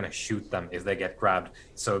captured, we're going to shoot them if they get grabbed,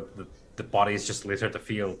 so the bodies just litter the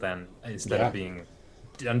field then, instead of being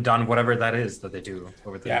done whatever that is that they do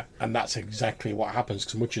over there. Yeah, and that's exactly what happens,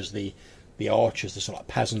 because much as the archers, the sort of like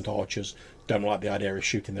peasant archers, don't like the idea of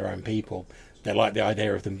shooting their own people, they like the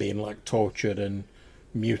idea of them being like tortured and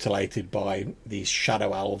mutilated by these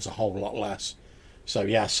shadow elves a whole lot less. So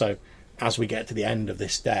yeah, so as we get to the end of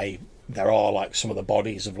this day, there are like some of the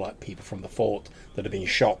bodies of like people from the fort that have been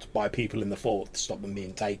shot by people in the fort to stop them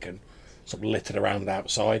being taken, sort of littered around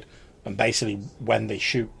outside, and basically when they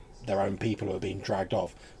shoot their own people who are being dragged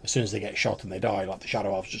off, as soon as they get shot and they die, like the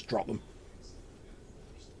shadow elves just drop them.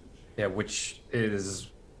 Yeah, which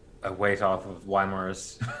is a weight off of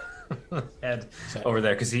Weimar's head over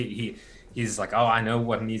there, because he's like, oh, I know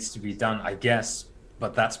what needs to be done, I guess,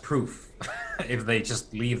 but that's proof if they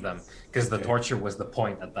just leave them, because the torture was the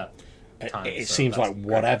point at that time. It seems like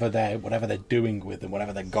whatever they're doing with them,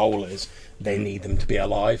 whatever their goal is, they need them to be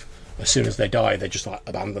alive. As soon as they die, they just like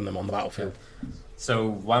abandon them on the battlefield.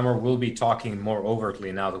 So Weimar will be talking more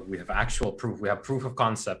overtly now that we have actual proof. We have proof of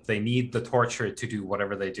concept. They need the torture to do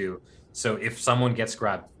whatever they do. So if someone gets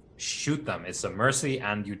grabbed, shoot them. It's a mercy,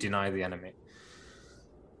 and you deny the enemy.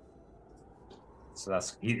 So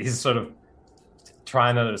he's sort of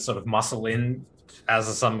trying to sort of muscle in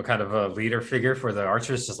as some kind of a leader figure for the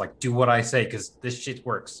archers, just like, do what I say, because this shit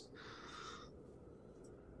works.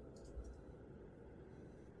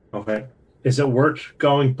 Okay. Is it worth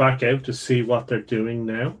going back out to see what they're doing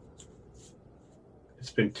now?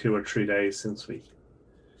 It's been 2 or 3 days since we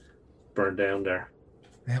burned down there.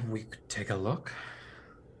 Yeah, we could take a look.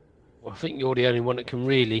 Well, I think you're the only one that can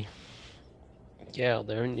really get out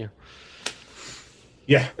there, aren't you?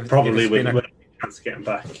 Yeah, probably with been a chance of getting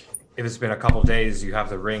back. If it's been a couple days, you have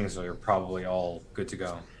the ring, so you're probably all good to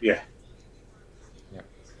go. Yeah.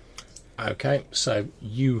 Okay, so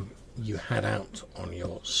you head out on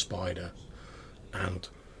your spider, and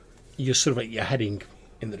you're sort of you're heading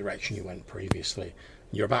in the direction you went previously.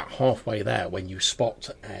 You're about halfway there when you spot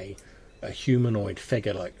a humanoid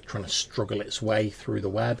figure like trying to struggle its way through the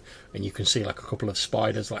web, and you can see like a couple of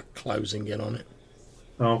spiders like closing in on it.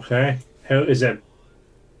 Okay. How is it?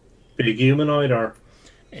 Big humanoid or?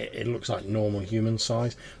 It looks like normal human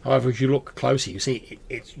size. However, if you look closer, you see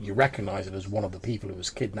you recognise it as one of the people who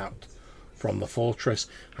was kidnapped from the fortress.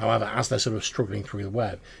 However, as they're sort of struggling through the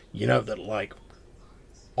web, you know that like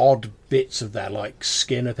odd bits of their like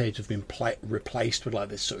skin appear to have been replaced with like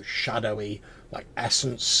this sort of shadowy like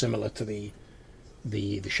essence similar to the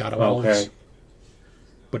shadow elves.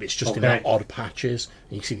 But it's just in like odd patches,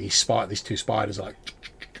 and you see these two spiders are like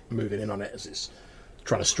moving in on it as it's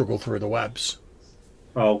trying to struggle through the webs.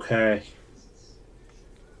 Okay,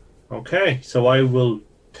 so I will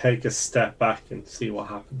take a step back and see what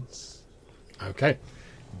happens. Okay,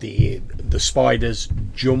 the spiders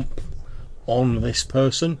jump on this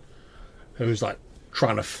person who's like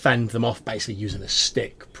trying to fend them off, basically using a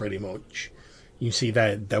stick, pretty much. You see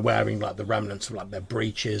they're wearing like the remnants of like their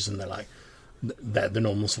breeches, and they're like the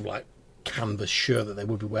normal sort of like canvas shirt that they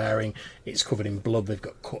would be wearing. It's covered in blood. They've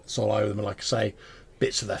got cuts all over them, and like I say,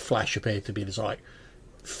 bits of their flesh appear to be this like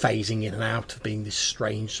phasing in and out of being this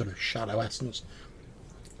strange sort of shadow essence.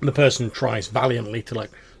 And the person tries valiantly to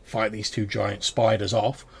like fight these two giant spiders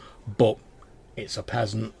off, but it's a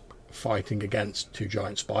peasant fighting against two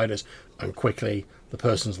giant spiders, and quickly the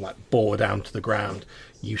person's like bore down to the ground.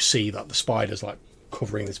 You see that the spiders like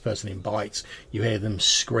covering this person in bites. You hear them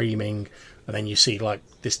screaming, and then you see like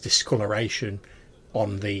this discoloration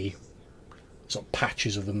on the sort of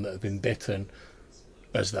patches of them that have been bitten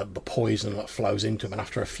as the poison that flows into them. And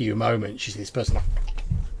after a few moments, you see this person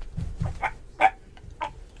like,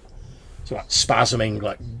 so like spasming,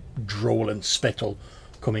 like drool and spittle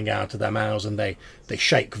coming out of their mouths, and they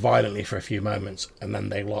shake violently for a few moments, and then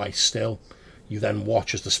they lie still. You then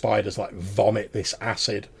watch as the spiders like vomit this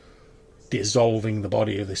acid, dissolving the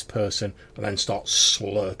body of this person, and then start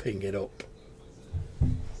slurping it up.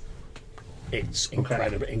 It's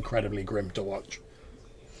incredibly grim to watch.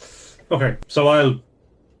 Okay, so I'll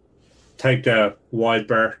take the wide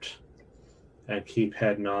berth and keep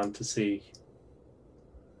heading on to see.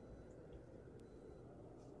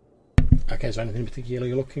 Okay, is there anything in particular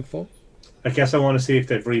you're looking for? I guess I want to see if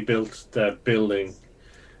they've rebuilt the building,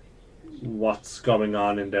 what's going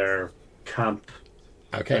on in their camp.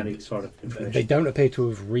 Okay, any sort of information. They don't appear to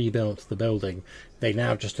have rebuilt the building. They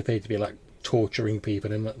now just appear to be like torturing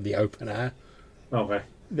people in the open air. Okay.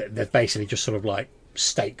 They've basically just sort of like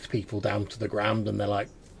staked people down to the ground, and they're like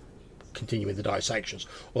continuing the dissections.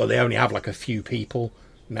 Or they only have like a few people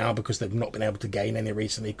now because they've not been able to gain any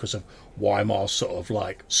recently because of Weimar's sort of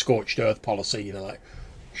like scorched earth policy, you know, like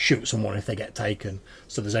shoot someone if they get taken.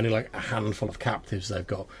 So there's only like a handful of captives they've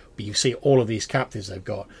got. But you see all of these captives they've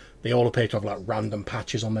got, they all appear to have like random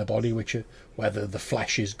patches on their body which are where the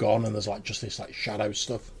flesh is gone, and there's like just this like shadow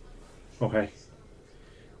stuff. Okay.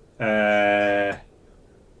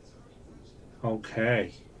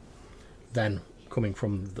 Okay. Then coming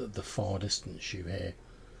from the far distance, you hear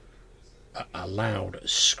a loud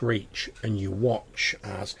screech, and you watch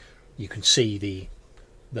as you can see the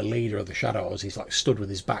leader of the shadows. He's like stood with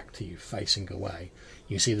his back to you, facing away.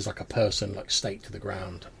 You see there's like a person like staked to the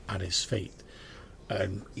ground at his feet,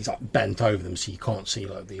 and he's like bent over them, so you can't see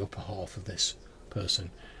like the upper half of this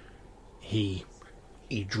person. He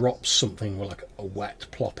drops something with like a wet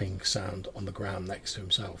plopping sound on the ground next to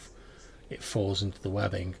himself. It falls into the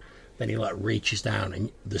webbing. Then he like reaches down,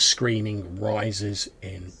 and the screaming rises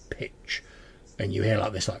in pitch, and you hear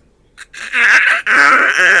like this like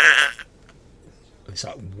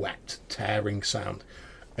wet tearing sound,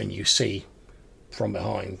 and you see from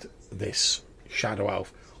behind this shadow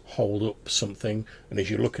elf hold up something, and as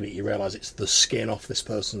you look at it you realise it's the skin off this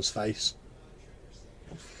person's face.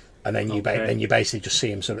 And then you basically just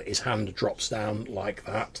see him sort of, his hand drops down like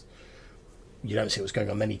that. You don't see what's going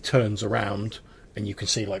on. Then he turns around, and you can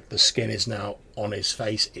see like the skin is now on his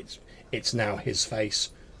face. It's now his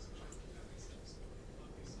face.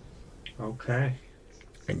 Okay.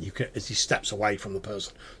 And you can, as he steps away from the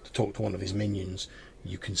person to talk to one of his minions,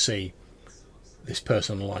 you can see this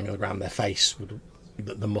person lying on the ground, their face with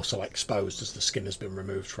the muscle exposed as the skin has been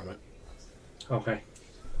removed from it. Okay.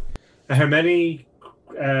 And how many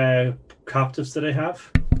captives do they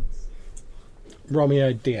have?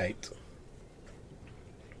 Romeo D8.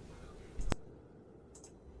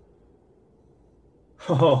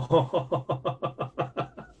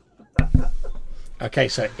 Okay,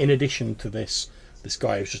 so in addition to this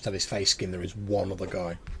guy who's just had his face skinned, there is one other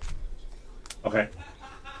guy. Okay.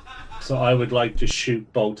 So I would like to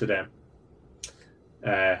shoot both of them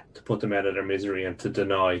to put them out of their misery and to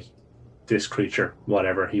deny this creature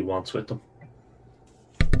whatever he wants with them.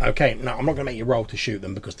 Okay, now I'm not going to make you roll to shoot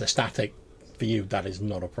them because they're static. For you, that is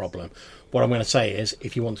not a problem. What I'm going to say is,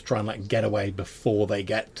 if you want to try and like get away before they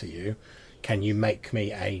get to you, can you make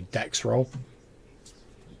me a dex roll?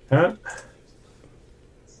 Huh?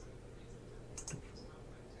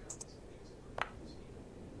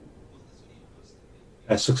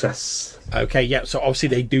 A success. Okay, yeah, so obviously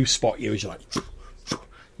they do spot you as you're like...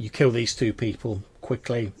 You kill these two people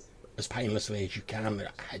quickly, as painlessly as you can.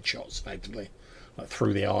 Headshots, effectively, like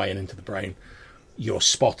through the eye and into the brain. You're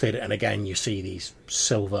spotted, and again you see these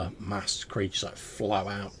silver masked creatures like flow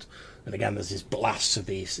out, and again there's this blast of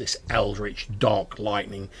this eldritch dark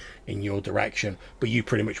lightning in your direction, but you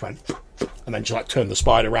pretty much went and then just like turned the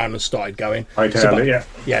spider around and started going.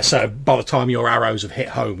 Yeah, so by the time your arrows have hit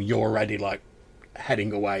home, you're already like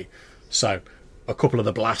heading away. So a couple of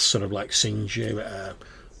the blasts sort of like singe you.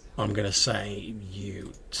 I'm gonna say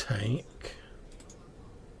you take...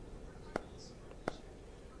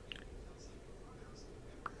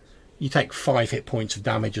 You take 5 hit points of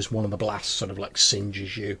damage as one of the blasts sort of like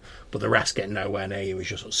singes you, but the rest get nowhere near you as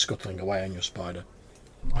you're sort of scuttling away on your spider.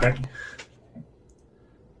 Okay.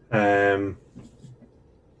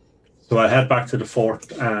 So I head back to the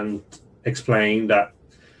fort and explain that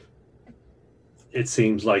it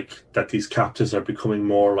seems like that these captives are becoming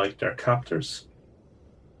more like their captors,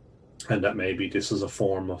 and that maybe this is a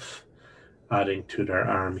form of adding to their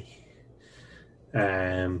army.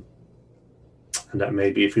 And that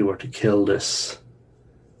maybe if we were to kill this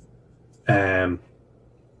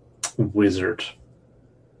wizard,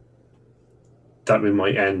 that we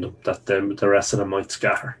might end them, that the rest of them might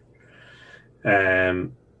scatter. But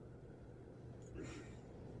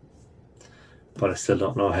I still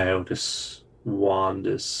don't know how this wand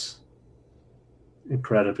is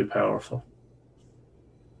incredibly powerful.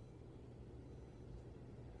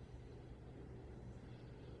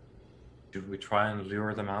 Should we try and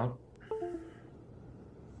lure them out?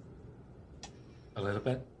 A little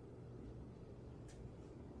bit?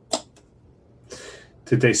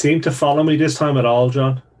 Did they seem to follow me this time at all,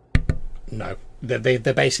 John? No. They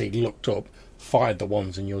basically looked up, fired the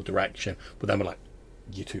ones in your direction, but then were like,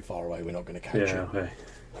 you're too far away, we're not going to catch you. Okay.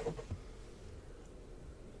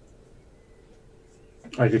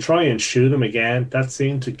 I could try and shoot him again. That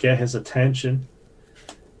seemed to get his attention.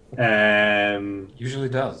 Usually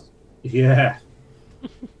does. Yeah.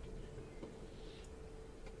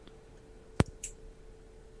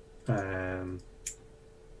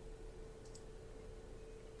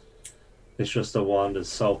 It's just the wand is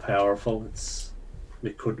so powerful. We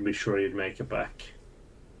couldn't be sure you'd make it back.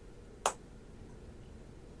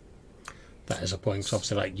 That is a point. So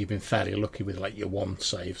obviously, like, you've been fairly lucky with like your wand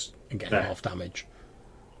saves and getting half damage.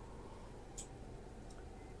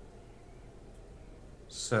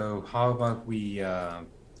 So how about we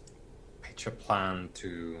pitch a plan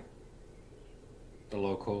to the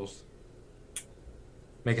locals,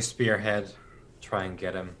 make a spearhead, try and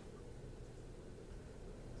get him.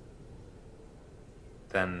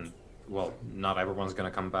 Then, well, not everyone's going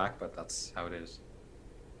to come back, but that's how it is.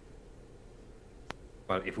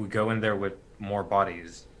 But if we go in there with more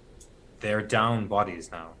bodies, they're down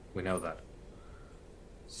bodies now. We know that.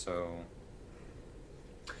 So...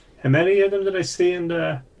 How many of them did I see in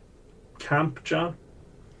the camp, John?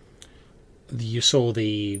 You saw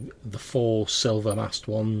the 4 silver masked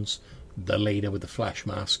ones, the leader with the flesh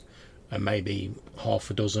mask, and maybe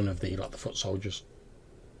half a dozen of the foot soldiers.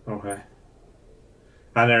 Okay.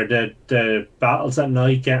 And are the battles at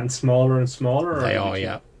night getting smaller and smaller? They are,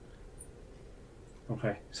 yeah.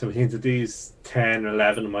 Okay, so we think that these 10 or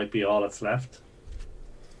 11 might be all that's left?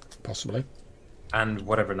 Possibly. And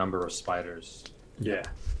whatever number of spiders. Yeah.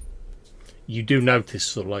 You do notice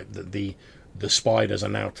sort of like that the spiders are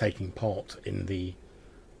now taking part in the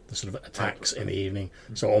sort of attacks in the evening.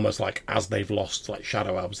 So almost like as they've lost like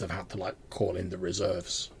shadow elves, they've had to like call in the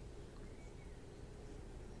reserves.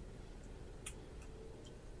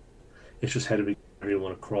 It's just how do we get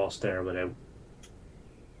everyone across there without...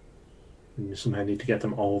 We somehow need to get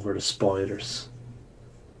them over the spiders.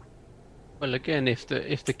 Well, again, if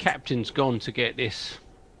the captain's gone to get this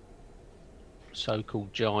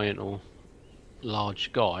so-called giant or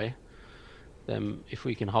large guy, then if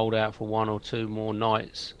we can hold out for 1 or 2 more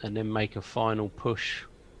nights and then make a final push,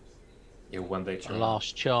 when they a turn.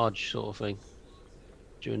 last charge sort of thing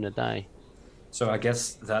during the day. So I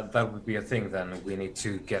guess that would be a thing then. We need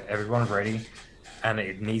to get everyone ready, and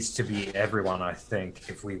it needs to be everyone, I think.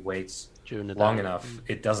 If we wait During the long day. enough,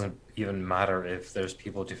 it doesn't even matter if there's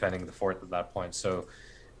people defending the fort at that point. So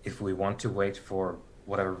if we want to wait for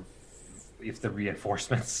whatever, if the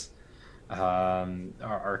reinforcements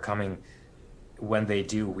are coming, when they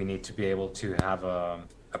do, we need to be able to have a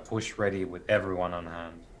push ready with everyone on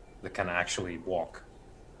hand that can actually walk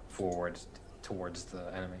forward towards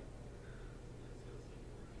the enemy.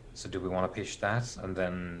 So do we want to pitch that and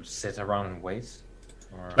then sit around and wait?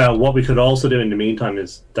 Or... What we could also do in the meantime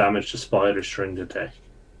is damage the spiders during the day.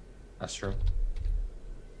 That's true.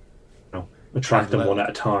 Attract them one at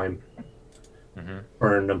a time.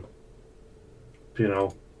 Burn them.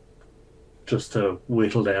 Just to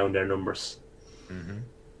whittle down their numbers.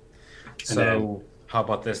 So how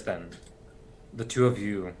about this then? The two of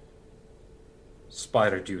you,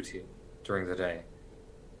 spider duty during the day.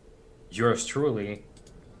 Yours truly,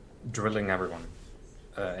 drilling everyone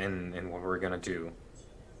in what we're gonna do,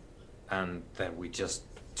 and then we just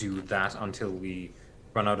do that until we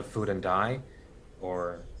run out of food and die,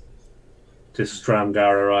 or this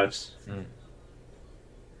Dramgar arrives.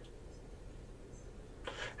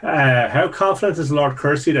 How confident is Lord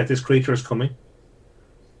Kersey that this creature is coming?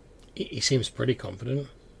 He seems pretty confident.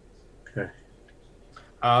 Okay.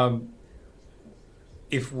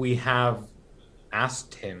 If we have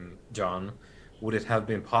asked him, John, would it have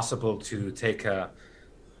been possible to take a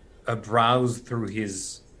browse through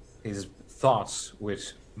his thoughts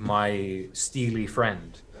with my steely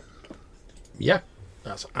friend? Yeah,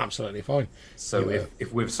 that's absolutely fine. So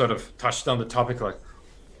if we've sort of touched on the topic, like,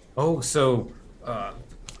 so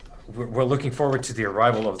we're looking forward to the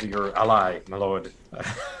arrival of your ally, my lord.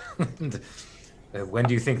 When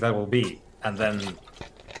do you think that will be? And then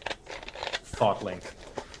thought link.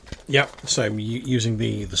 Yep. So using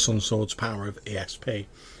the Sun Sword's power of ESP,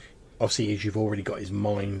 obviously, as you've already got his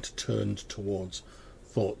mind turned towards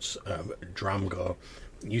thoughts of Dramgar,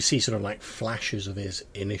 you see sort of like flashes of his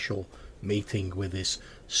initial meeting with this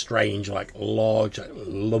strange, like large, like,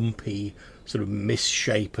 lumpy, sort of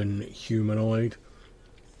misshapen humanoid,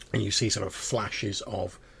 and you see sort of flashes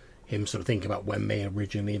of him sort of thinking about when they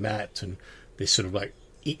originally met, and this sort of like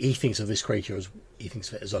he thinks of this creature as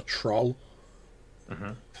of it as a troll.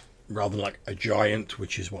 Rather than like a giant,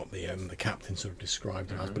 which is what the captain sort of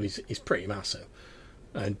described him as, but he's pretty massive.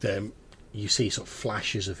 And you see sort of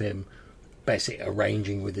flashes of him basically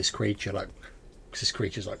arranging with this creature, like, because this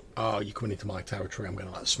creature's like, oh, you're coming into my territory, I'm going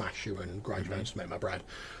to like smash you and grind you bones to make my bread.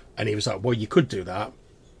 And he was like, well, you could do that,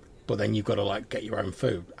 but then you've got to like get your own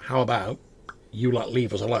food. How about you like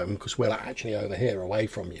leave us alone, because we're like, actually over here away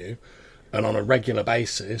from you, and on a regular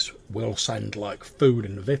basis we'll send like food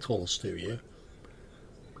and victuals to you.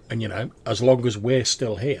 And, as long as we're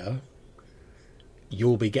still here,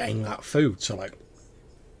 you'll be getting that food. So, like,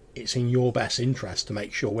 it's in your best interest to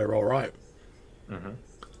make sure we're all right.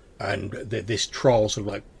 And this troll sort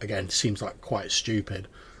of, like, again, seems like quite stupid,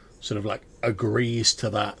 sort of, like, agrees to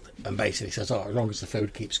that and basically says, as long as the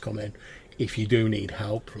food keeps coming, if you do need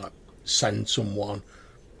help, like, send someone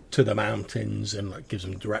to the mountains, and, like, gives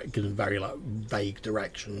them very, like, vague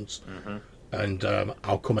directions. And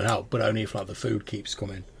I'll come and help, but only if, like, the food keeps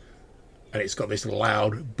coming. And it's got this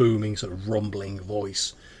loud, booming, sort of rumbling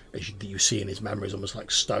voice that you see in his memories, almost like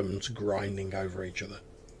stones grinding over each other.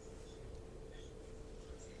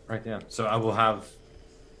 Right, yeah. So I will have,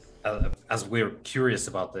 as we're curious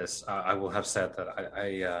about this, I will have said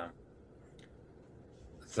that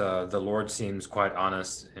the Lord seems quite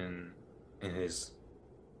honest in his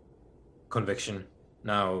conviction.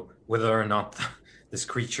 Now, whether or not this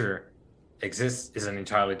creature exists is an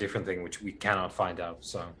entirely different thing, which we cannot find out.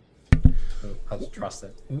 So I'll just trust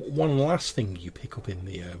it. One last thing you pick up in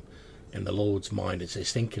the Lord's mind as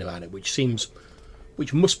he's thinking about it, which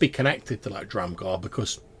must be connected to like Dramgar,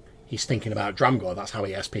 because he's thinking about Dramgar. That's how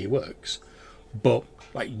ESP works. But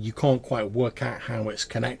like you can't quite work out how it's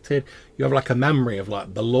connected. You have like a memory of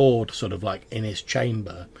like the Lord sort of like in his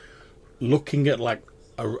chamber, looking at like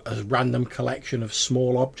a random collection of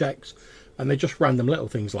small objects, and they're just random little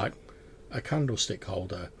things like a candlestick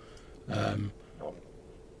holder,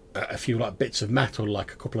 a few like bits of metal,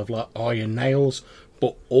 like a couple of like iron nails,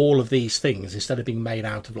 but all of these things, instead of being made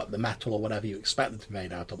out of like the metal or whatever you expect them to be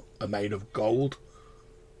made out of, are made of gold.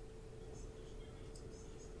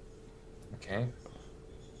 Okay.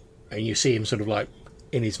 and you see him sort of like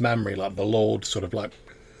in his memory, like the Lord sort of like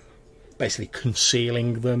basically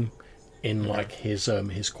concealing them in like his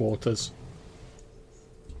quarters.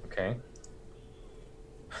 Okay.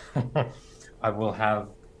 I will have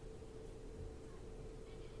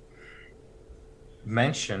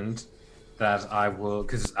mentioned that I will,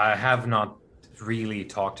 because I have not really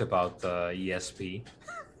talked about the ESP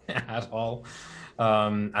at all,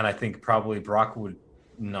 and I think probably Brock would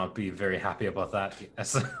not be very happy about that.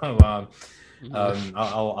 So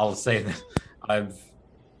I'll say that I've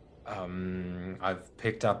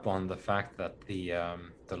picked up on the fact that the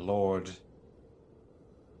Lord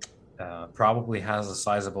probably has a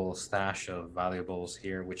sizable stash of valuables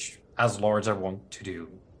here, which, as lords, are wont to do,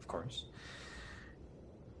 of course.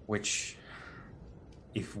 Which,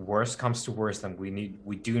 if worse comes to worse, then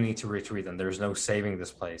we do need to retreat, and there's no saving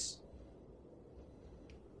this place.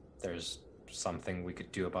 There's something we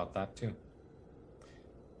could do about that too.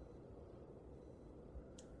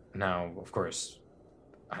 Now, of course,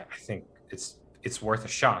 I think it's worth a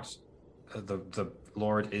shot. The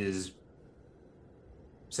Lord is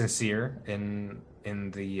sincere in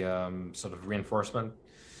the sort of reinforcement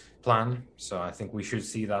plan, so I think we should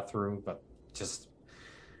see that through. But just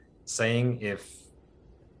saying, if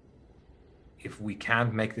we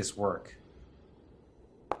can't make this work,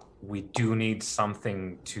 we do need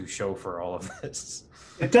something to show for all of this.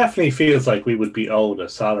 It definitely feels like we would be owed a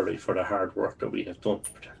salary for the hard work that we have done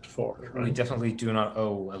to protect the fort. Right? We definitely do not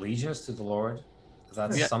owe allegiance to the Lord.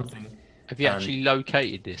 That's something. Have you actually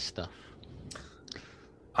located this stuff?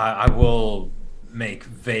 I will make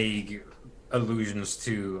vague allusions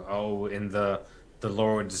to, in the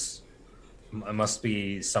Lord's, it must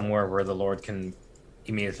be somewhere where the Lord can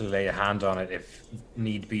immediately lay a hand on it if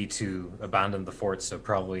need be to abandon the fort, so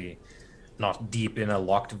probably not deep in a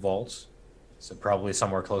locked vault, so probably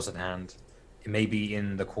somewhere close at hand. It may be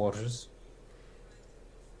in the quarters,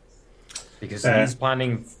 because he's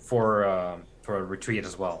planning for a retreat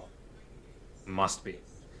as well. Must be.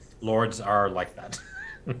 Lords are like that.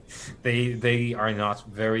 They are not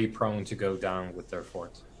very prone to go down with their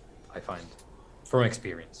fort, I find, from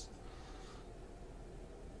experience.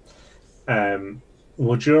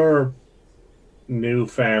 Would your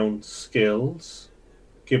newfound skills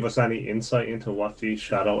give us any insight into what these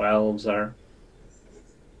shadow elves are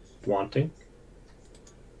wanting?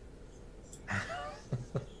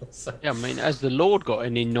 Yeah, I mean, has the Lord got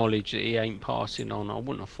any knowledge that he ain't passing on? I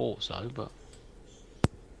wouldn't have thought so, but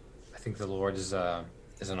I think the Lord is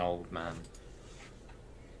an old man.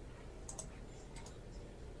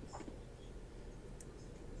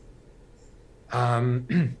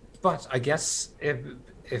 But I guess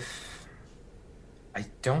if I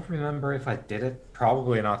don't remember if I did it,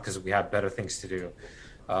 probably not, because we had better things to do,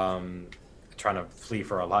 trying to flee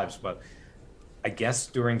for our lives. But I guess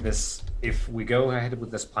during this, if we go ahead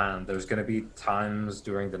with this plan, there's going to be times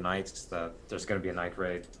during the nights that there's going to be a night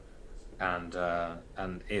raid, and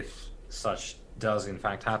if such does in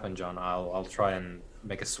fact happen, John, I'll try and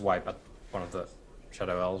make a swipe at one of the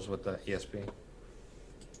shadow elves with the ESP.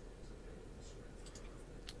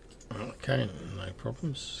 Okay, no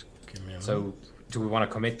problems. Give me a So, moment. do we want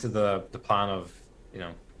to commit to the plan of,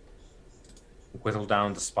 whittle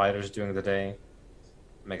down the spiders during the day,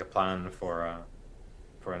 make a plan for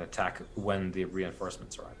an attack when the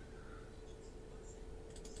reinforcements arrive?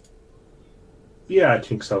 Yeah, I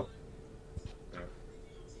think so.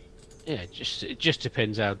 yeah, it just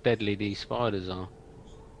depends how deadly these spiders are.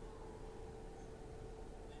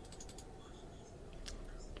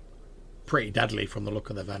 Pretty deadly from the look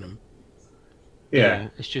of the venom. Yeah.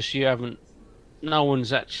 It's just no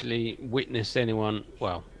one's actually witnessed anyone,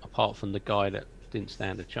 well, apart from the guy that didn't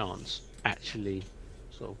stand a chance, actually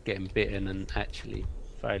sort of getting bitten and actually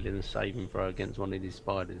failing a saving throw against one of these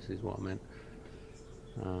spiders, is what I meant.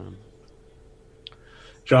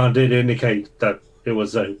 John did indicate that it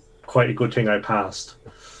was quite a good thing I passed.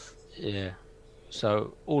 Yeah.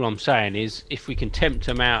 So all I'm saying is, if we can tempt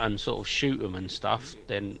them out and sort of shoot them and stuff,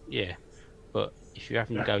 then yeah. But if you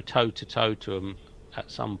happen to go toe to toe to them,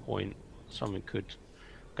 at some point something could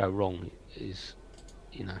go wrong.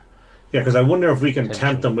 Yeah, because I wonder if we can potential.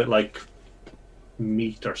 tempt them with like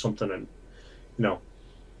meat or something, and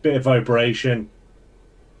bit of vibration.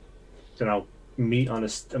 Meat on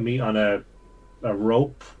a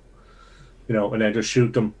rope, and then just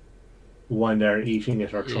shoot them when they're eating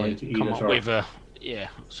it or trying to eat come it. up Or with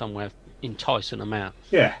somewhere enticing them out.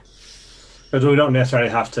 yeah, because we don't necessarily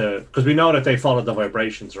have to, because we know that they follow the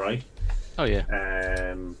vibrations, right? Oh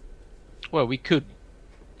yeah. Well, we could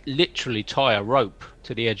literally tie a rope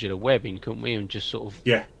to the edge of the webbing, couldn't we, and just sort of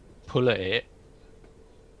pull at it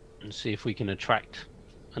and see if we can attract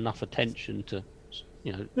enough attention to,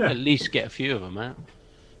 Yeah. at least get a few of them out.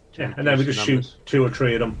 Yeah, and then we just shoot 2 or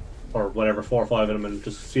 3 of them, or whatever, 4 or 5 of them, and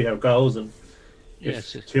just see how it goes. And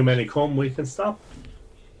if too many come, we can stop.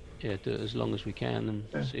 Yeah, do it as long as we can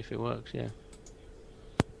and see if it works. Yeah.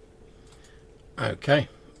 Okay,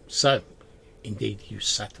 so indeed you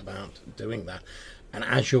set about doing that, and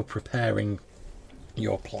as you're preparing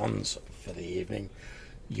your plans for the evening,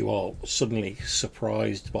 you are suddenly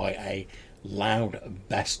surprised by a loud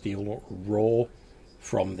bestial roar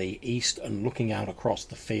from the east, and looking out across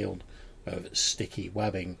the field of sticky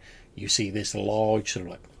webbing, you see this large, sort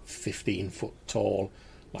of like 15-foot tall,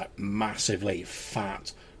 like massively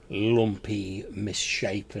fat, lumpy,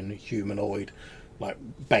 misshapen humanoid, like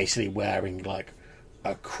basically wearing like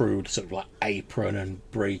a crude sort of like apron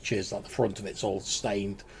and breeches. Like the front of it's all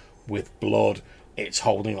stained with blood. It's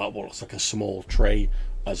holding like what looks like a small tree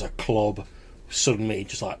as a club. Suddenly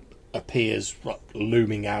just like appears like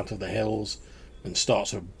looming out of the hills and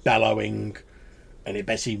starts sort of bellowing, and it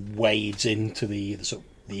basically wades into the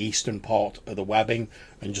eastern part of the webbing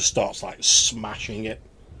and just starts like smashing it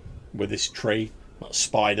with this tree. Like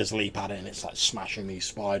spiders leap at it and it's like smashing these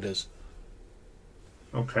spiders.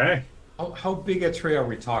 Okay. How big a tree are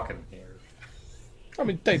we talking here? I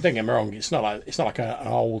mean, don't get me wrong. It's not like an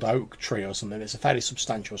old oak tree or something. It's a fairly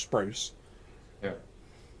substantial spruce. Yeah.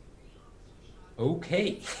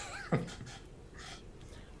 Okay.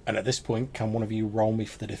 And at this point, can one of you roll me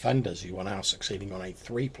for the defenders? You are now succeeding on a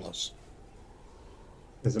 3+.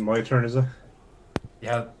 Is it my turn, is it?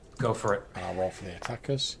 Yeah, go for it. And I'll roll for the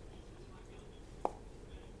attackers.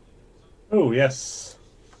 Oh, yes.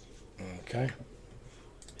 Okay.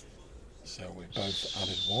 So we both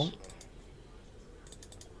added 1.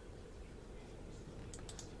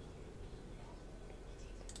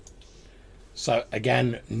 So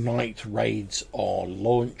again, night raids are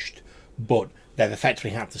launched, but they've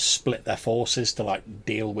effectively had to split their forces to like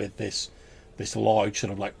deal with this large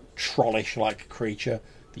sort of like trollish like creature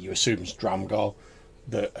that you assume is Dramgar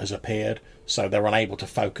that has appeared. So they're unable to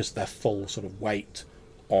focus their full sort of weight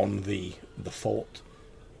on the fort.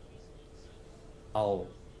 I'll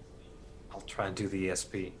try and do the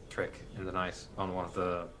ESP trick in the night on one of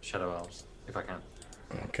the shadow elves if I can.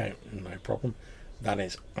 Okay, no problem. That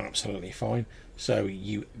is absolutely fine. So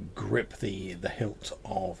you grip the hilt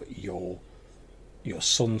of your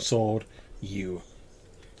sun sword. You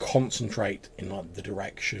concentrate in like the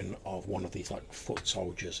direction of one of these like foot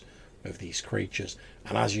soldiers of these creatures,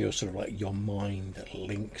 and as you're sort of like your mind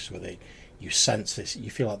links with it, you sense this. You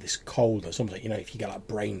feel like this cold or something. You know, if you get like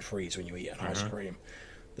brain freeze when you eat an ice cream,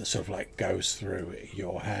 that sort of like goes through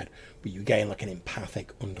your head, but you gain like an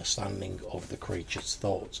empathic understanding of the creature's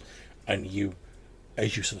thoughts, and you,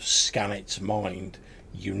 as you sort of scan its mind,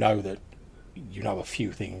 you know a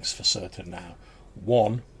few things for certain now.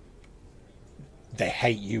 One, they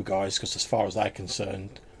hate you guys because, as far as they're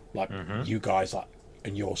concerned, like you guys, like,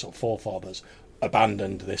 and your sort of forefathers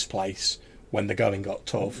abandoned this place when the going got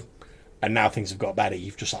tough, and now things have got better.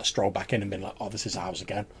 You've just like strolled back in and been like, "Oh, this is ours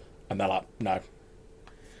again," and they're like, "No."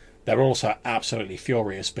 They're also absolutely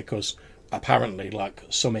furious because apparently, like,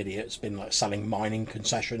 some idiot's been like selling mining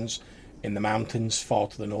concessions in the mountains far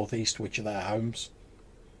to the northeast, which are their homes.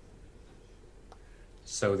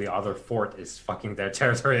 So the other fort is fucking their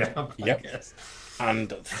territory up, I Yep. guess.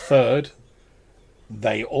 And third,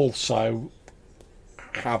 they also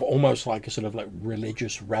have almost like a sort of like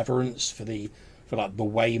religious reverence for like the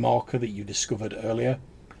way marker that you discovered earlier,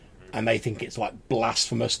 and they think it's like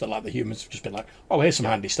blasphemous that like the humans have just been like, "Oh, here's some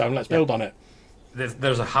handy stone, let's build on it."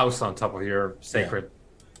 There's a house on top of your sacred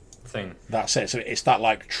thing. That's it. So it's that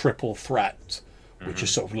like triple threat which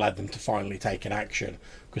has sort of led them to finally taking action,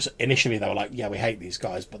 because initially they were like, "Yeah, we hate these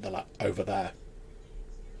guys," but they're like, "Over there,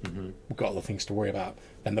 we've got other things to worry about."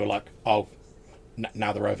 Then they were like, "Oh,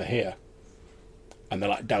 now they're over here," and they're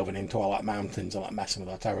like delving into all like mountains and like messing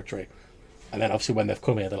with our territory. And then obviously when they've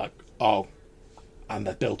come here, they're like, "Oh," and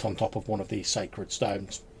they're built on top of one of these sacred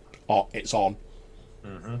stones. Oh, it's on.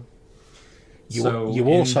 You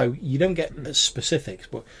don't get specifics,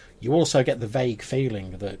 but you also get the vague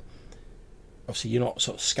feeling that obviously you're not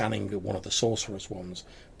sort of scanning one of the sorcerer's ones,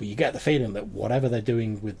 but you get the feeling that whatever they're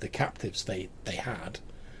doing with the captives they had,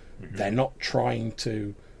 they're not trying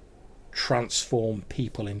to transform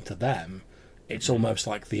people into them. It's almost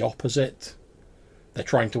like the opposite. They're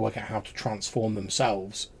trying to work out how to transform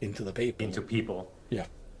themselves into the people. Into people. Yeah.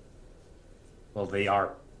 Well, they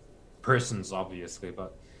are persons, obviously,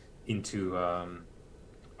 but into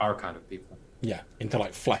our kind of people. Yeah, into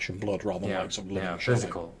like flesh and blood rather than like some living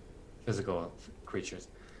shadow. Physical creatures.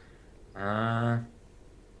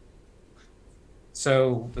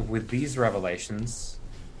 So with these revelations,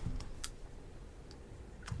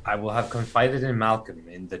 I will have confided in Malcolm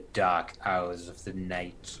in the dark hours of the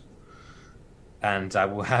night. And I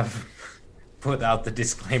will have put out the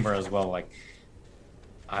disclaimer as well. Like,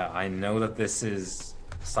 I know that this is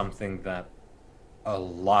something that a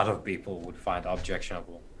lot of people would find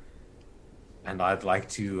objectionable. And I'd like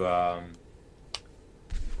to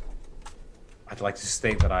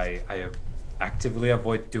state that I actively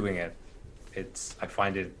avoid doing it. I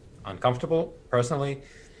find it uncomfortable personally,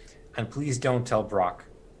 and please don't tell Brock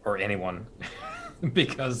or anyone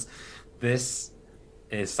because this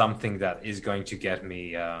is something that is going to get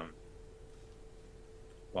me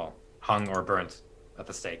hung or burnt at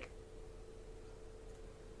the stake.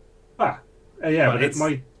 But it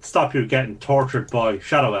might stop you getting tortured by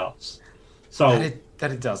shadow elves. So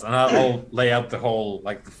that it does, and I'll lay out the whole,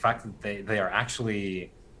 like, the fact that they are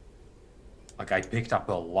actually, like, I picked up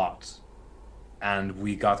a lot, and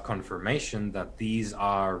we got confirmation that these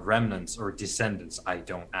are remnants or descendants. I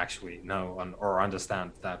don't actually know or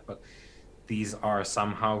understand that, but these are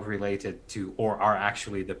somehow related to, or are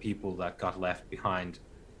actually the people that got left behind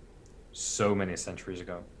so many centuries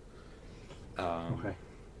ago. Okay.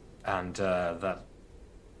 And that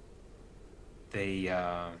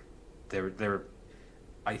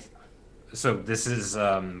so this is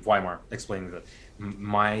Weimar explaining that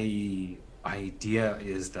my idea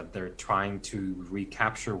is that they're trying to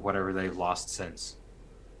recapture whatever they've lost since.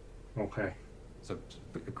 Okay. So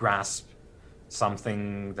grasp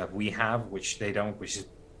something that we have, which they don't, which is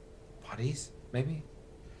bodies, maybe?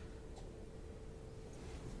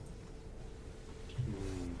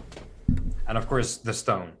 And of course, the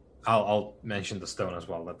stone. I'll mention the stone as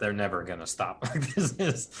well, that they're never going to stop. This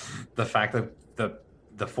is the fact that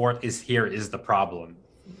the fort is here is the problem,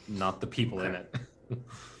 not the people in it.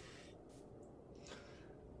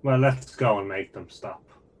 Well, let's go and make them stop.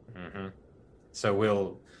 Mm-hmm.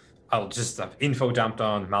 So I'll just have info dumped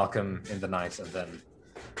on Malcolm in the night, and then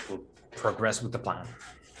we'll progress with the plan.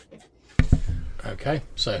 Okay,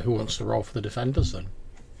 so who wants to roll for the defenders then?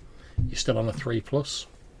 You're still on a 3+.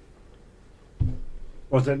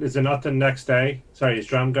 Is it not the next day? Sorry, is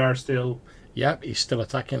Dramgar still? Yep, he's still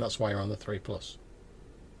attacking. That's why you're on the 3+.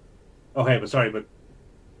 Okay, but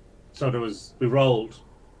so we rolled,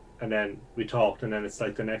 and then we talked, and then it's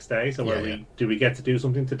like the next day. So do we get to do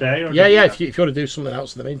something today? Or if you want to do something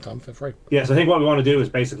else in the meantime, feel free. Yeah, so I think what we want to do is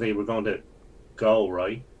basically we're going to go,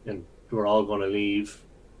 right, and we're all going to leave,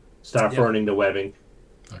 start burning the webbing,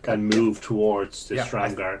 and move towards this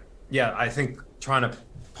Dramgar. I think trying to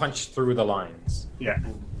punch through the lines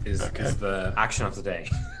is the action of the day.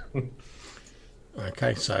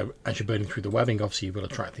 Okay, so as you're burning through the webbing, obviously you will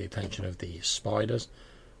attract the attention of the spiders.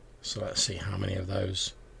 So let's see how many of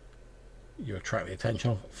those you attract the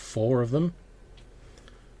attention of. 4 of them.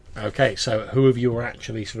 Okay, so who of you are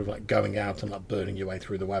actually sort of like going out and like burning your way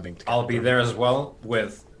through the webbing? I'll be there as well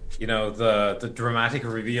with, the dramatic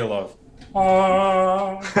reveal of.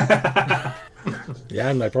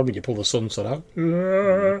 Yeah, no problem. You pull the sunset out.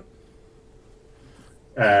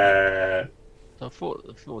 So I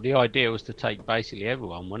thought the idea was to take basically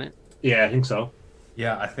everyone, wasn't it? Yeah, I think so.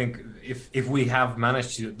 Yeah, I think if we have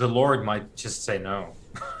managed to, the Lord might just say no,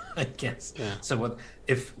 I guess. Yeah. So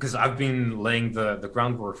because I've been laying the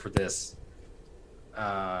groundwork for this,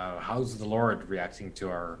 how's the Lord reacting to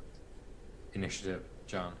our initiative,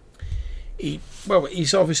 John?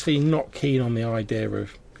 He's obviously not keen on the idea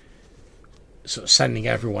of sort of sending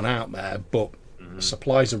everyone out there, but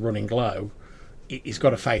supplies are running low. He's got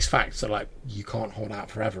to face facts that, like, you can't hold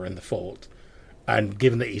out forever in the fort, and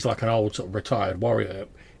given that he's like an old sort of retired warrior,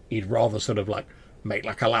 he'd rather sort of like make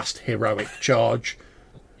like a last heroic charge.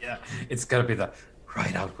 Yeah, it's got to be the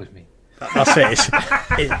ride out with me. That's it.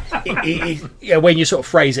 When you sort of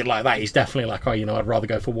phrase it like that, he's definitely like, I'd rather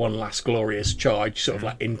go for one last glorious charge, sort of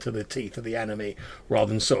like into the teeth of the enemy, rather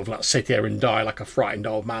than sort of like sit here and die like a frightened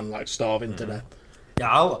old man, like starving to death.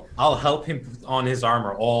 Yeah, I'll help him put on his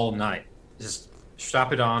armor all night. Just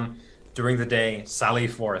strap it on during the day, sally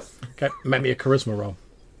forth. Okay, make me a charisma roll.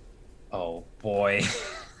 Oh boy.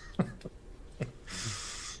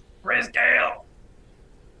 Where's Gale?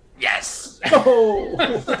 Yes.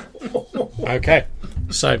 Okay,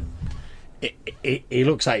 so he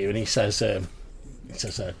looks at you and he says, "Oh,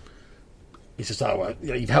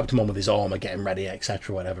 you've helped him on with his armor, getting ready,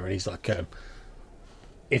 etc., whatever." And he's like,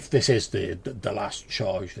 "If this is the last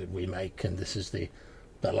charge that we make, and this is the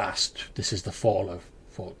fall of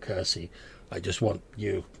Fort Kersey, I just want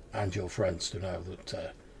you and your friends to know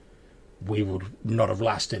that we would not have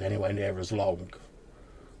lasted anywhere near as long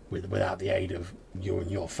without the aid of you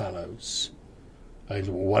and your fellows. And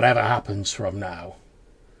whatever happens from now,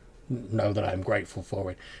 know that I'm grateful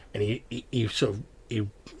for it." And he sort of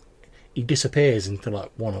he disappears into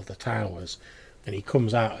like one of the towers, and he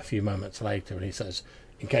comes out a few moments later and he says,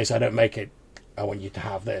 "In case I don't make it, I want you to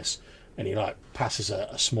have this." And he like passes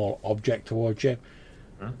a small object towards you,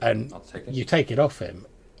 and I'll take it. you take it off him,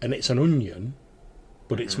 and it's an onion,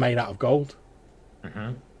 but it's made out of gold.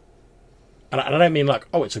 And I don't mean like,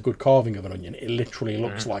 oh, it's a good carving of an onion. It literally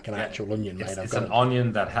looks like an actual onion made of gold. It's an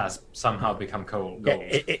onion that has somehow become gold. Yeah,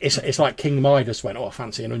 it's like King Midas went, "Oh, I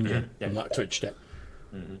fancy an onion," and like touched it.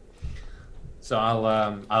 So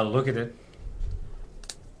I'll look at it,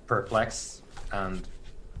 perplexed, and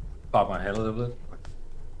bob my head a little bit.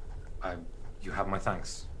 You have my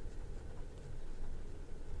thanks.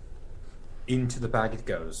 Into the bag it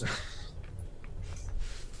goes.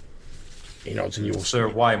 He nods, and you will Sir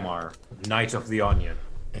Weimar, Knight of the Onion.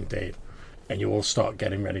 indeed, and you all start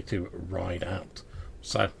getting ready to ride out.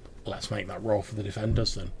 So let's make that roll for the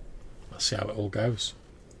defenders then. Let's see how it all goes.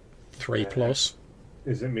 3+.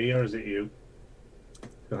 Is it me or is it you,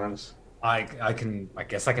 Johannes? I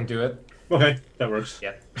guess I can do it. Okay, that works.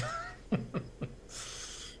 Yeah.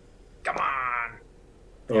 Come on.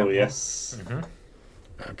 Oh, yes.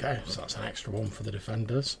 Okay, so that's an extra one for the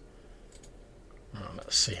defenders.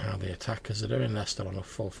 Let's see how the attackers are doing. They're still on a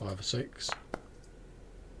 4, 5, or 6.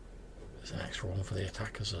 There's an extra one for the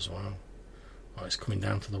attackers as well. Oh, it's coming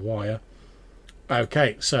down to the wire.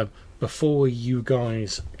 Okay, so before you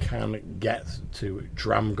guys can get to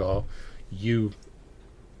Dramgar, you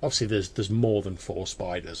obviously there's more than 4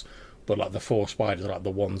 spiders, but like the 4 spiders are like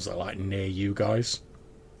the ones that are like near you guys.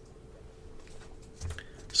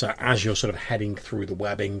 So as you're sort of heading through the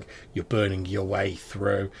webbing, you're burning your way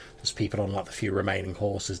through. There's people on like the few remaining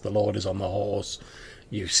horses. The Lord is on the horse.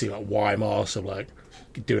 You see like Weimar sort of like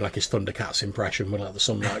doing like his Thundercats impression with like the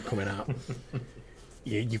sunlight coming out.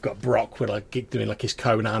 You've got Brock with like doing like his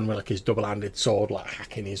Conan with like his double-handed sword, like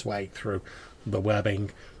hacking his way through the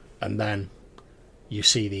webbing, and then you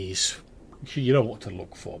see these. You know what to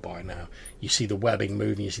look for by now. You see the webbing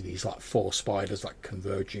moving. You see these like 4 spiders like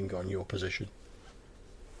converging on your position.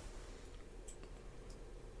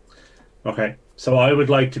 Okay, so I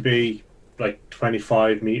would like to be like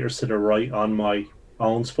 25 meters to the right on my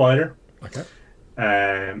own spider. Okay.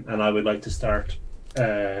 And I would like to start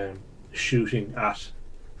shooting at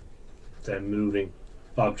the moving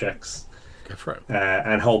objects. Go for it.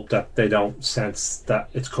 And hope that they don't sense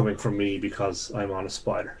that it's coming from me because I'm on a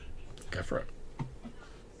spider. Go for it.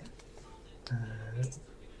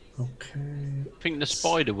 Okay. I think the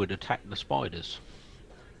spider would attack the spiders.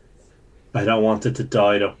 I don't want it to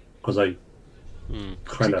die though, because I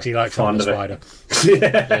kind of He likes on fond the of it. spider.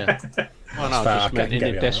 Yeah. Well, no, fair, I just I meant can in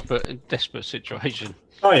get a you on desperate situation.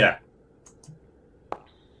 Oh yeah.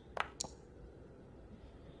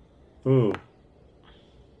 Ooh.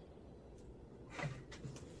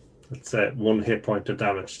 That's 1 hit point of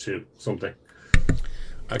damage to something.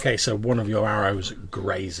 Okay, so one of your arrows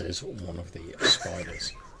grazes one of the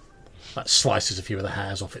spiders. That slices a few of the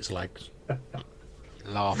hairs off its legs.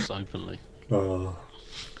 Laughs openly. Oh.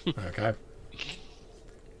 Okay.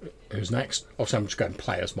 Who's next? Obviously, I'm just going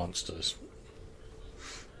players monsters.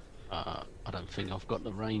 I don't think I've got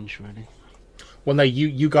the range really. Well, no,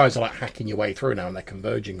 you guys are like hacking your way through now, and they're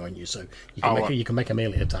converging on you, so you can make a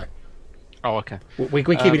melee attack. Oh, okay. We're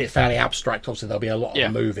keeping it fairly abstract. Obviously, there'll be a lot Yeah.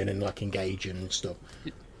 of moving and like engaging and stuff.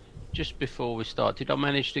 Just before we start, did I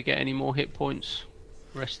manage to get any more hit points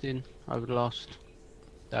resting over the last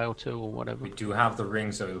day or 2 or whatever? We do have the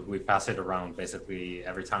ring, so we pass it around basically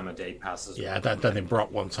every time a day passes. Yeah, I don't think Brock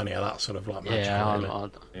wants any of that sort of like magic.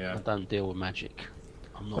 I don't deal with magic.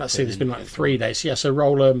 I'm not. Let's see, there's been like anything 3 days. Yeah, so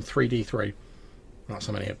roll 3d3. That's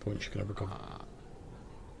how many hit points you can recover.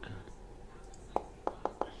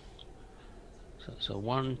 So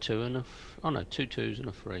 1, 2, and two 2s and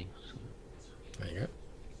a 3. So, There you go.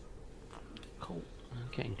 cool.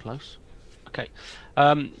 Getting close. Okay.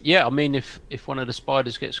 Yeah, I mean, if one of the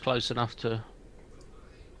spiders gets close enough to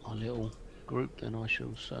our little group, then I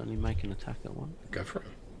shall certainly make an attack at one. Go for it.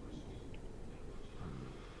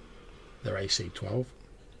 They're AC 12.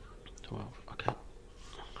 12. Okay.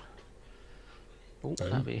 Oh, Boom.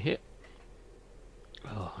 that'll be a hit.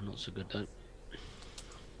 Oh, not so good though.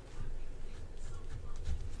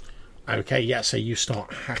 Okay, yeah, so you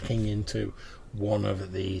start hacking into one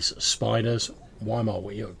of these spiders. Weimar,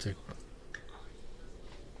 what are you up to?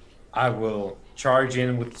 I will charge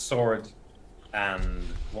in with the sword, and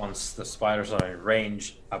once the spiders are in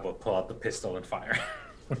range, I will pull out the pistol and fire.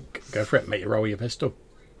 Go for it, mate. You roll your pistol.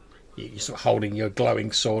 You're sort of holding your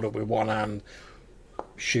glowing sword up with one hand,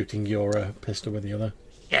 shooting your pistol with the other.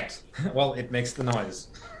 Yes. Well, it makes the noise.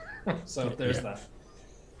 So there's Yeah. that.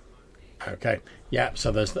 Okay, yeah,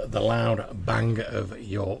 so there's the loud bang of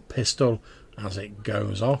your pistol as it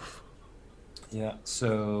goes off. Yeah,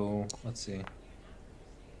 so let's see.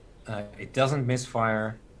 It doesn't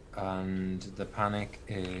misfire, and the panic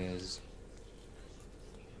is...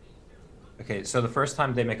 Okay, so the first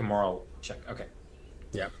time they make a moral check. Okay.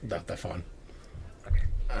 Yeah, they're fine. Okay.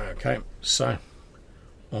 Okay, so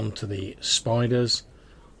on to the spiders.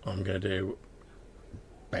 I'm going to do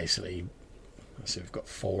basically, let's see, we've got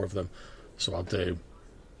 4 of them, so I'll do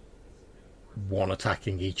 1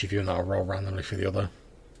 attacking each of you and I'll roll randomly for the other.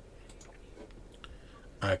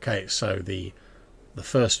 Okay, so the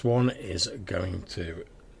first one is going to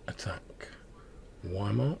attack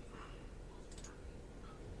Weimar.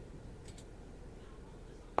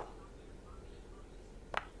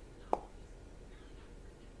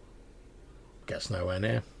 Gets nowhere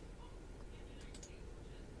near.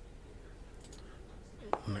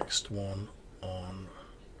 Next one on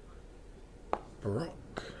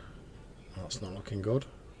Brock. That's not looking good.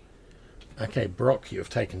 Okay, Brock, you have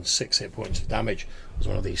taken 6 hit points of damage as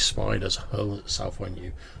one of these spiders hurls itself on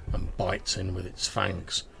you and bites in with its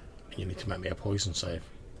fangs. You need to make me a poison save.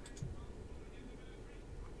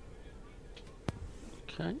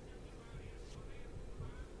 Okay.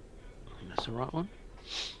 That's the right one.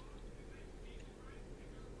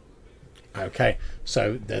 Okay,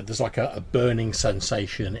 so there's like a burning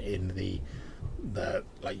sensation in the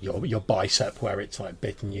like your bicep where it's like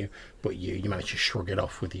bitten you, but you manage to shrug it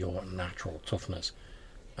off with your natural toughness.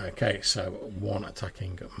 Okay, so 1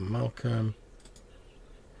 attacking Malcolm.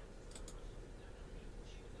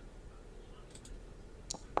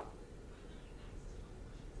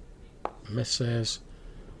 Misses.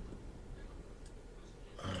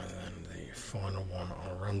 And then the final one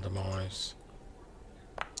I'll randomise.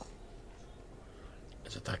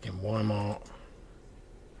 Is attacking Weimar.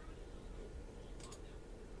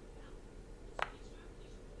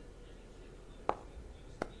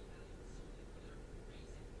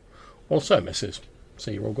 Also misses.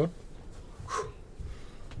 So you're all good.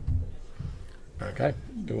 Okay,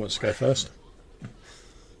 who wants to go first?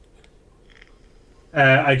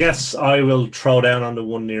 I guess I will throw down on the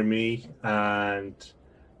one near me and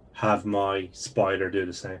have my spider do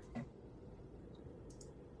the same.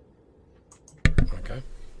 Okay.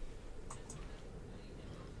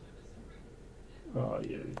 Oh,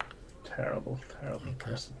 you terrible Okay.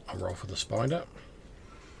 person. I'll roll for the spider.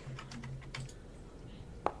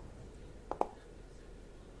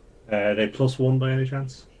 Are they +1 by any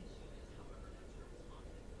chance?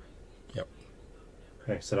 Yep.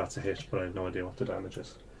 Okay, so that's a hit, but I have no idea what the damage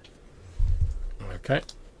is. Okay.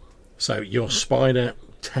 So your spider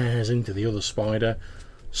tears into the other spider,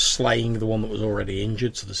 slaying the one that was already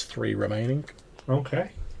injured, so there's 3 remaining.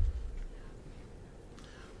 Okay.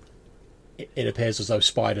 It appears as though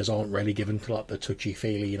spiders aren't really given to like the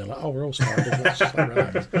touchy-feely, you know, like, oh, we're all spiders, let's just like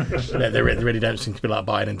relax. They really don't seem to be like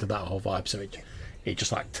buying into that whole vibe, so it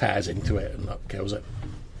just like tears into it and like kills it.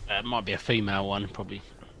 It might be a female one, probably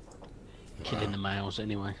killing the males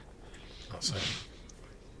anyway. That's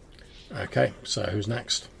it. Okay, so who's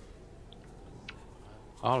next?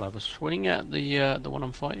 I'll have a swing at the one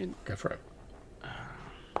I'm fighting. Go for it.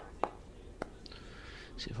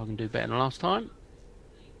 See if I can do better than last time.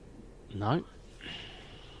 No.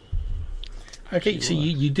 Okay, so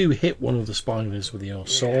you do hit one of the spiders with your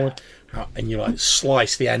sword, and you like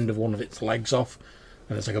slice the end of one of its legs off,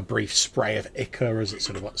 and there's like a brief spray of ichor as it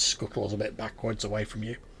sort of like scuttles a bit backwards away from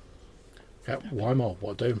you. Okay, Weimar,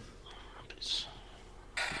 what do? It's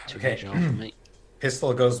too Okay. agile for me.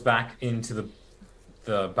 Pistol goes back into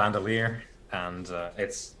the bandolier, and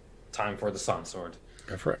it's time for the sun sword.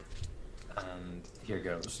 Go for it. And here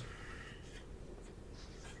goes.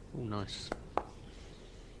 Oh, nice.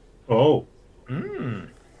 Oh.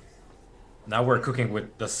 Now we're cooking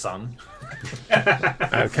with the sun.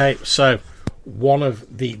 Okay, so one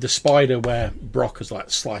of the spider where Brock has like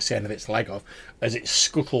sliced the end of its leg off, as it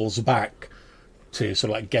scuttles back to sort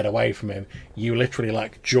of like get away from him, you literally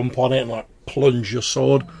like jump on it and like plunge your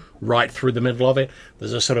sword right through the middle of it.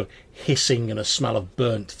 There's a sort of hissing and a smell of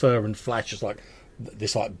burnt fur and flesh as like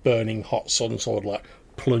this like burning hot sun sword like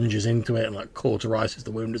plunges into it and like cauterizes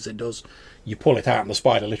the wound as it does. You pull it out and the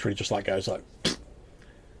spider literally just like goes like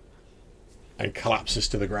and collapses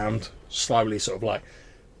to the ground slowly, sort of like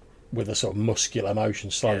with a sort of muscular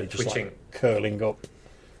motion, slowly just twitching. like curling up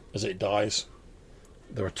as it dies.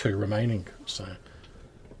 There are 2 remaining, so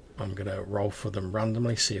I'm going to roll for them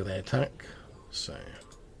randomly, see who they attack. So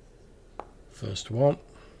first one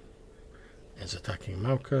is attacking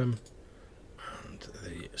Malcolm, and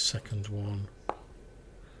the second one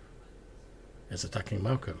is attacking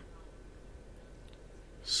Malcolm.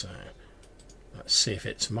 So Let's see if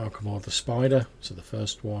it's Malcolm or the spider. So the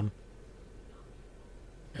first one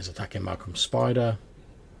is attacking Malcolm's spider.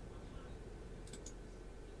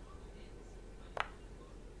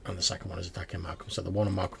 And the second one is attacking Malcolm. So the one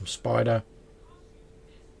on Malcolm's spider.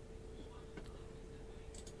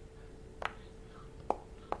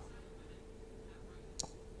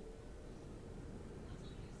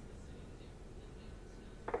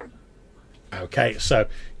 Okay, so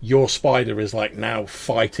your spider is like now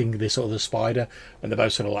fighting this other spider, and they're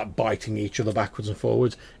both sort of like biting each other backwards and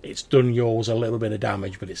forwards. It's done yours a little bit of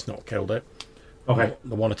damage, but it's not killed it. Okay.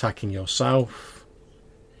 The one attacking yourself.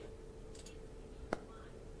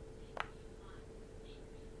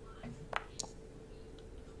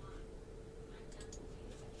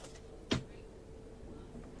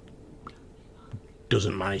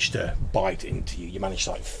 Doesn't manage to bite into you. You manage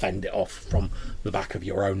to like fend it off from the back of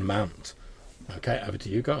your own mount. Okay, over to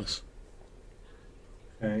you guys.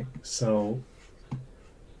 Okay, so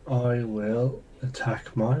I will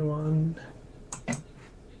attack my one.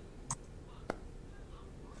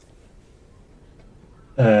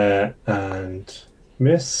 And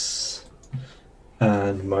miss.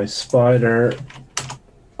 And my spider.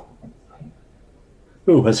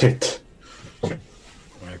 Ooh, has hit.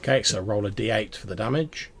 Okay, so roll a d8 for the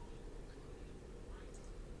damage.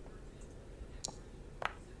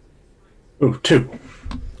 Ooh, 2.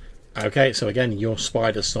 Okay, so again, your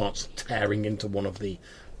spider starts tearing into one of the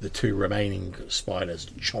two remaining spiders,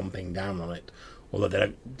 chomping down on it. Although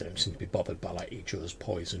they don't seem to be bothered by like each other's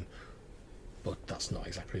poison. But that's not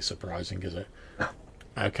exactly surprising, is it?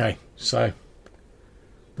 Okay, so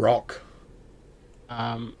Brock.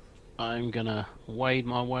 I'm gonna wade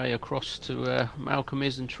my way across to where Malcolm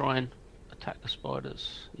is and try and attack the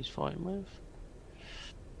spiders he's fighting with.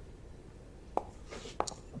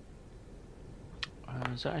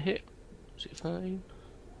 Is that a hit? Is it 13?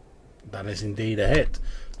 That is indeed a hit.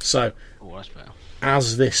 So, Oh, that's better.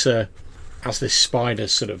 as this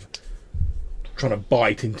spider's sort of trying to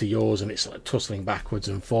bite into yours, and it's like tussling backwards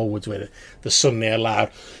and forwards with it, there's suddenly a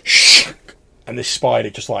loud shock, and this spider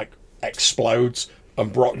just like explodes,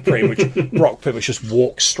 and Brock pretty much just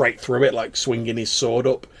walks straight through it, like swinging his sword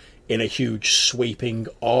up in a huge sweeping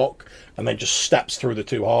arc, and then just steps through the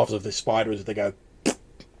two halves of this spider as they go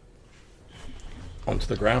onto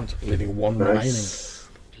the ground, leaving one Nice.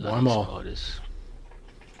 remaining. One more. Spiders.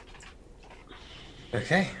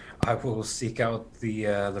 Okay, I will seek out the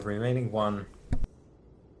remaining one.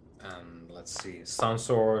 And let's see, Sun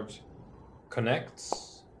Sword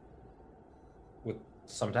connects with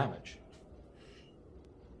some damage.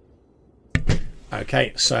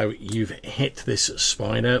 Okay, so you've hit this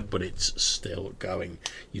spider, but it's still going.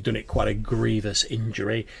 You've done it quite a grievous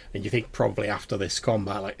injury, and you think probably after this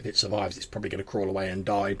combat, like if it survives, it's probably going to crawl away and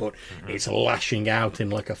die, but it's lashing out in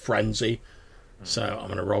like a frenzy. So I'm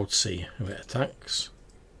going to roll to see who it attacks.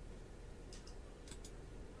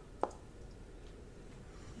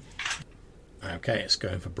 Okay, it's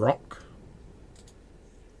going for Brock.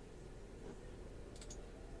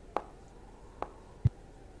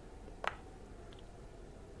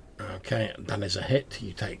 Okay, that is a hit.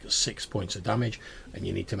 You take 6 points of damage, and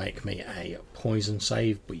you need to make me a poison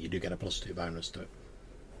save, but you do get a +2 bonus to it.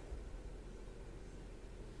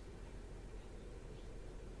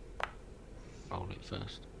 Roll it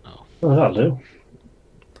first. Oh. Oh, that'll do.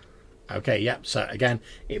 Okay, yep. So again,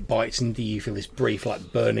 it bites into you. You feel this brief,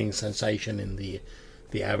 like burning sensation in the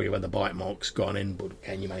area where the bite mark's gone in, but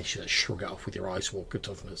again, you manage to shrug it off with your Ice Walker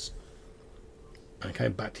toughness. Okay,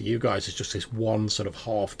 back to you guys. There's just this one sort of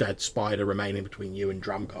half-dead spider remaining between you and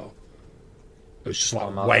Dramgar. It was just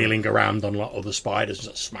like wailing around on like other spiders,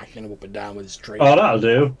 just smashing them up and down with his tree. Oh, that'll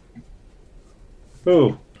do.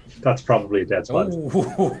 Ooh, that's probably a dead spider.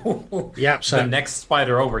 Yep. So The next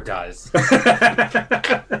spider over dies.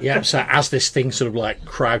 yeah, so as this thing's sort of like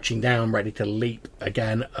crouching down, ready to leap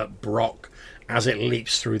again at Brock, as it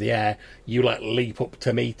leaps through the air, you like leap up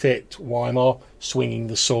to meet it, Weimar, swinging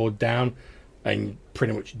the sword down, and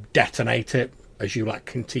pretty much detonate it as you like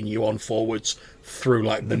continue on forwards through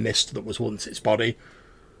like the mist that was once its body,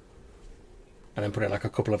 and then put it like a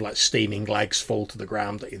couple of like steaming legs fall to the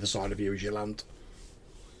ground at either side of you as you land.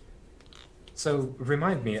 So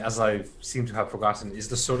remind me, as I seem to have forgotten, is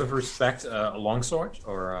the Sword of Respect a longsword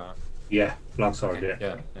or? Yeah, longsword, yeah.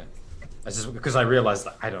 Yeah. I just because I realized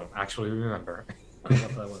that I don't actually remember what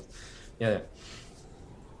that was. Yeah.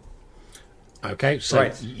 Okay, so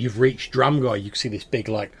Right. you've reached Dramgar. You can see this big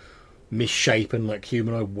like misshapen like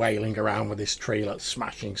humanoid wailing around with this tree, like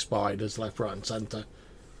smashing spiders left, right, and centre.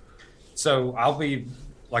 So I'll be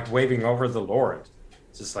like waving over the Lord,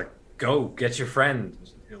 just like go get your friend,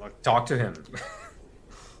 like talk to him.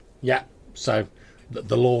 Yeah, So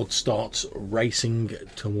the Lord starts racing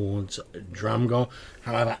towards Dramgar.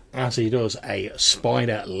 However, as he does, a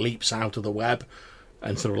spider leaps out of the web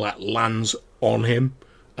and sort of like lands on him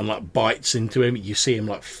and like bites into him. You see him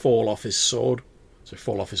like fall off his sword, so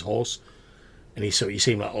fall off his horse, and you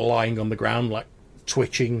see him like lying on the ground, like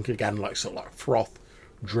twitching again, like sort of like froth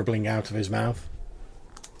dribbling out of his mouth.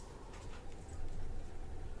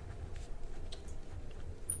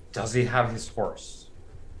 Does he have his horse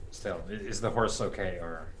still? Is the horse okay,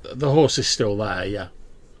 or The horse is still there, yeah.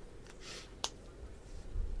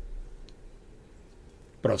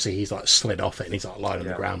 But obviously he's like slid off it and he's like lying on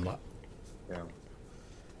the ground like. yeah?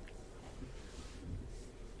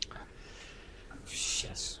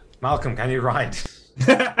 Shit, Malcolm, can you ride?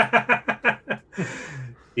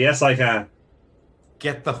 Yes, I can.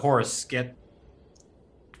 Get the horse.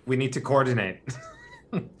 We need to coordinate.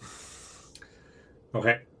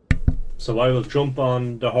 Okay. So I will jump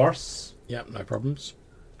on the horse Yeah, no problems.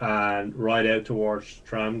 and ride out towards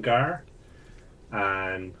Dramgar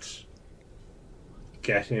and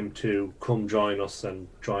get him to come join us and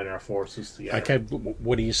join our forces together. Okay,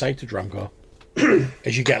 what do you say to Dramgar?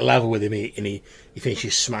 As you get level with him, he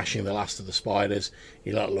finishes smashing the last of the spiders.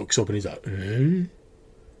 He like looks up and he's like,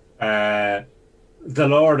 The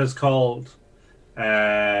Lord is called.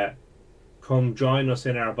 Come join us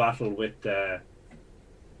in our battle with the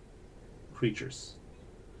creatures.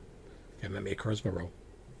 Okay, make me a charisma roll.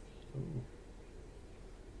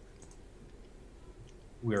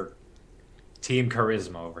 We're Team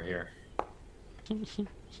Charisma over here.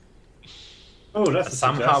 Oh, that's a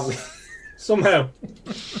Somehow success. Somehow.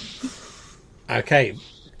 Okay,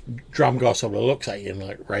 Dramgar sort of looks at you and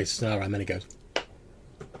like raises an arrow, and then he goes,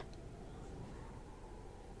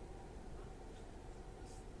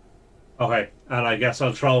 Okay, and I guess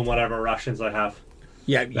I'll throw in whatever rations I have.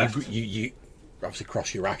 yeah, Left. you obviously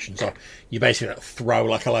cross your rations off. You basically like, throw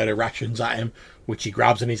like a load of rations at him, which he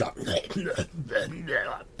grabs and he's like,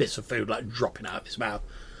 bits of food like dropping out of his mouth.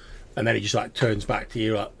 And then he just like turns back to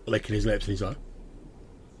you, like licking his lips, and he's like,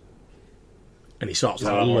 and he starts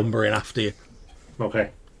like lumbering after you.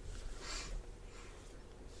 Okay.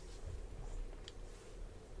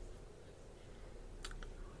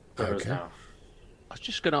 Okay. I was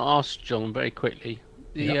just going to ask John very quickly.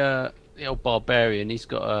 The old barbarian, he's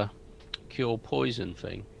got a cure poison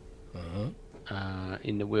thing.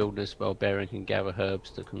 In the wilderness, barbarian can gather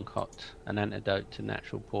herbs to concoct an antidote to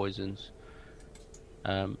natural poisons.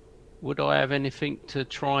 Would I have anything to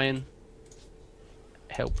try and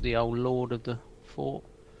help the old lord of the fort?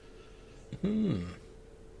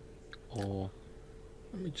 Or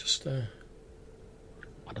Let me just. I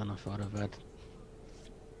don't know if I'd have had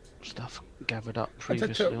stuff gathered up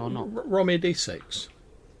previously or not. Roll me a d6.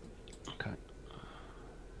 Okay.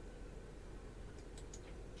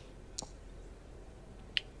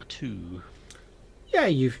 Two. Yeah,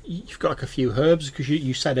 you've got like a few herbs because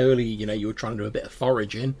you said earlier, you were trying to do a bit of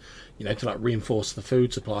foraging, to like reinforce the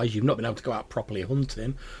food supplies. You've not been able to go out properly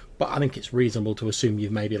hunting, but I think it's reasonable to assume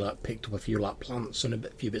you've maybe like picked up a few like plants and a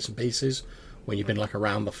few bits and pieces when you've been like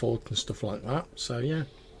around the fort and stuff like that. So yeah.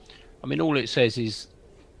 I mean, all it says is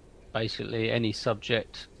basically any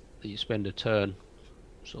subject that you spend a turn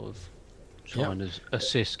sort of trying to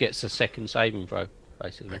assist gets a second saving throw,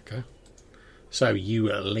 basically. Okay. So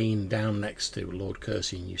you lean down next to Lord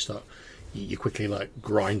Kersey and you quickly like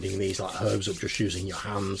grinding these like herbs up just using your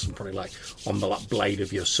hands and probably like on the like blade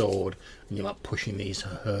of your sword, and you're like pushing these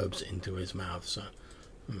herbs into his mouth. So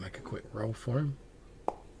I'll make a quick roll for him.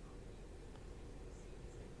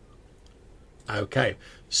 Okay,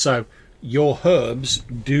 so your herbs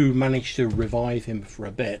do manage to revive him for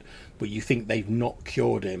a bit, but you think they've not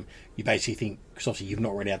cured him. You basically think, because obviously you've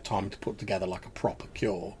not really had time to put together like a proper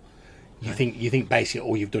cure. You think basically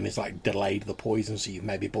all you've done is like delayed the poison, so you've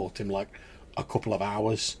maybe bought him like a couple of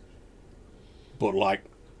hours, but like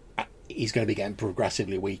he's going to be getting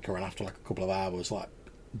progressively weaker, and after like a couple of hours, like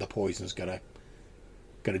the poison's gonna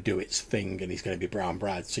do its thing, and he's going to be brown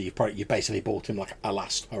bread. So you basically bought him like a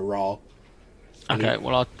last hurrah. Okay,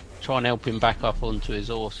 well I'll try and help him back up onto his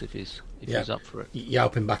horse if he's up for it. You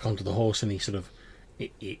help him back onto the horse, and he sort of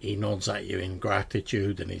he nods at you in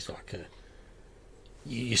gratitude, and he's like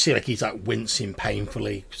you see like he's like wincing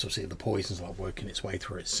painfully because obviously the poison's like working its way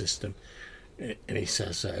through its system, and he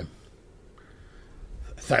says,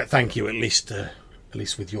 "Thank you. At least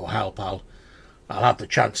with your help, I'll have the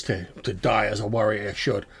chance to die as a warrior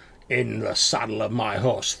should, in the saddle of my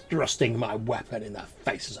horse, thrusting my weapon in the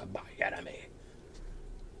faces of my enemy."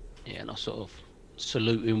 Yeah, and I sort of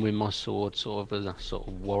salute him with my sword, sort of as a sort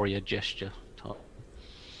of warrior gesture type.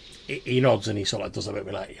 He nods and he sort of does a bit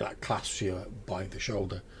of like he like clasps you by the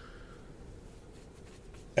shoulder.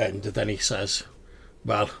 And then he says,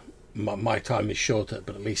 well, my time is shorter,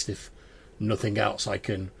 but at least if nothing else, I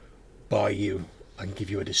can buy you and give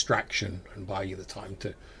you a distraction and buy you the time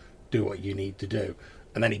to do what you need to do.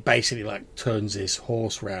 And then he basically like turns his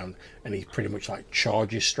horse round and he pretty much like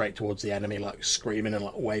charges straight towards the enemy, like screaming and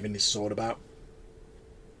like waving his sword about.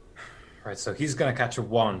 Right, so he's gonna catch a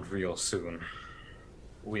wand real soon.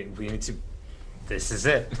 We need to. This is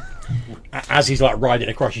it. As he's like riding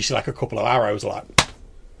across, you see like a couple of arrows like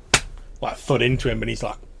thud into him, and he's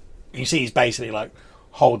like, you see he's basically like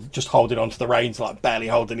holding onto the reins, like barely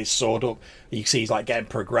holding his sword up. You see he's like getting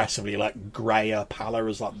progressively like greyer, paler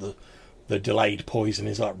as like the delayed poison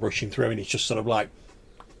is like rushing through, and it's just sort of like,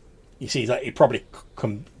 you see he's like, he probably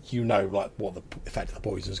like what the effect of the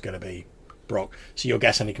poison is going to be, Brock. So you're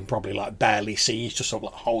guessing he can probably like barely see. He's just sort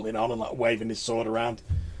of like holding on and like waving his sword around.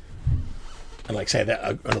 And like say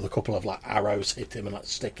that another couple of like arrows hit him and like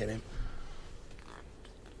sticking him.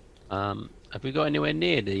 Have we got anywhere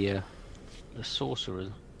near the sorcerer?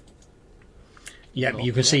 Yeah,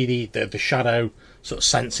 you can see the shadow sort of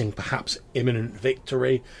sensing perhaps imminent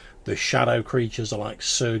victory. The shadow creatures are like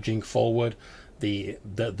surging forward. The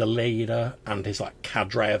leader and his like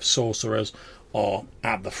cadre of sorcerers are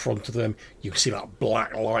at the front of them. You can see like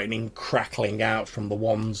black lightning crackling out from the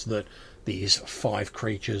wands that these 5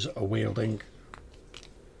 creatures are wielding.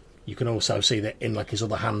 You can also see that in like his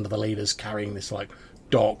other hand, the leader's carrying this like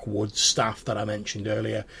dark wood staff that I mentioned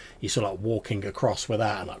earlier. He's sort of like walking across with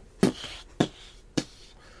that and like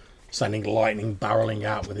sending lightning barreling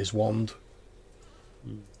out with his wand.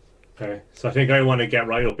 Okay, so I think I want to get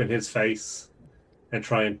right up in his face and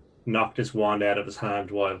try and knock this wand out of his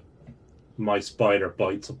hand while my spider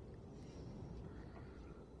bites him.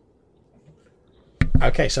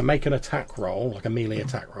 Okay, so make an attack roll, like a melee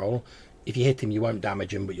attack roll. If you hit him, you won't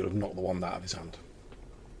damage him, but you'll have knocked the wand out of his hand.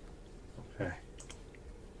 Okay.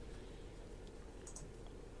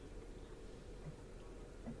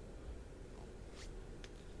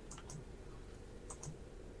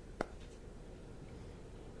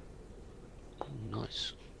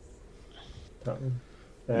 Nice. That one.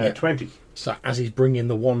 Yeah. 20. So as he's bringing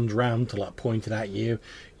the wand round to like point it at you,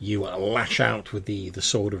 you lash out with the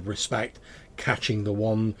sword of respect, catching the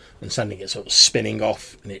wand and sending it sort of spinning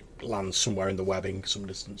off, and it lands somewhere in the webbing some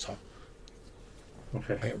distance off.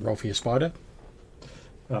 Okay. Roll for your spider.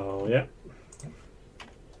 Oh, yeah.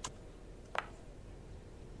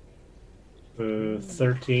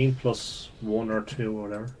 13 plus 1 or 2 or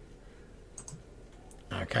whatever.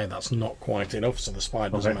 Okay, that's not quite enough, so the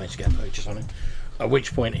spider doesn't manage to get purchase on it. At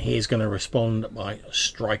which point he's going to respond by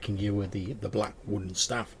striking you with the black wooden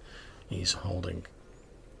staff he's holding.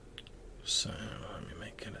 So let me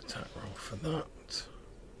make an attack roll for that.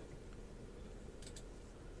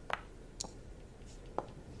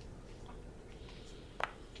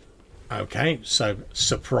 Okay, so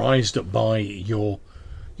surprised by your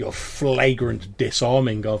flagrant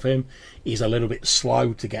disarming of him, he's a little bit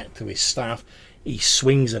slow to get to his staff. He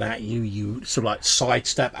swings it at you. You sort of like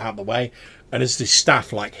sidestep out of the way, and as the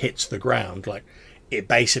staff like hits the ground, like it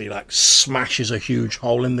basically like smashes a huge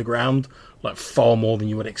hole in the ground, like far more than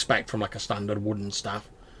you would expect from like a standard wooden staff.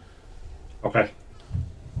 Okay.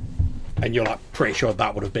 And you're like pretty sure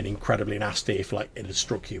that would have been incredibly nasty if like it had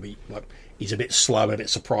struck you. But like he's a bit slow and a bit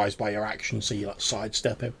surprised by your action, so you like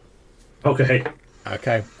sidestep him. Okay.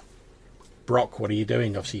 Okay. Brock, what are you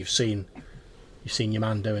doing? Obviously you've seen your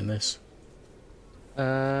man doing this.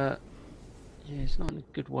 Yeah, it's not in a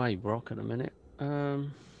good way, Brock, at the minute.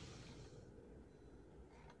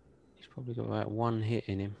 He's probably got about 1 hit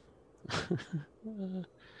in him.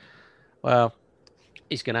 Well,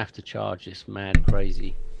 he's going to have to charge this mad,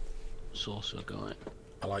 crazy sorcerer guy.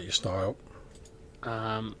 I like your style.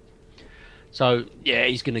 So, yeah,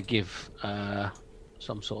 he's going to give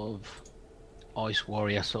some sort of ice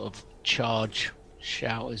warrior sort of charge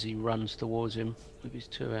shout as he runs towards him with his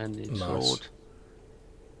 2-handed sword.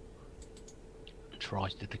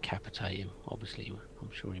 Tries to decapitate him. Obviously,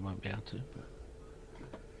 I'm sure he won't be able to.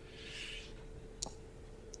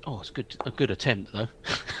 But... it's a good attempt, though.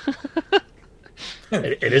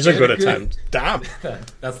 It is a good attempt. Damn.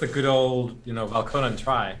 That's the good old, Valconan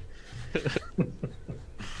try.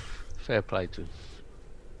 Fair play to him.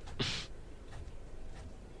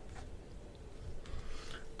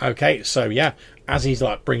 Okay, so yeah, as he's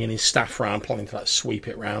like bringing his staff round, planning to like sweep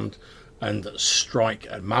it round and strike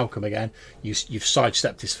at Malcolm again, you've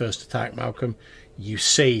sidestepped his first attack, Malcolm. You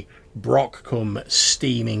see Brock come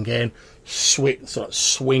steaming in, sort of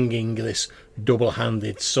swinging this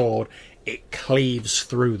double-handed sword. It cleaves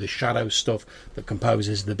through the shadow stuff that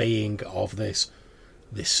composes the being of this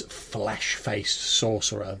flesh-faced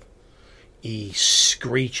sorcerer. he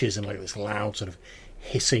screeches in like this loud sort of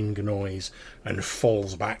hissing noise and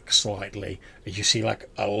falls back slightly as you see like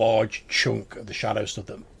a large chunk of the shadow stuff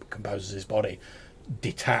that composes his body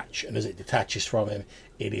detach, and as it detaches from him,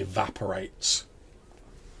 it evaporates.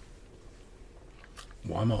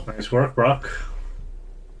 Why not? Nice work, Brock.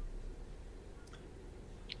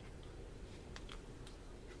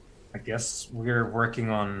 I guess we're working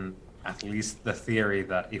on at least the theory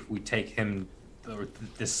that if we take him, or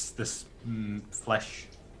this flesh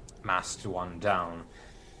masked one down,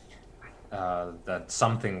 that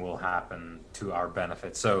something will happen to our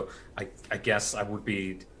benefit. So I guess I would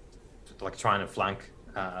be like trying to flank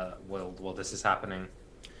while this is happening.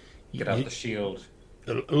 Get out the shield.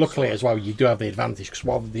 Luckily as well, you do have the advantage because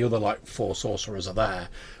while the other like 4 sorcerers are there,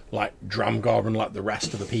 like Dramgar and like the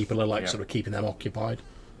rest of the people are like sort of keeping them occupied.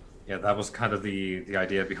 Yeah, that was kind of the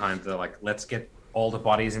idea behind the like, let's get all the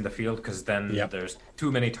bodies in the field because then there's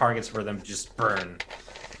too many targets for them to just burn.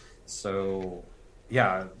 So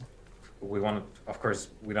yeah, we want to, of course,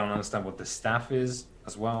 we don't understand what the staff is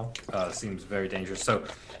as well. Seems very dangerous. So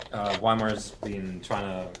Weimar's been trying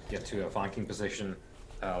to get to a flanking position,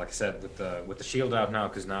 like I said, with the shield out now,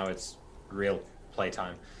 because now it's real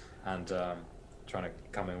playtime, and trying to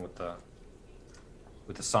come in with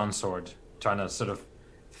the sun sword, trying to sort of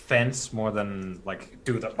fence more than like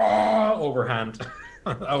do the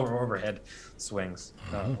overhead swings.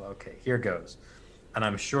 Okay, here goes. And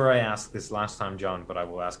I'm sure I asked this last time, John, but I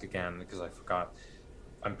will ask again because I forgot.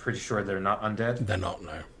 I'm pretty sure they're not undead. They're not,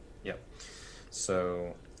 no. Yep.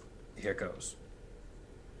 So here goes.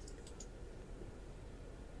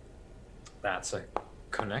 That's a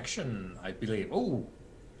connection, I believe. Ooh.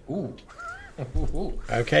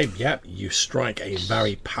 Okay, yep. You strike a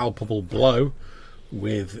very palpable blow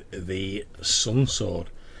with the sun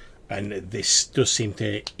sword, and this does seem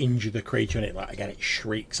to injure the creature, and it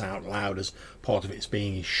shrieks out loud as part of its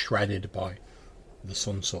being is shredded by the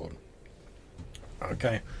sun sword.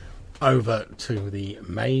 Okay, over to the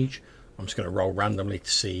mage. I'm just going to roll randomly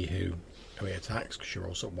to see who he attacks because you're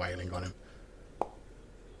also wailing on him.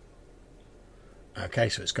 Okay,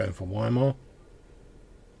 so it's going for Weimar.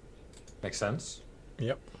 Makes sense.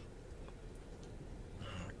 Yep.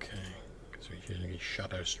 Okay, so he's using his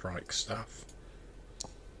Shadow Strike staff.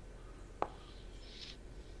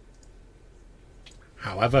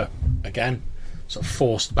 However, again, sort of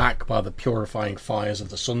forced back by the purifying fires of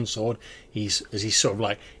the Sun Sword, he's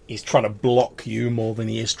trying to block you more than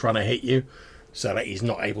he is trying to hit you, so that he's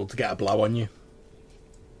not able to get a blow on you.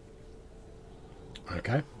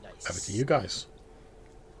 Okay, nice. Over to you guys.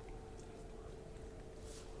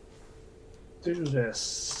 Do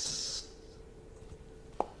this.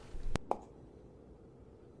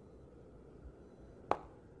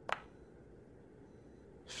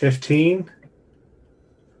 $15.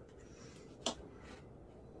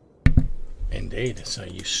 Indeed. So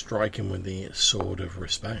you strike him with the Sword of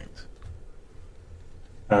Respect.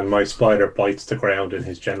 And my spider bites the ground in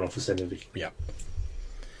his general vicinity. Yep.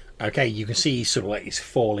 Okay, you can see he's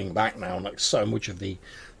falling back now, and like so much of the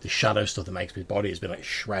shadow stuff that makes his body has been like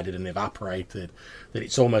shredded and evaporated that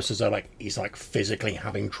it's almost as though like he's like physically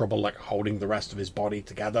having trouble like holding the rest of his body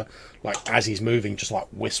together. Like as he's moving, just like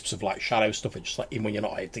wisps of like shadow stuff, it's just like even when you're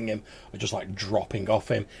not hitting him, are just like dropping off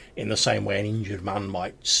him in the same way an injured man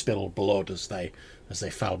might spill blood as they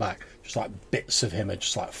fell back. Just like bits of him are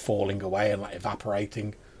just like falling away and like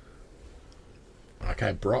evaporating.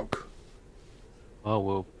 Okay, Brock. Well,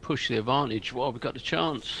 we'll push the advantage while we've got the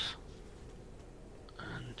chance.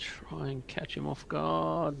 And try and catch him off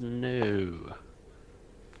guard. No.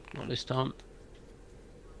 Not this time.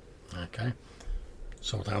 Okay.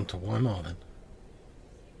 So down to Weimar then.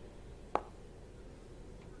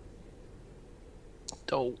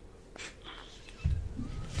 Oh.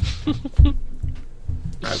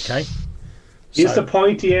 Okay. Here's the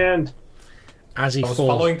pointy end. As he I was falls,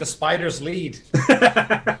 following the spider's lead.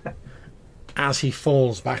 as he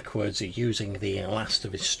falls backwards, using the last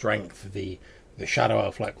of his strength, the shadow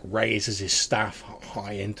elf like raises his staff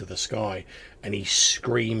high into the sky, and he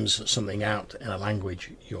screams something out in a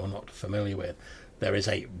language you're not familiar with. There is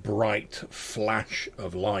a bright flash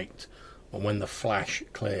of light, and when the flash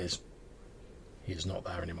clears, he is not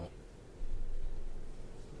there anymore.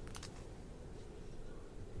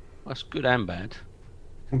 That's good and bad.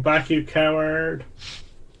 Come back, you coward.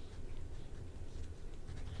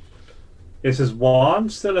 Is his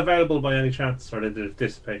wand still available by any chance, or did it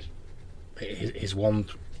dissipate? His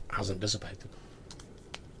wand hasn't dissipated.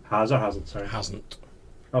 Has or hasn't? Sorry. Hasn't.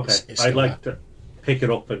 Okay, It's I'd still like to pick it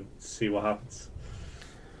up and see what happens.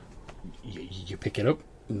 You pick it up,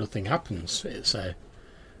 nothing happens. It's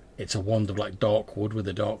It's a wand of like dark wood with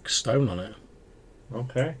a dark stone on it.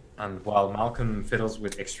 Okay. And while Malcolm fiddles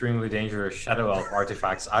with extremely dangerous shadow elf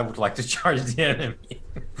artifacts, I would like to charge the enemy.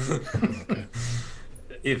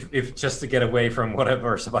 if just to get away from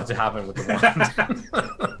whatever's about to happen with the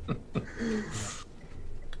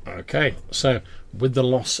wand. Okay, so with the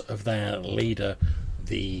loss of their leader,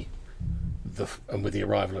 and with the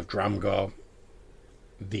arrival of Dramgar,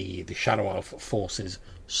 the Shadow Elf forces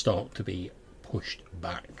start to be pushed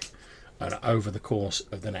back, and over the course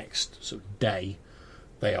of the next sort of day,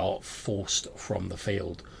 they are forced from the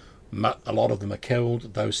field. A lot of them are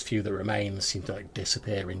killed. Those few that remain seem to like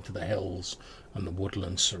disappear into the hills and the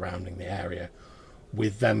woodlands surrounding the area.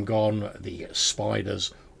 With them gone, the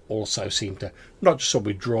spiders also seem to not just sort of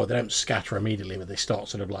withdraw. They don't scatter immediately, but they start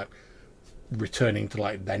sort of like returning to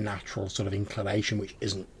like their natural sort of inclination, which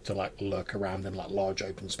isn't to like lurk around in like large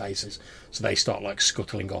open spaces. So they start like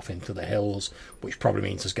scuttling off into the hills, which probably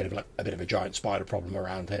means there's going to be like a bit of a giant spider problem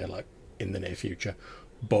around here like in the near future.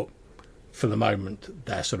 But for the moment,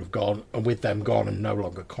 they're sort of gone, and with them gone and no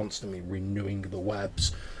longer constantly renewing the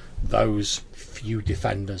webs, those few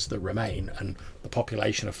defenders that remain, and the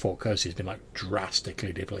population of Fort Kersey has been like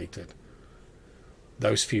drastically depleted.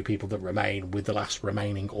 Those few people that remain, with the last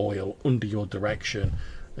remaining oil under your direction,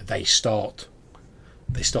 they start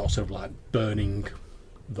sort of like burning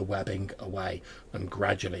the webbing away, and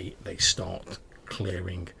gradually they start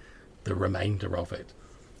clearing the remainder of it.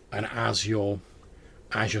 And as you're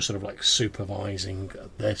sort of like supervising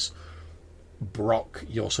this, Brock,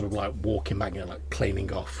 you're sort of like walking back and like cleaning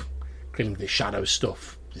the shadow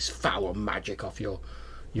stuff, this foul magic off your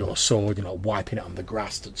sword, wiping it on the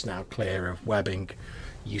grass that's now clear of webbing.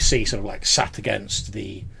 You see sort of like sat against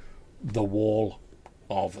the wall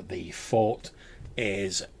of the fort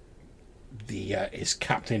is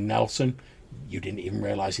Captain Nelson. You didn't even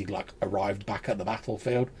realise he'd like arrived back at the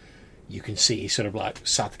battlefield. You can see he's sort of like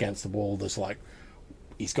sat against the wall. There's like,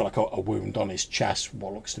 he's got like a wound on his chest,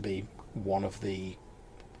 what looks to be one of the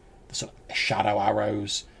sort of shadow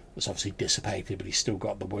arrows that's obviously dissipated, but he's still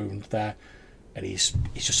got the wound there, and he's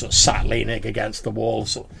just sort of sat leaning against the wall.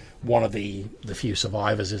 So one of the few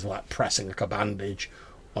survivors is like pressing like a bandage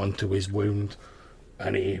onto his wound,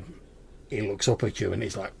 and he looks up at you and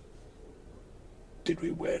he's like, "Did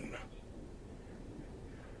we win?"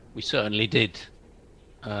 We certainly did.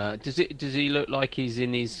 Does he look like he's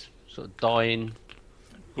in his sort of dying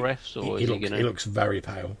breaths, or he looks very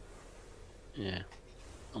pale. Yeah,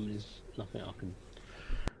 I mean, there's nothing I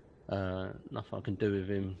can do with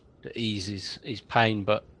him to ease his pain.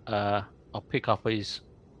 But I'll pick up his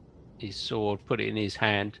sword, put it in his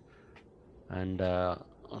hand, and I'll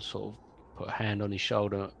sort of put a hand on his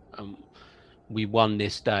shoulder. We won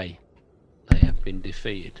this day. They have been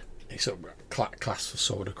defeated. He sort of clasps the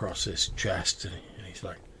sword across his chest, and he's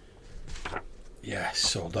like,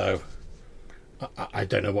 "Yes, although I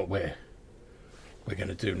don't know what we're going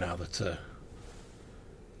to do now that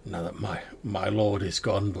my lord is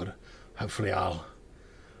gone, but hopefully I'll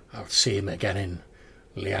see him again in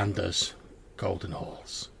Leander's golden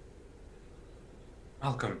halls."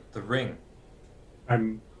 Malcolm, the ring.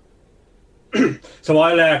 So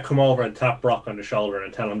I'll come over and tap Brock on the shoulder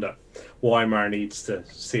and tell him that Weimar needs to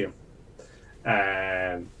see him.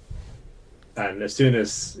 And as soon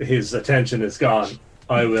as his attention is gone,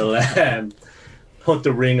 I will put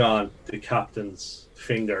the ring on the captain's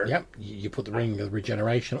finger. Yep, you put the ring of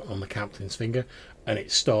regeneration on the captain's finger, and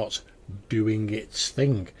it starts doing its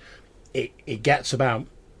thing. It gets about...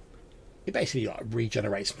 It basically like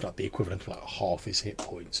regenerates like the equivalent of like half his hit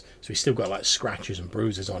points. So he's still got like scratches and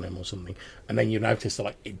bruises on him or something. And then you notice that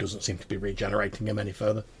like it doesn't seem to be regenerating him any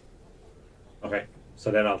further. Okay,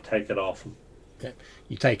 so then I'll take it off him. Okay.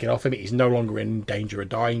 You take it off him. He's no longer in danger of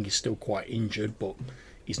dying. He's still quite injured, but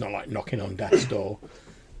he's not like knocking on death's door.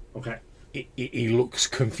 Okay. He looks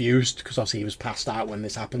confused because obviously he was passed out when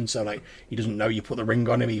this happened. So like he doesn't know you put the ring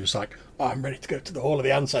on him. He was like, "Oh, I'm ready to go to the Hall of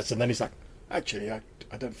the Ancestors," and then he's like, "Actually, I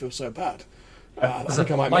don't feel so bad. I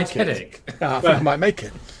think I might make headache. it. I think I might make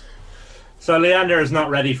it." So Leander is not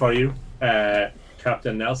ready for you,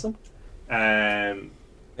 Captain Nelson.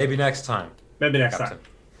 Maybe next time. Maybe next Captain.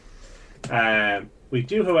 time. We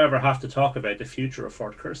do, however, have to talk about the future of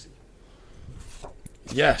Fort Kersey.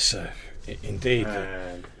 Yes, indeed.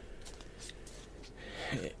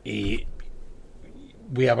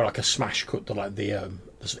 We have like a smash cut to like the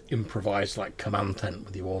sort of improvised like command tent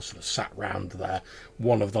with you all sort of sat round there.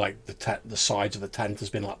 One of the sides of the tent has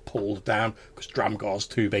been like pulled down because Dramgar's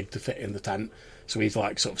too big to fit in the tent, so he's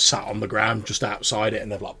like sort of sat on the ground just outside it,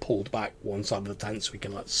 and they've like pulled back one side of the tent so we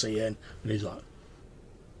can like see in, and he's like,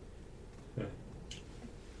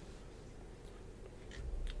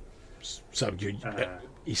 So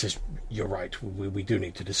he says, "You're right. We do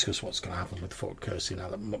need to discuss what's going to happen with Fort Kersey now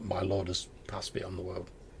that my lord has passed beyond the world."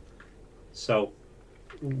 So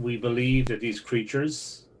we believe that these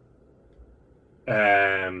creatures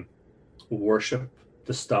worship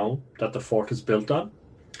the stone that the fort is built on,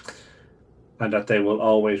 and that they will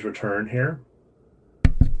always return here.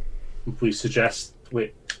 We suggest,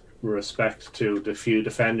 with respect to the few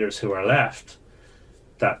defenders who are left,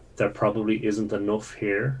 that there probably isn't enough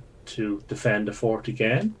here to defend the fort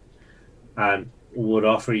again, and would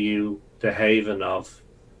offer you the haven of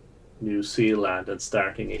New Sealand and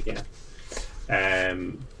starting again.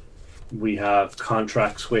 We have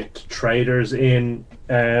contracts with traders in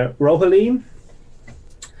Rohaleen,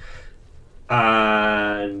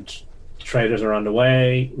 and traders are on the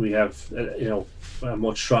way. We have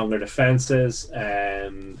much stronger defenses.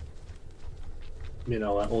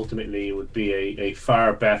 Ultimately it would be a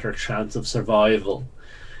far better chance of survival.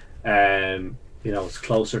 It's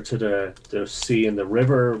closer to the sea and the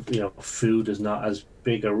river. Food is not as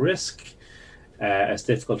big a risk, as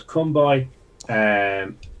difficult to come by.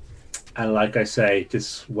 And like I say,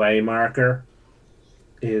 this way marker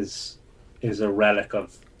is a relic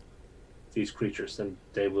of these creatures, and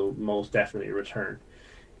they will most definitely return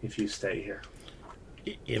if you stay here.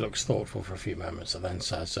 He looks thoughtful for a few moments and then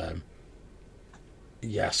says,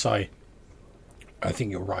 "Yes, I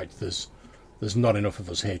think you're right. There's not enough of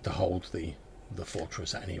us here to hold the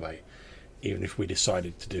fortress anyway, even if we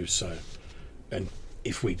decided to do so. And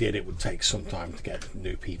if we did, it would take some time to get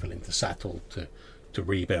new people in to settle, to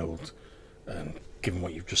rebuild. Given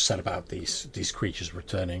what you've just said about these creatures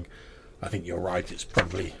returning, I think you're right. It's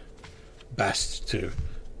probably best to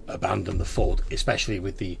abandon the fort, especially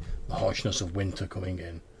with the harshness of winter coming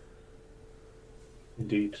in."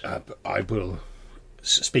 Indeed. But I will,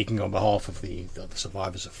 speaking on behalf of the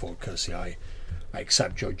survivors of Fort Kersey, I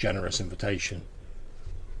accept your generous invitation.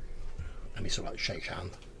 And he sort of shakes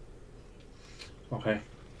hand. Okay.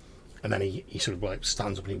 And then he sort of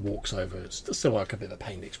stands up and he walks over. It's still like a bit of a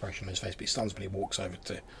pained expression on his face, but he stands up and he walks over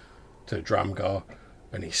to Dramgar,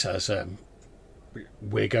 and he says,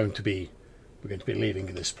 we're going to be leaving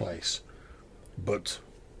this place, but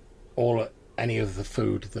any of the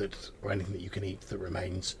food or anything that you can eat that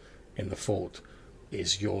remains in the fort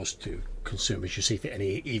is yours to consume as you see fit." And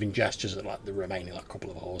he even gestures at the remaining couple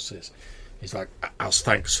of horses. He's like, "As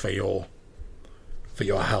thanks for your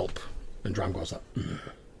help." And Dramgar's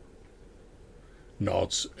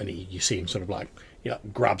nods, and you see him sort of he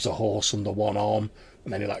grabs a horse under one arm,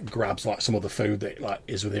 and then he grabs some other food that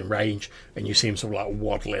is within range, and you see him sort of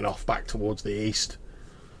waddling off back towards the east.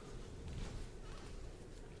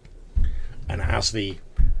 And as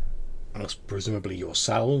presumably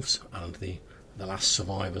yourselves and the last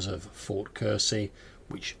survivors of Fort Kersey,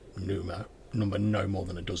 which number no more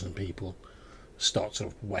than a dozen people, start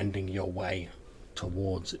sort of wending your way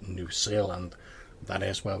towards New Sealand, that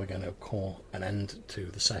is where we're going to call an end to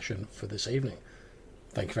the session for this evening.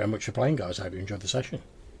 Thank you very much for playing, guys. I hope you enjoyed the session.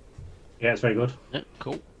 Yeah, it's very good. Yeah,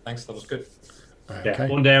 cool. Thanks, that was good. Okay. Yeah,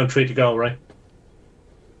 1 down, 3 to go, right?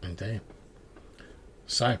 Indeed.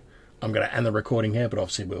 So I'm going to end the recording here, but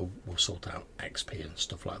obviously we'll sort out XP and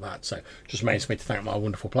stuff like that. So just remains for me to thank my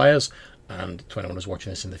wonderful players, and to anyone who's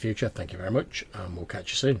watching this in the future, thank you very much, and we'll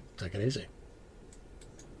catch you soon. Take it easy.